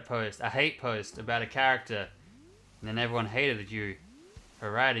a Reddit post, a hate post about a character, and then everyone hated you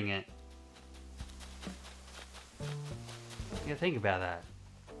for writing it. You gotta think about that.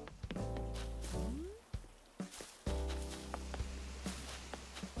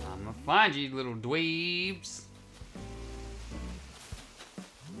 I'm gonna find you, little dweebs.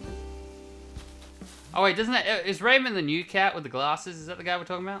 Oh wait, doesn't that... Is Raymond the new cat with the glasses? Is that the guy we're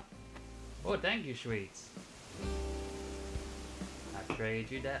talking about? Oh, thank you, sweets. I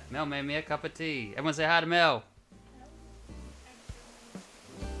trade you that. Mel made me a cup of tea. Everyone say hi to Mel.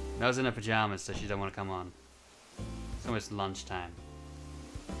 Mel's in her pajamas, so she don't want to come on. It's almost lunchtime.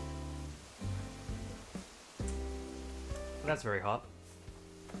 Well, that's very hot.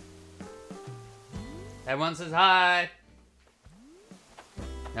 Everyone says hi.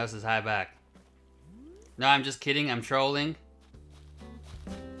 Mel says hi back. No, I'm just kidding. I'm trolling.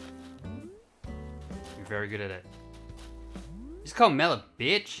 You're very good at it. Just call Mel a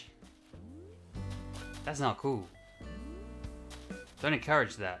bitch? That's not cool. Don't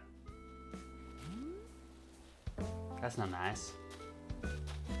encourage that. That's not nice.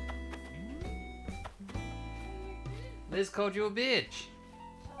 Liz called you a bitch.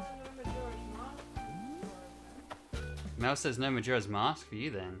 Mel says no Majora's Mask for you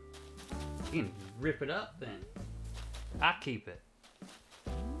then. You can rip it up then. I keep it.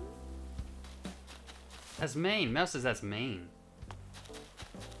 That's mean. Mel says that's mean.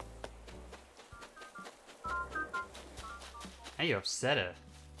 Hey, you upset her.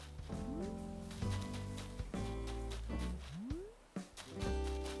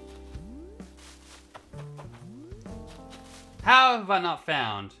 How have I not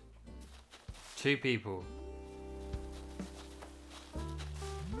found 2 people?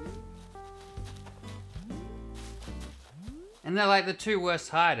 And they're like the 2 worst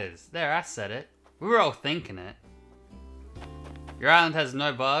hiders. There, I said it. We were all thinking it. Your island has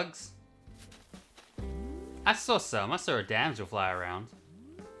no bugs? I saw some. I saw a damsel fly around.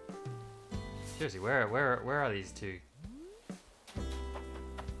 Seriously, where are these 2?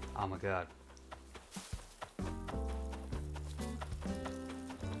 Oh my god.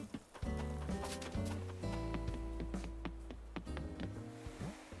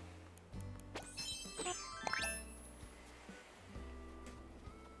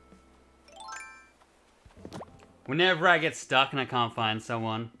 Whenever I get stuck and I can't find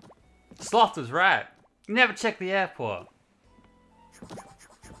someone, Sloth was right. You never check the airport.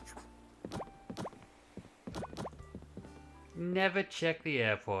 Never check the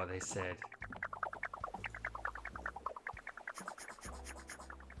airport, they said.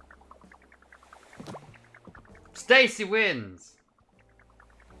 Stacy wins.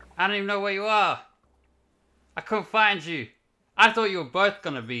 I don't even know where you are. I couldn't find you. I thought you were both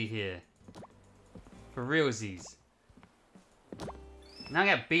gonna be here. For realsies. Now I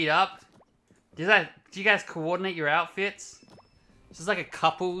get beat up. Do you guys coordinate your outfits? This is like a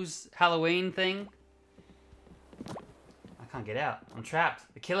couple's Halloween thing. I can't get out. I'm trapped.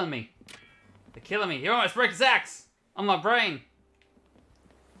 They're killing me. They're killing me. He almost broke his axe on my brain.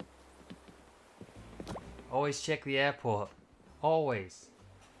 Always check the airport. Always.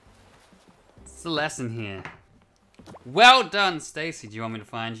 It's the lesson here. Well done, Stacy. Do you want me to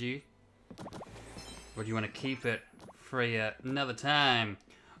find you? Or do you want to keep it for another time?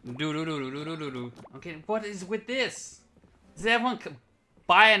 Okay, what is with this? Does everyone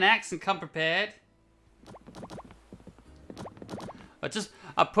buy an axe and come prepared?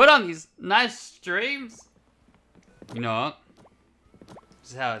 I put on these nice streams. You know what?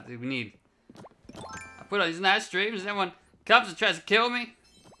 This is how we need. I put on these nice streams and everyone comes and tries to kill me.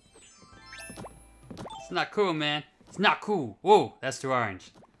 It's not cool, man. It's not cool. Whoa, that's too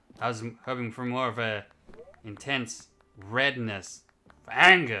orange. I was hoping for more of a intense redness, of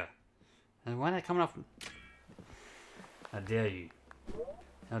anger. And why are they coming off? How dare you?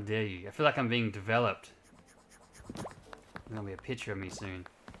 How dare you? I feel like I'm being developed. There's gonna be a picture of me soon.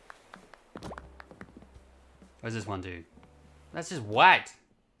 What does this one do? That's just white.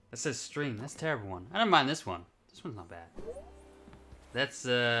 That says stream. That's a terrible one. I don't mind this one. This one's not bad. That's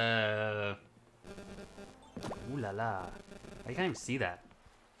ooh la la. I can't even see that.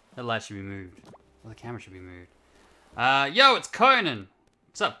 That light should be moved. Well, the camera should be moved. Yo, it's Conan.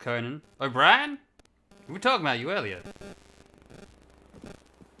 What's up, Conan? O'Brien? We were talking about you earlier.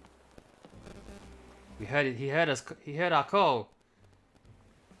 We heard it. He heard us. He heard our call.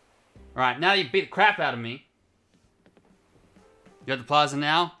 All right, now you beat the crap out of me. You at the plaza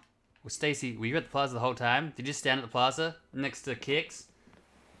now? Well, Stacy, were you at the plaza the whole time? Did you stand at the plaza next to Kix?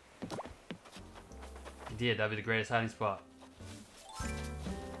 did. That'd be the greatest hiding spot.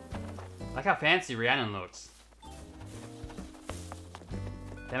 Like how fancy Rhiannon looks.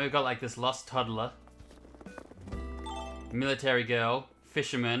 Then we've got like this lost toddler. Military girl.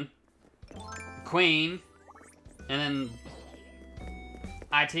 Fisherman. Queen. And then...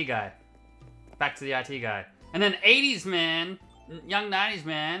 IT guy. Back to the IT guy. And then 80s man. Young 90s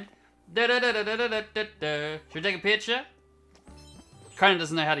man. Da da da da da da da da. Should we take a picture? Conan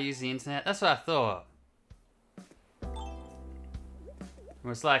doesn't know how to use the internet. That's what I thought.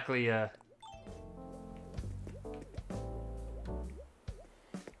 Most likely,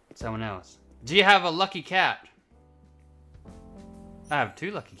 someone else. Do you have a lucky cat? I have 2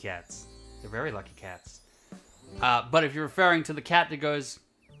 lucky cats. They're very lucky cats. But if you're referring to the cat that goes...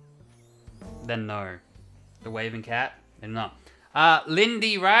 Then no. The waving cat? Then not.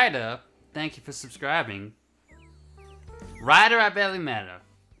 Lindy Ryder, thank you for subscribing. Ryder, I barely met her.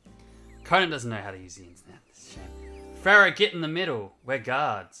 Conan doesn't know how to use the internet. It's a shame. Farrah, get in the middle. We're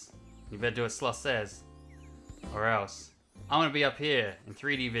guards. You better do what Sloth says. Or else. I'm gonna be up here in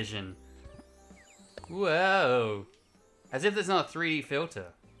 3D vision. Whoa. As if there's not a 3D filter.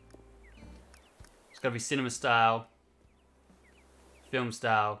 It's gotta be cinema style. Film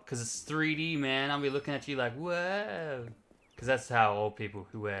style. Because it's 3D, man. I'll be looking at you like, whoa. Because that's how old people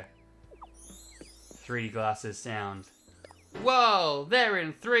who wear 3D glasses sound. Whoa, they're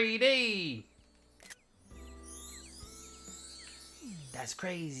in 3D! That's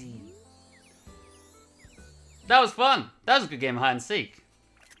crazy. That was fun. That was a good game of hide and seek.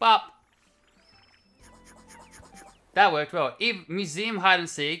 Bop. That worked well. Even museum hide and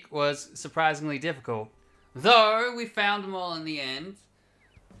seek was surprisingly difficult. Though, we found them all in the end.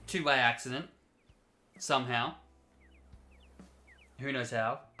 2 by accident. Somehow. Who knows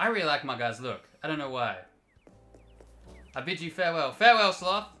how. I really like my guy's look. I don't know why. I bid you farewell. Farewell,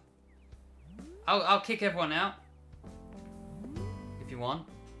 Sloth. I'll kick everyone out. If you want.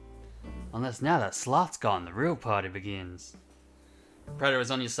 Unless now that Sloth's gone, the real party begins. Predator is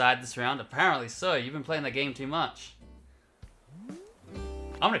on your side this round. Apparently so. You've been playing that game too much.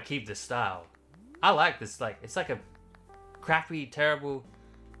 I'm gonna keep this style. I like this. Like, it's like a crappy, terrible,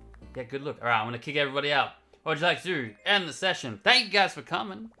 yet good look. Alright, I'm gonna kick everybody out. What would you like to do? End the session. Thank you guys for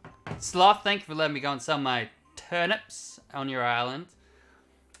coming. Sloth, thank you for letting me go and sell my turnips on your island.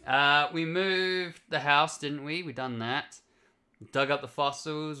 We moved the house, didn't we? We done that. Dug up the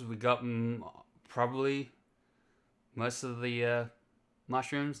fossils. We got probably most of the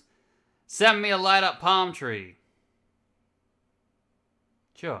mushrooms. Send me a light up palm tree.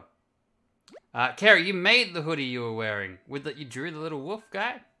 Sure. Carrie, you made the hoodie you were wearing. You drew the little wolf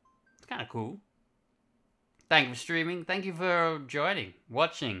guy? It's kind of cool. Thank you for streaming. Thank you for joining,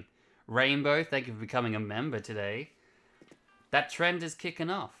 watching. Rainbow, thank you for becoming a member today. That trend is kicking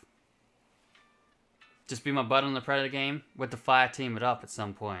off. Just be my butt on the Predator game. With the fire team it up at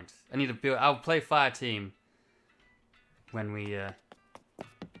some point. I need to build. I'll play fire team when we.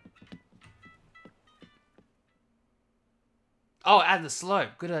 Oh, add the slope.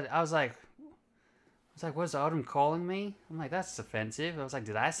 Good. I was like, what's Autumn calling me? I'm like, that's offensive. I was like,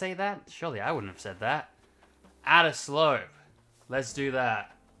 did I say that? Surely I wouldn't have said that. Add a slope. Let's do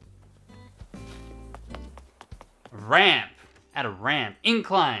that. Ramp. Add a ramp.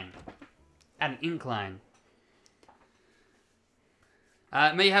 Incline. Add an incline.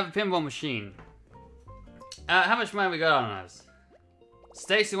 May you have a pinball machine. How much money we got on us?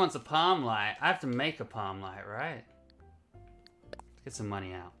 Stacy wants a palm light. I have to make a palm light, right? Let's get some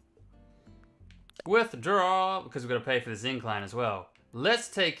money out. Withdraw, because we've got to pay for this incline as well. Let's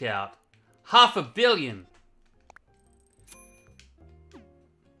take out $500 million.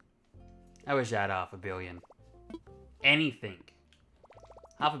 I wish I had $500 million. Anything.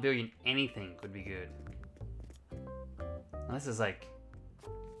 $500 million, anything would be good. Now, this is like...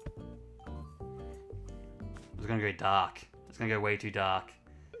 It's gonna go dark. It's gonna go way too dark.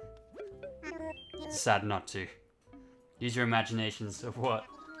 It's sad not to. Use your imaginations of what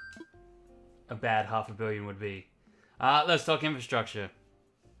a bad $500 million would be. Let's talk infrastructure.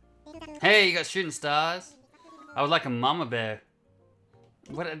 Hey, you got shooting stars? I would like a mama bear.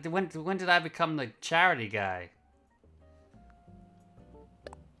 When did I become the charity guy?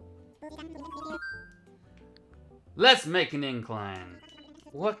 Let's make an incline.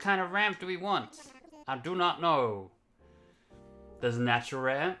 What kind of ramp do we want? I do not know. There's a natural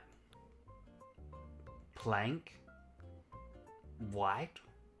ramp. Plank. White.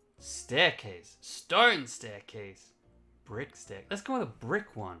 Staircase. Stone staircase. Brick staircase. Let's go with a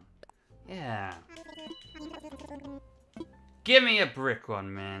brick one. Yeah. Give me a brick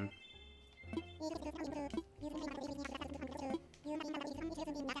one, man.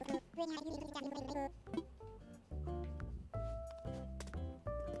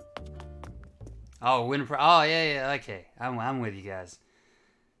 Oh, oh, yeah, okay. I'm with you guys.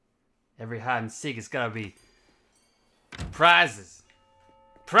 Every hide and seek, it's gotta be prizes.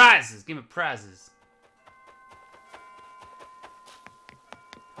 Prizes! Give me prizes.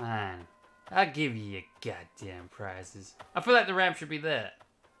 Fine. I'll give you your goddamn prizes. I feel like the ramp should be there.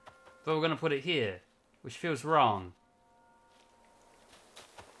 But we're gonna put it here, which feels wrong.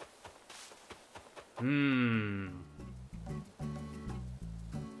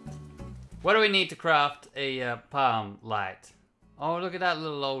 What do we need to craft a palm light? Oh, look at that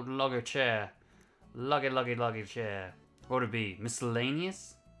little old logger chair. Loggy chair. What would it be?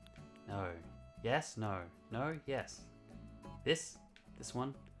 Miscellaneous? No. Yes? No. No? Yes. This? This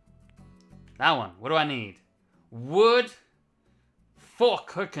one? That one. What do I need? Wood. 4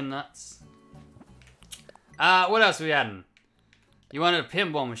 coconuts. What else are we adding? You wanted a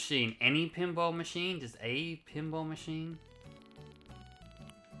pinball machine. Any pinball machine? Just a pinball machine?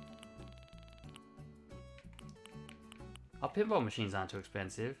 Oh, pinball machines aren't too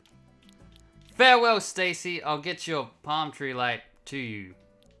expensive. Farewell, Stacy. I'll get your palm tree light to you.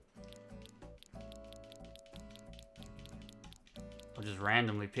 I'll just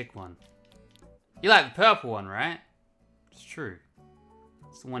randomly pick one. You like the purple one, right? It's true.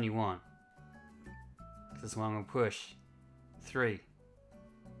 It's the one you want. That's the one I'm gonna push. 3.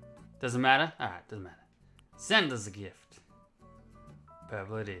 Doesn't matter? Alright, doesn't matter. Send us a gift.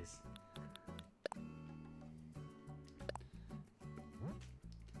 Purple it is.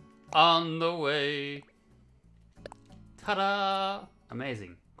 On the way. Ta-da!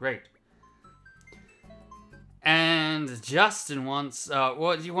 Amazing. Great. And Justin wants,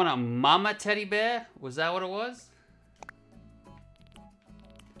 what, do you want a mama teddy bear? Was that what it was?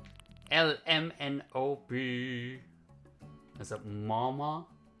 LMNOP. Is it mama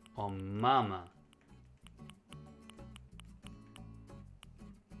or mama?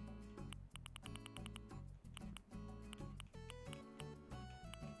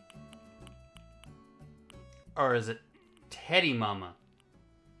 Or is it Teddy Mama?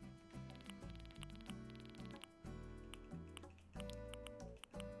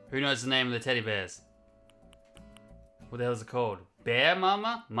 Who knows the name of the teddy bears? What the hell is it called? Bear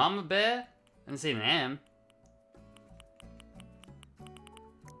Mama? Mama Bear? I didn't see an M.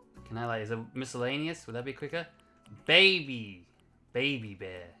 Can I like, is it miscellaneous? Would that be quicker? Baby. Baby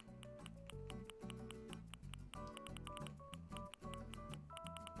Bear.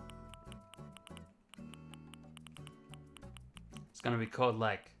 It's gonna be called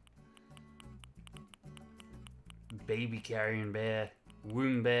like Baby Carrying Bear,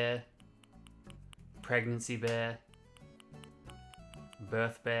 Womb Bear, Pregnancy Bear,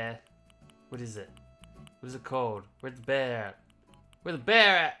 Birth Bear. What is it? What is it called? Where's the bear at? Where's the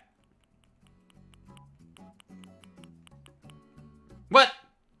bear at? What?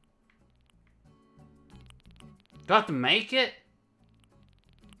 Do I have to make it?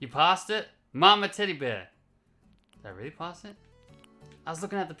 You passed it? Mama Teddy Bear. Did I really pass it? I was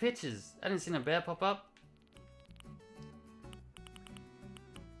looking at the pictures. I didn't see no bear pop up.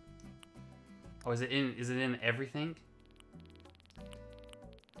 Oh, is it in everything?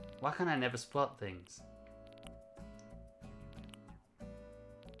 Why can't I never spot things?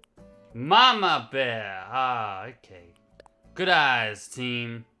 Mama Bear! Ah, okay. Good eyes,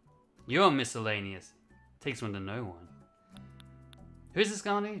 team. You're miscellaneous. Takes one to know one. Who's this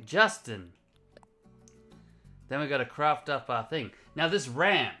going to? Justin. Then we gotta craft up our thing. Now this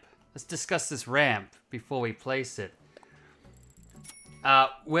ramp. Let's discuss this ramp before we place it.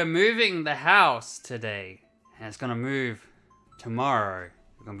 We're moving the house today. And it's gonna move tomorrow.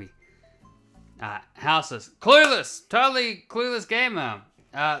 We're gonna be houses. Clueless! Totally clueless gamer.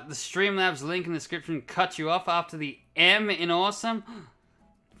 The Streamlabs link in the description cut you off after the M in awesome.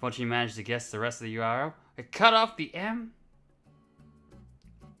 Unfortunately, you managed to guess the rest of the URL. It cut off the M?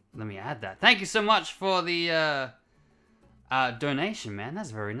 Let me add that. Thank you so much for the donation, man.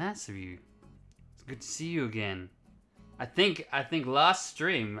 That's very nice of you. It's good to see you again. I think last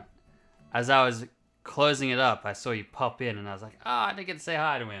stream, as I was closing it up, I saw you pop in, and I was like, oh, I didn't get to say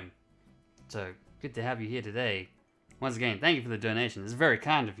hi to him. So good to have you here today. Once again, thank you for the donation. It's very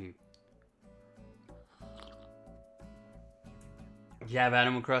kind of you. You have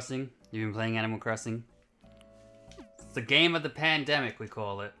Animal Crossing? You've been playing Animal Crossing? It's the game of the pandemic, we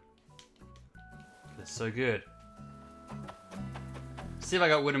call it. It's so good. See if I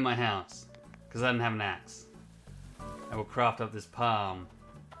got wood in my house, because I didn't have an axe. I will craft up this palm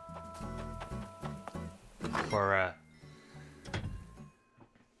for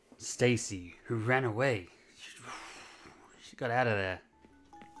Stacy, who ran away. She got out of there.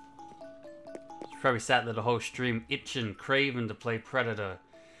 She probably sat there the whole stream itching, craving to play Predator.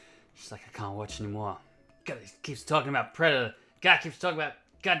 She's like, I can't watch anymore. Guy keeps talking about Predator. Guy keeps talking about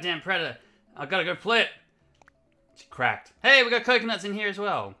goddamn Predator. I gotta go play it. She cracked. Hey, we got coconuts in here as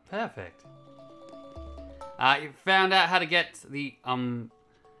well. Perfect. You found out how to get the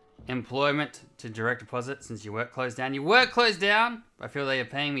employment to direct deposit since your work closed down. Your work closed down? I feel they are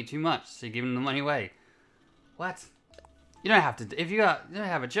paying me too much, so you're giving the money away. What? You don't have to. If you don't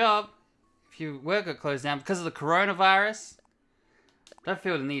have a job, if your work got closed down because of the coronavirus, don't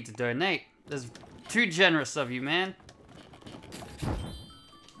feel the need to donate. That's too generous of you, man.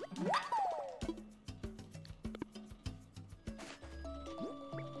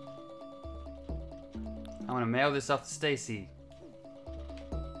 I want to mail this off to Stacy.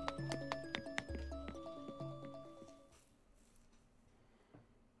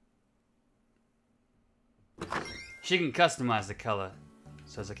 She can customize the color,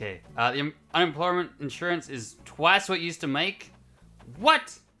 so it's okay. The unemployment insurance is twice what you used to make.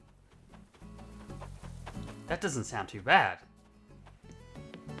 What? That doesn't sound too bad.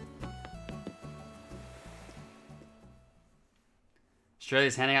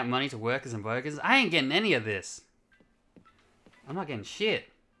 Australia's handing out money to workers and brokers. I ain't getting any of this. I'm not getting shit.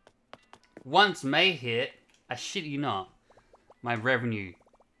 Once May hit, I shit you not, my revenue,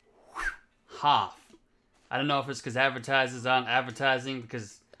 half. I don't know if it's because advertisers aren't advertising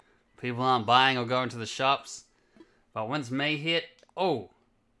because people aren't buying or going to the shops. But once May hit, oh,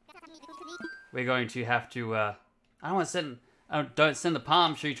 we're going to have to, I don't want to send, don't send the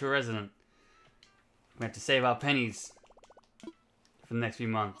palm tree to a resident. We have to save our pennies for the next few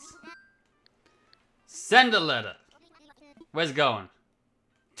months. Send a letter. Where's it going?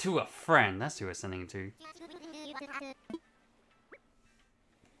 To a friend. That's who we're sending it to.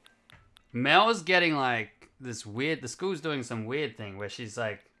 Mel's getting like this weird, the school's doing some weird thing where she's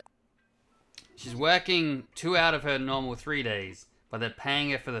like, she's working 2 out of her normal 3 days, but they're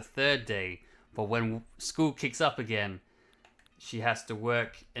paying her for the 3rd day. But when school kicks up again, she has to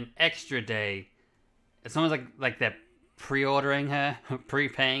work an extra day. It's almost like they're pre-ordering her,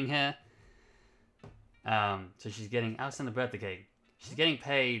 prepaying her. So she's getting, I'll send the birthday cake. She's getting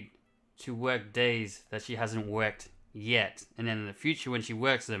paid to work days that she hasn't worked yet. And then in the future when she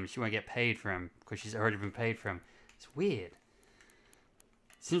works them, she won't get paid for them because she's already been paid for them. It's weird.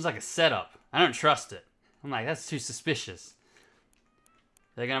 Seems like a setup. I don't trust it. I'm like, that's too suspicious.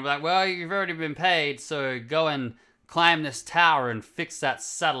 They're gonna be like, well, you've already been paid, so go and climb this tower and fix that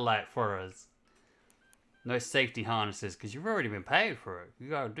satellite for us. No safety harnesses, because you've already been paid for it. You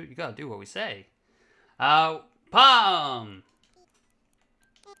gotta do what we say. Palm!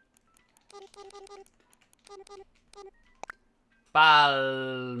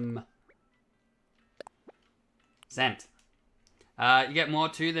 Palm. Sent. You get more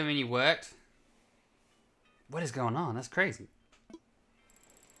too than when you worked. What is going on? That's crazy.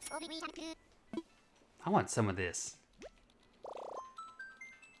 I want some of this.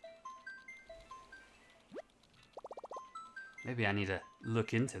 Maybe I need to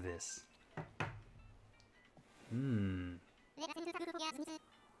look into this. You're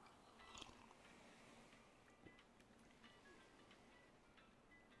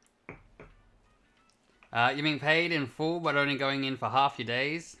being paid in full, but only going in for half your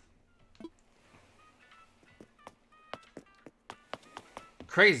days.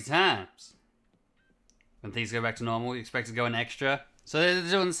 Crazy times. When things go back to normal, you expect to go in extra. So they're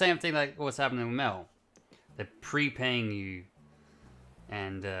doing the same thing like what's happening with Mel. They're prepaying you.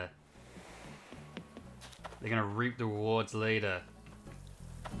 And they're gonna reap the rewards later.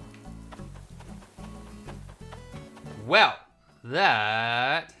 Well,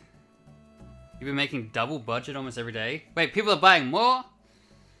 that... You've been making double budget almost every day. Wait, people are buying more?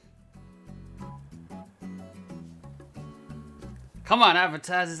 Come on,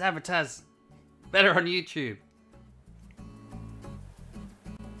 advertisers, advertise. Better on YouTube.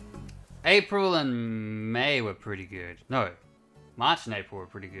 April and May were pretty good. No, March and April were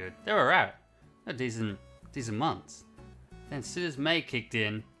pretty good. They were alright. They're decent months. Then as soon as May kicked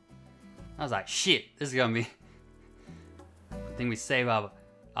in, I was like, shit, this is gonna be... I think we save our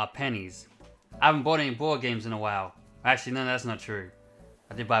pennies. I haven't bought any board games in a while. Actually, no, that's not true.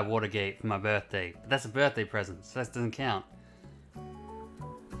 I did buy Watergate for my birthday, but that's a birthday present, so that doesn't count.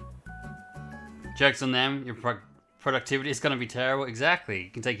 Jokes on them, your productivity is gonna be terrible. Exactly, you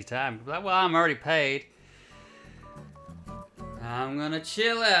can take your time. Be like, well, I'm already paid. I'm gonna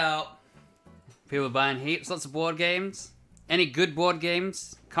chill out. People are buying heaps, lots of board games. Any good board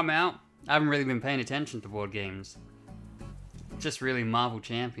games come out? I haven't really been paying attention to board games. Just really Marvel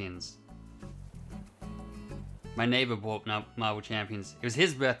Champions. My neighbor bought Marvel Champions. It was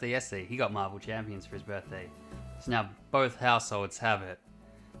his birthday yesterday. He got Marvel Champions for his birthday. So now both households have it.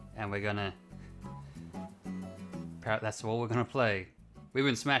 and we're gonna... That's all we're gonna play. We've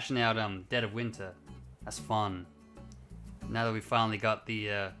been smashing out Dead of Winter. That's fun. Now that we finally got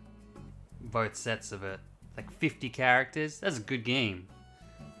the both sets of it. Like 50 characters. That's a good game.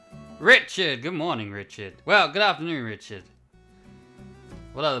 Richard! Good morning, Richard. Well, good afternoon, Richard.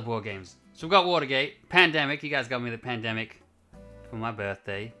 What other board games? So we've got Watergate. Pandemic. You guys got me the Pandemic for my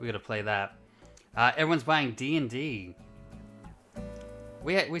birthday. We gotta play that. Everyone's buying D&D.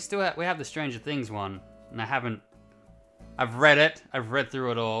 We have the Stranger Things one, and I've read it. I've read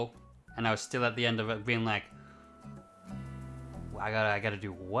through it all, and I was still at the end of it being like, I gotta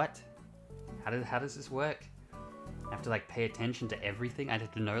do what? How does this work? I have to like pay attention to everything. I'd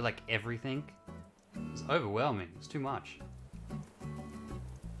have to know like everything. It's overwhelming. It's too much.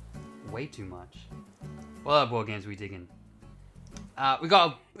 Way too much. What other board games are we digging? We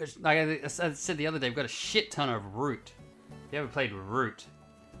got, like I said the other day, we've got a shit ton of Root. If you ever played Root,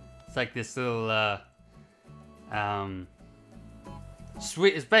 it's like this little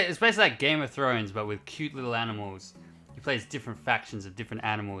sweet. It's basically like Game of Thrones, but with cute little animals. You play as different factions of different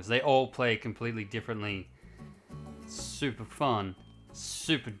animals. They all play completely differently. Super fun,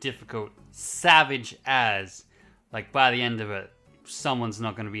 super difficult, savage as. Like by the end of it, someone's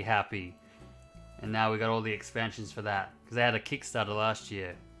not going to be happy. And now we got all the expansions for that because they had a Kickstarter last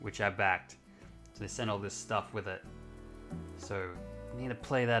year, which I backed. So they sent all this stuff with it. So we need to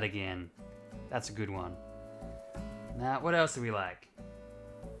play that again. That's a good one. Now, what else do we like?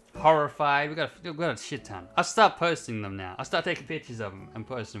 Horrified. We got a shit ton. I'll start posting them now. I'll start taking pictures of them and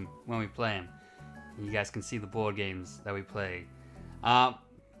post them when we play them. And you guys can see the board games that we play.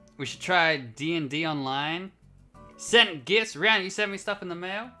 We should try D&D online. Sent gifts. Ryan, you sent me stuff in the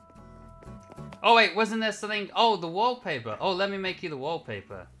mail? Oh wait, wasn't there something? Oh, the wallpaper. Oh, let me make you the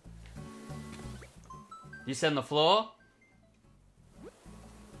wallpaper. You send the floor?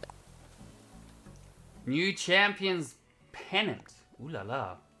 New Champions Pennant. Ooh la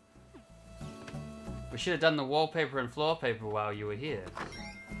la. We should have done the wallpaper and floor paper while you were here.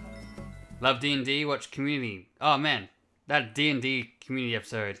 Love D&D, watch Community. Oh man, that D&D Community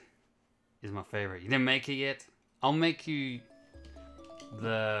episode is my favorite. You didn't make it yet? I'll make you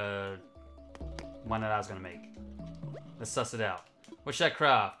the one that I was gonna make. Let's suss it out. What should I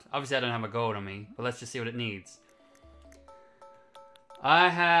craft? Obviously I don't have my gold on me, but let's just see what it needs. I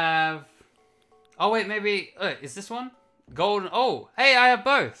have... Oh wait, maybe... is this one? Golden... Oh, hey, I have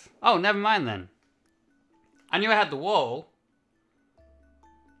both. Oh, never mind then. I knew I had the wall.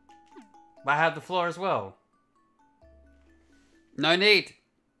 But I have the floor as well. No need.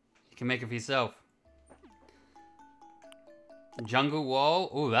 You can make it for yourself. Jungle wall.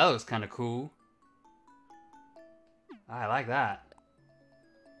 Oh, that looks kind of cool. I like that.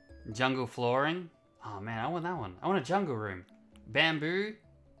 Jungle flooring. Oh man, I want that one. I want a jungle room. Bamboo.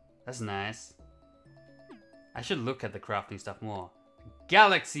 That's nice. I should look at the crafting stuff more.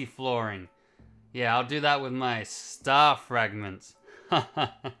 Galaxy flooring. Yeah, I'll do that with my star fragments.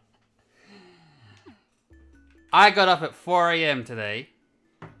 I got up at 4 AM today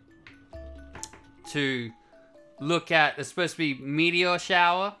to look at, there's supposed to be meteor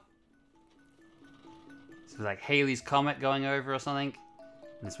shower. So like Halley's Comet going over or something.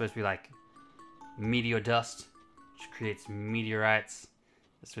 And it's supposed to be like meteor dust, which creates meteorites.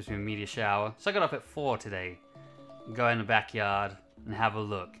 It's supposed to be a meteor shower. So I got up at 4 today. Go in the backyard and have a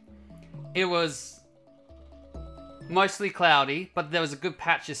look. It was mostly cloudy, but there was a good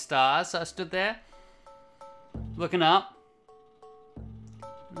patch of stars. So I stood there, looking up.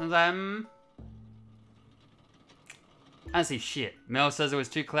 And then I didn't see shit. Mel says it was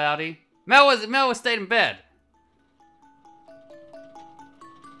too cloudy. Mel was stayed in bed.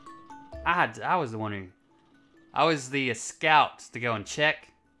 I was the one who... I was the scout to go and check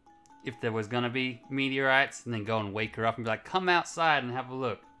if there was gonna be meteorites, and then go and wake her up and be like, come outside and have a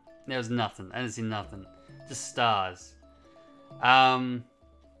look. There was nothing. I didn't see nothing. Just stars. Yeah.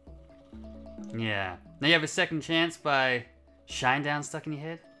 Now you have a second chance by Shinedown stuck in your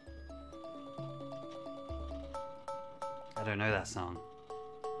head? I don't know that song.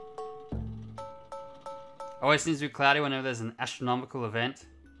 Always seems to be cloudy whenever there's an astronomical event.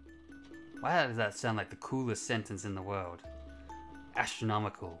 Why does that sound like the coolest sentence in the world?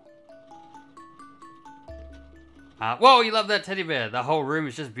 Astronomical. Whoa, you love that teddy bear. The whole room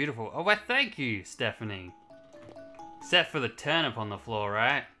is just beautiful. Oh, why thank you, Stephanie. Except for the turnip on the floor,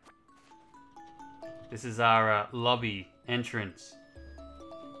 right? This is our lobby entrance.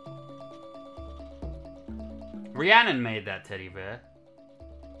 Rhiannon made that teddy bear.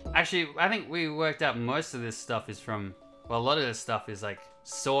 Actually, I think we worked out most of this stuff is from... Well, a lot of this stuff is like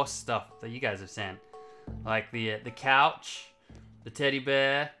source stuff that you guys have sent. Like the couch, the teddy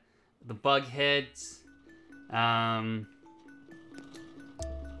bear, the bug heads. I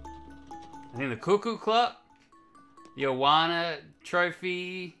think the cuckoo clock, the Awana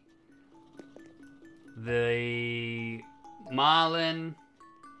trophy, the marlin,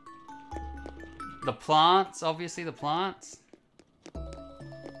 the plants, obviously the plants.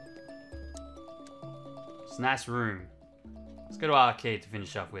 It's a nice room. Let's go to our arcade to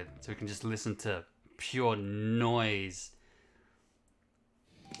finish up with, so we can just listen to pure noise.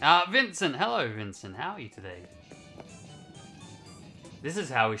 Vincent, hello Vincent, how are you today? This is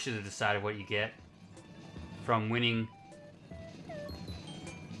how we should have decided what you get from winning.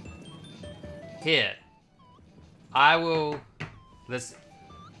 Here, I will, let's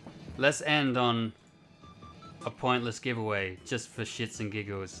end on a pointless giveaway just for shits and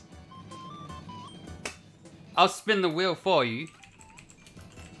giggles. I'll spin the wheel for you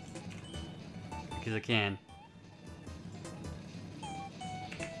because I can.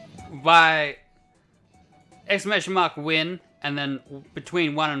 By exclamation mark win, and then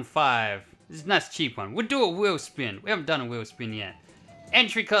between 1 and 5. This is a nice cheap one. We'll do a wheel spin. We haven't done a wheel spin yet.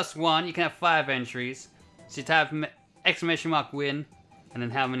 Entry costs 1. You can have 5 entries. So you type exclamation mark win, and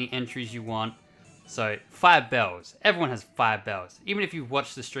then how many entries you want. So 5 bells. Everyone has 5 bells. Even if you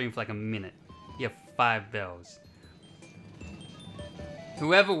watch the stream for like a minute, you have 5 bells.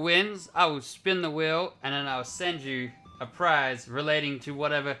 Whoever wins, I will spin the wheel, and then I'll send you a prize relating to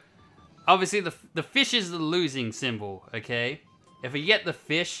whatever. Obviously, the fish is the losing symbol, okay? If you get the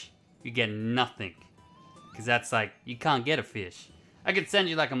fish, you get nothing. Because that's like, you can't get a fish. I could send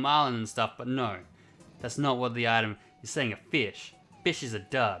you like a marlin and stuff, but no. That's not what the item is saying, a fish. Fish is a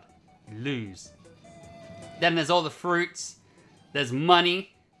dud. You lose. Then there's all the fruits. There's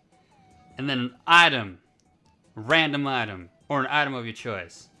money. And then an item. Random item. Or an item of your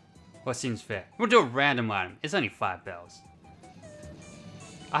choice. What seems fair? We'll do a random item. It's only 5 bells.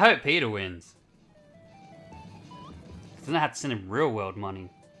 I hope Peter wins. Then I have to send him real world money.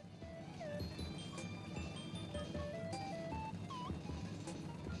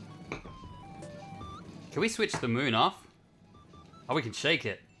 Can we switch the moon off? Oh, we can shake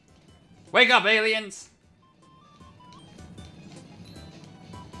it. Wake up, aliens!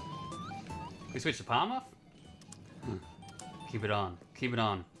 Can we switch the palm off? Keep it on. Keep it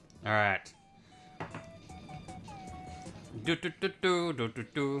on. Alright. Do. Do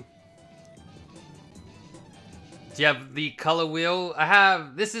you have the color wheel? I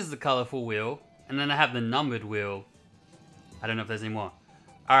have, this is the colorful wheel, and then I have the numbered wheel. I don't know if there's any more.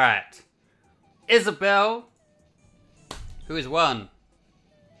 Alright. Isabel, who is 1.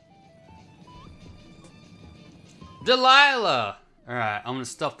 Delilah! Alright, I'm gonna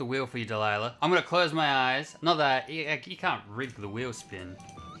stop the wheel for you, Delilah. I'm gonna close my eyes. Not that, you can't rig the wheel spin.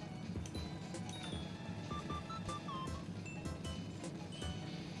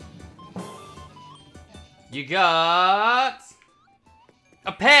 You got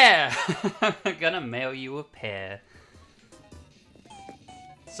a pear. I'm gonna mail you a pear.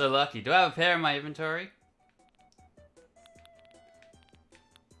 So lucky. Do I have a pear in my inventory?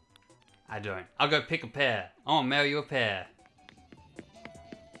 I don't. I'll go pick a pear. I'll mail you a pear.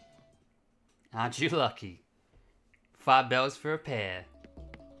 Aren't you lucky? 5 bells for a pear.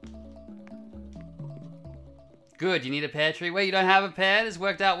 Good, you need a pear tree? Wait, you don't have a pear? This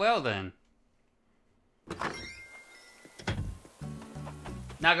worked out well then.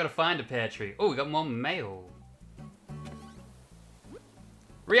 Now I gotta find a pear tree. Oh, we got more mail.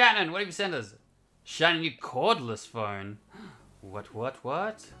 Rhiannon, what have you sent us? Shiny new cordless phone. What?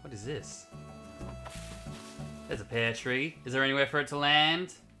 What is this? There's a pear tree. Is there anywhere for it to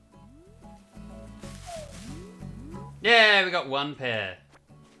land? Yeah, we got 1 pear.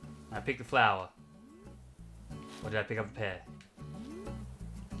 I picked the flower. Or did I pick up the pear?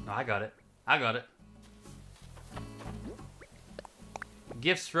 Oh, I got it. I got it.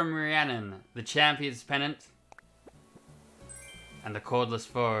 Gifts from Rhiannon. The Champion's Pennant. And the cordless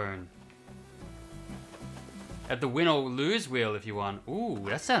phone. At the win or lose wheel if you want. Ooh,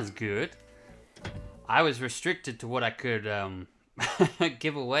 that sounds good. I was restricted to what I could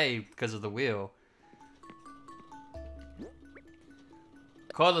give away because of the wheel.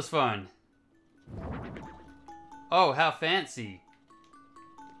 Cordless phone. Oh, how fancy.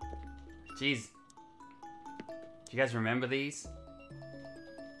 Jeez. Do you guys remember these?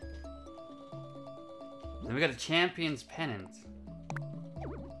 Then we got a Champion's Pennant.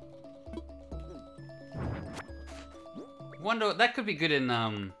 Wonder, that could be good in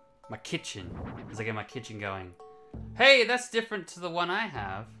my kitchen, as I get my kitchen going. Hey, that's different to the one I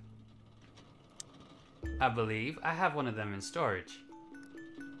have. I believe. I have one of them in storage.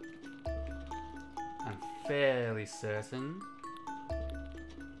 I'm fairly certain.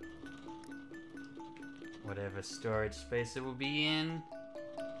 whatever storage space it will be in.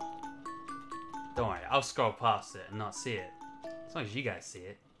 Don't worry, I'll scroll past it and not see it. As long as you guys see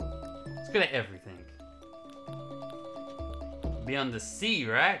it. Let's go to everything. Beyond the sea,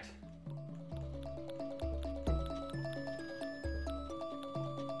 right?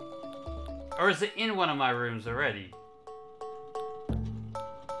 Or is it in one of my rooms already?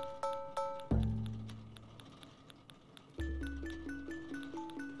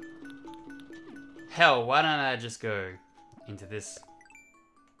 Hell, why don't I just go into this?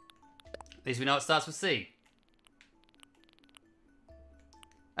 At least we know it starts with C.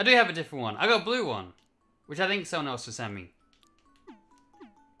 I do have a different one. I got a blue one, which I think someone else will send me.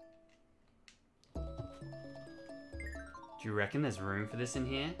 Do you reckon there's room for this in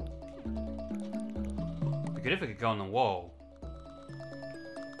here? It'd be good if it could go on the wall.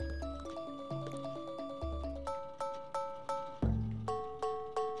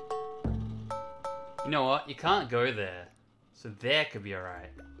 You know what? You can't go there. So there could be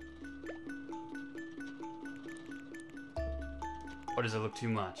alright. Or does it look too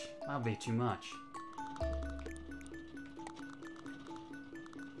much? That'll be too much.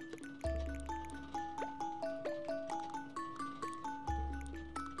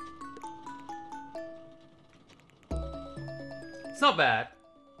 It's not bad.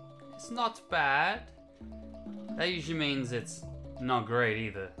 It's not bad. That usually means it's not great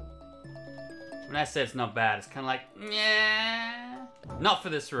either. When I say it's not bad, it's kind of like, yeah. Not for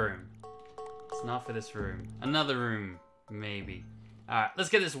this room. It's not for this room. Another room, maybe. Alright, let's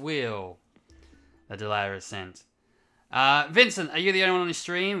get this wheel that Delilah has sent. Vincent, are you the only one on the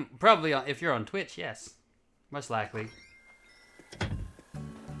stream? Probably, if you're on Twitch, yes. Most likely.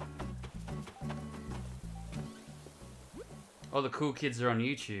 All the cool kids are on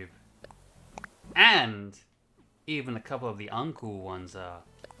YouTube. And even a couple of the uncool ones are.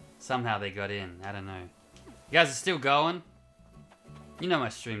 Somehow they got in. I don't know. You guys are still going? You know my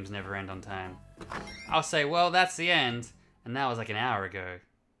streams never end on time. I'll say, well, that's the end. And that was like an hour ago.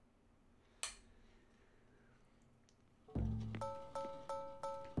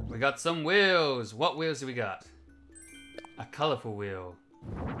 We got some wheels. What wheels do we got? A colorful wheel.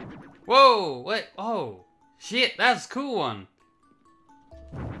 Whoa! Wait. Oh. Shit, that's a cool one.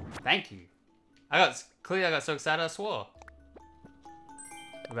 Thank you. Clearly I got so excited I swore.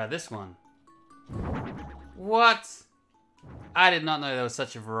 What about this one? What? I did not know there was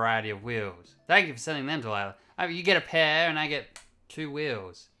such a variety of wheels. Thank you for sending them, Delilah. I mean, you get a pair and I get 2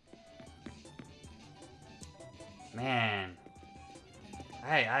 wheels. Man.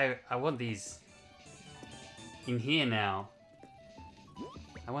 Hey, I want these in here now.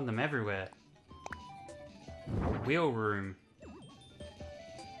 I want them everywhere. Wheel room.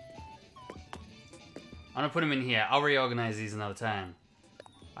 I'm gonna put them in here. I'll reorganize these another time.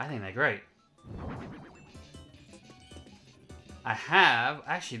 I think they're great. I have...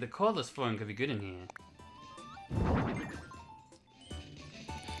 Actually, the cordless phone could be good in here.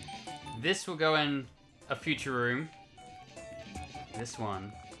 This will go in a future room. This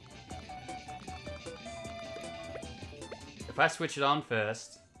one. If I switch it on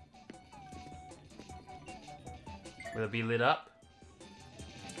first... Will it be lit up?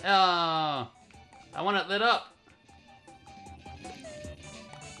 Oh! I want it lit up!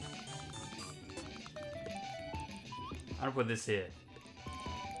 I'm gonna put this here.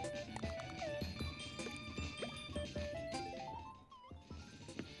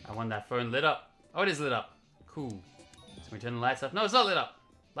 I want that phone lit up. Oh, it is lit up. Cool. So we turn the lights off. No, it's not lit up.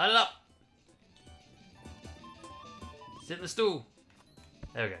 Light it up. Sit in the stool.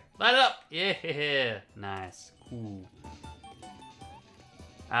 There we go. Light it up. Yeah. Nice. Cool.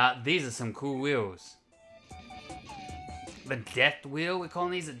 These are some cool wheels. The death wheel. We're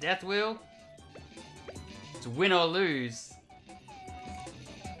calling these a death wheel. To win or lose.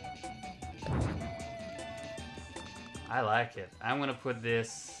 I like it. I'm gonna put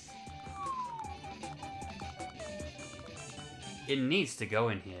this... It needs to go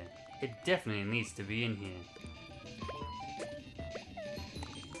in here. It definitely needs to be in here.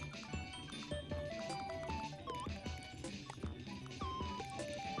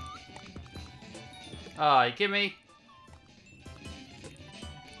 Oh, you kidding me?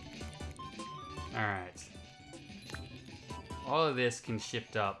 Alright. All of this can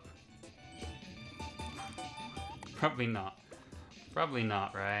shift up. Probably not. Probably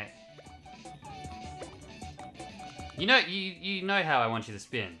not, right? You know how I want you to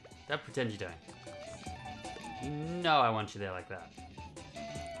spin. Don't pretend you don't. You know I want you there like that.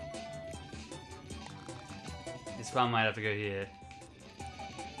 This one might have to go here.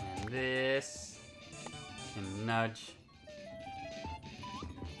 And this. And nudge.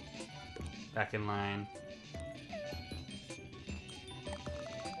 Back in line.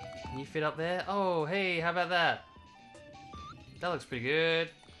 Can you fit up there? Oh, hey, how about that? That looks pretty good.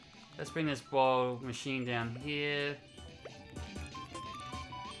 Let's bring this ball machine down here.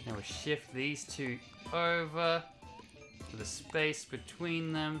 Now we'll shift these two over with a space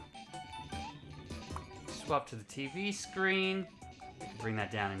between them. Swap to the TV screen. Bring that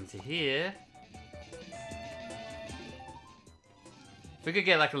down into here. If we could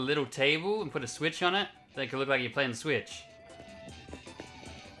get like a little table and put a switch on it, then it could look like you're playing the Switch.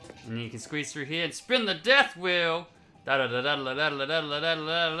 And then you can squeeze through here and spin the death wheel. Da da da da da da da da da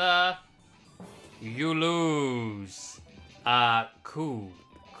da da. You lose. Cool.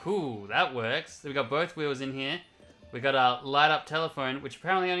 Cool, that works. So we got both wheels in here. We got a light up telephone, which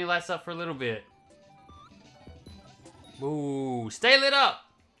apparently only lights up for a little bit. Ooh, stay lit up.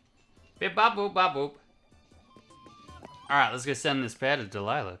 Bip bop boop bop boop. Alright, let's go send this pair to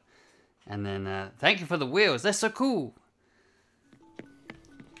Delilah. And then, thank you for the wheels. They're so cool.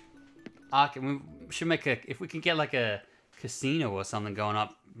 Okay, we should make a, if we can get like a casino or something going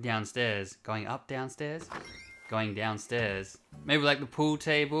up downstairs. Going up downstairs? Going downstairs. Maybe like the pool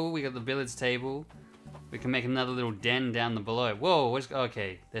table. We got the billiards table. We can make another little den down the below. Whoa, what's,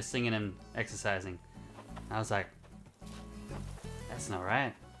 okay. They're singing and exercising. I was like, that's not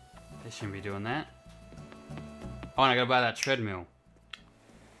right. They shouldn't be doing that. Oh, and I gotta buy that treadmill.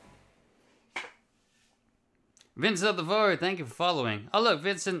 Vincent of the Void, thank you for following. Oh look,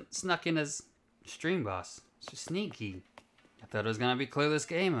 Vincent snuck in as stream boss. So sneaky. I thought it was gonna be Clueless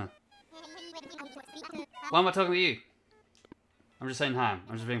Gamer. Why am I talking to you? I'm just saying hi.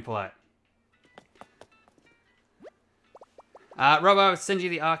 I'm just being polite. Rob, I would send you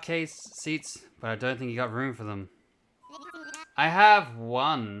the arcade seats, but I don't think you got room for them. I have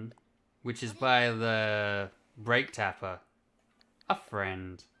one, which is by the brake tapper. A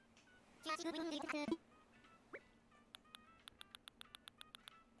friend.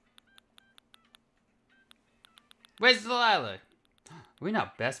 Where's Delilah? Are we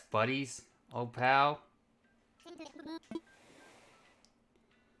not best buddies, old pal?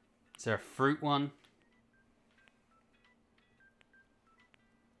 Is there a fruit one?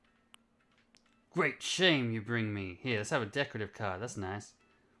 Great shame you bring me. Here, let's have a decorative card. That's nice.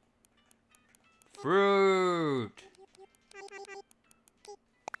 Fruit!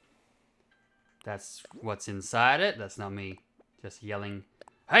 That's what's inside it. That's not me just yelling,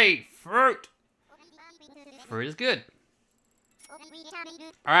 hey, fruit! Fruit is good.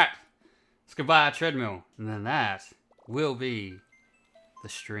 Alright, let's go buy a treadmill. And then that will be the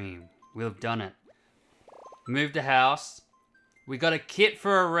stream. We'll have done it. Moved the house. We got a kit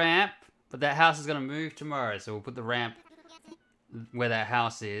for a ramp, but that house is going to move tomorrow. So we'll put the ramp where that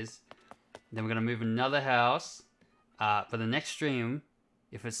house is. Then we're going to move another house. For the next stream,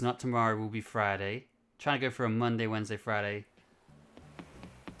 if it's not tomorrow, will be Friday. Trying to go for a Monday, Wednesday, Friday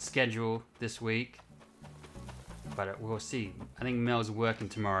schedule this week. But we'll see. I think Mel's working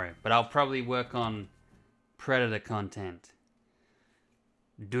tomorrow. But I'll probably work on Predator content.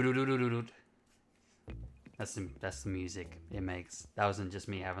 Do-do-do-do-do-do. That's the music it makes. That wasn't just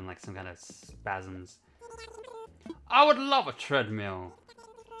me having like some kind of spasms. I would love a treadmill.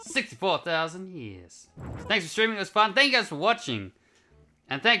 64,000 years. Thanks for streaming, it was fun. Thank you guys for watching.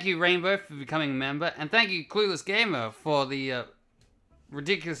 And thank you, Rainbow, for becoming a member. And thank you, Clueless Gamer, for the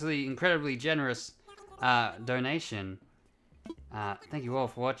ridiculously, incredibly generous donation. Thank you all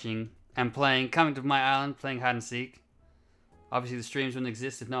for watching and playing. Coming to my island, playing hide and seek. Obviously, the streams wouldn't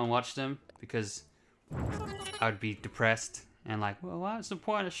exist if no one watched them, because I would be depressed and like, well, what's the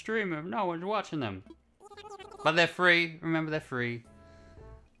point of streaming if no one's watching them? But they're free. Remember, they're free.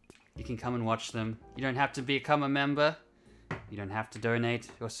 You can come and watch them. You don't have to become a member. You don't have to donate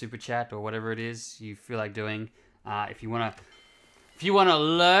or super chat or whatever it is you feel like doing. If you wanna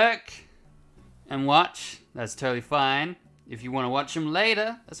lurk and watch, that's totally fine. If you wanna watch them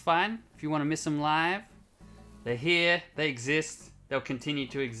later, that's fine. If you wanna miss them live, they're here. They exist. They'll continue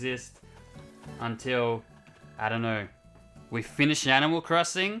to exist until, I don't know, we finish Animal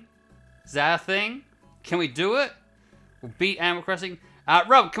Crossing. Is that a thing? Can we do it? We'll beat Animal Crossing.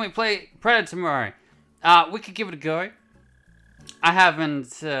 Rob, can we play Predator tomorrow? We could give it a go. I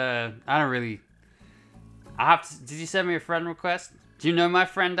haven't, I don't really, did you send me a friend request? Do you know my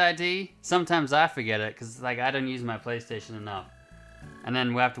friend ID? Sometimes I forget it, because like I don't use my PlayStation enough. And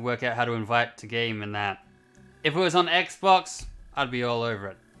then we have to work out how to invite to game and that. If it was on Xbox, I'd be all over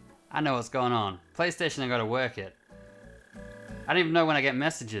it. I know what's going on. PlayStation, I gotta work it. I don't even know when I get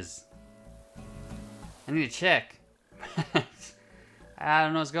messages. I need to check. I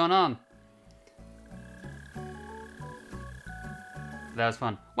don't know what's going on. That was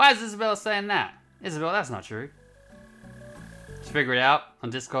fun. Why is Isabella saying that? Isabel, that's not true. figure it out on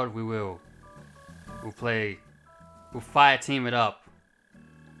Discord, we will. We'll play. We'll fire team it up.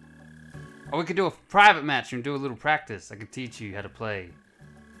 Or we could do a private match and do a little practice. I could teach you how to play.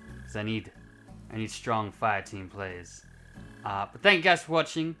 Because I need strong fire team players. But thank you guys for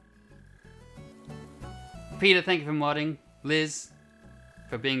watching. Peter, thank you for modding. Liz,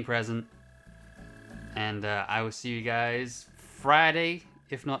 for being present. And I will see you guys Friday,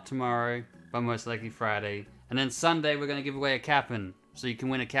 if not tomorrow, but most likely Friday. And then Sunday, we're going to give away a Cap'n. So you can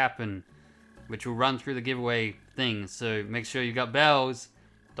win a Cap'n, which will run through the giveaway thing. So make sure you got bells.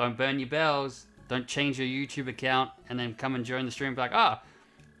 Don't burn your bells. Don't change your YouTube account and then come and join the stream. Be like, oh,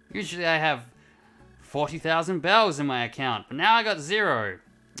 usually I have 40,000 bells in my account, but now I got 0.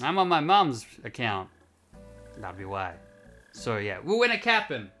 I'm on my mum's account. That'd be why. So yeah, we'll win a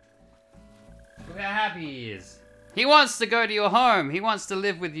Cap'n. Look how happy he is. He wants to go to your home. He wants to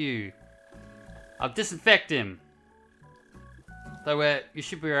live with you. I'll disinfect him. So you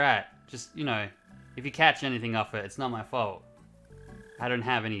should be alright. Just, you know, if you catch anything off it, it's not my fault. I don't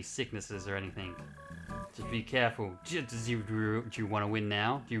have any sicknesses or anything. Just be careful. Do you want to win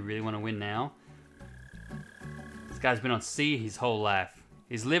now? Do you really want to win now? This guy's been on sea his whole life.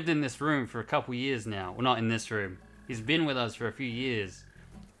 He's lived in this room for a couple years now. Well, not in this room. He's been with us for a few years.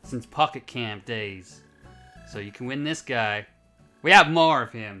 Since Pocket Camp days. So you can win this guy. We have more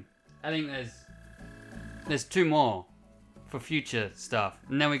of him. I think there's 2 more for future stuff.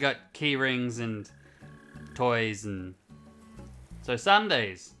 And then we got key rings and toys and so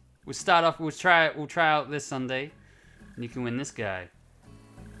Sundays. We'll start off, we'll try out this Sunday. And you can win this guy.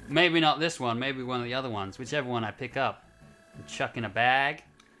 Maybe not this one, maybe one of the other ones. Whichever one I pick up. And chuck in a bag.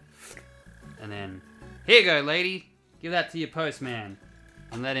 And then, here you go, lady. Give that to your postman.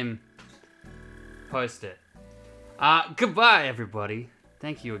 And let him post it. Goodbye, everybody.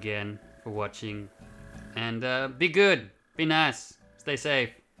 Thank you again for watching. And be good. Be nice. Stay safe.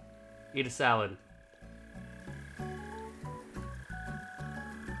 Eat a salad.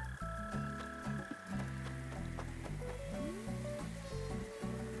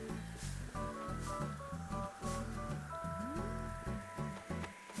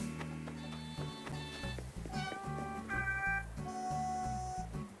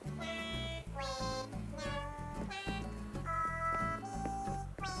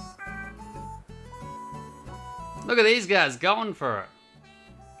 Look at these guys going for it.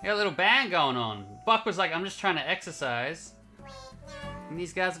 You got a little band going on. Buck was like, I'm just trying to exercise. And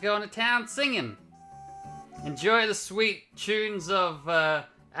these guys are going to town singing. Enjoy the sweet tunes of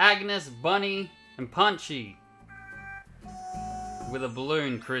Agnes, Bunny, and Punchy. With a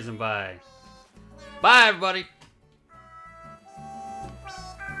balloon cruising by. Bye, everybody.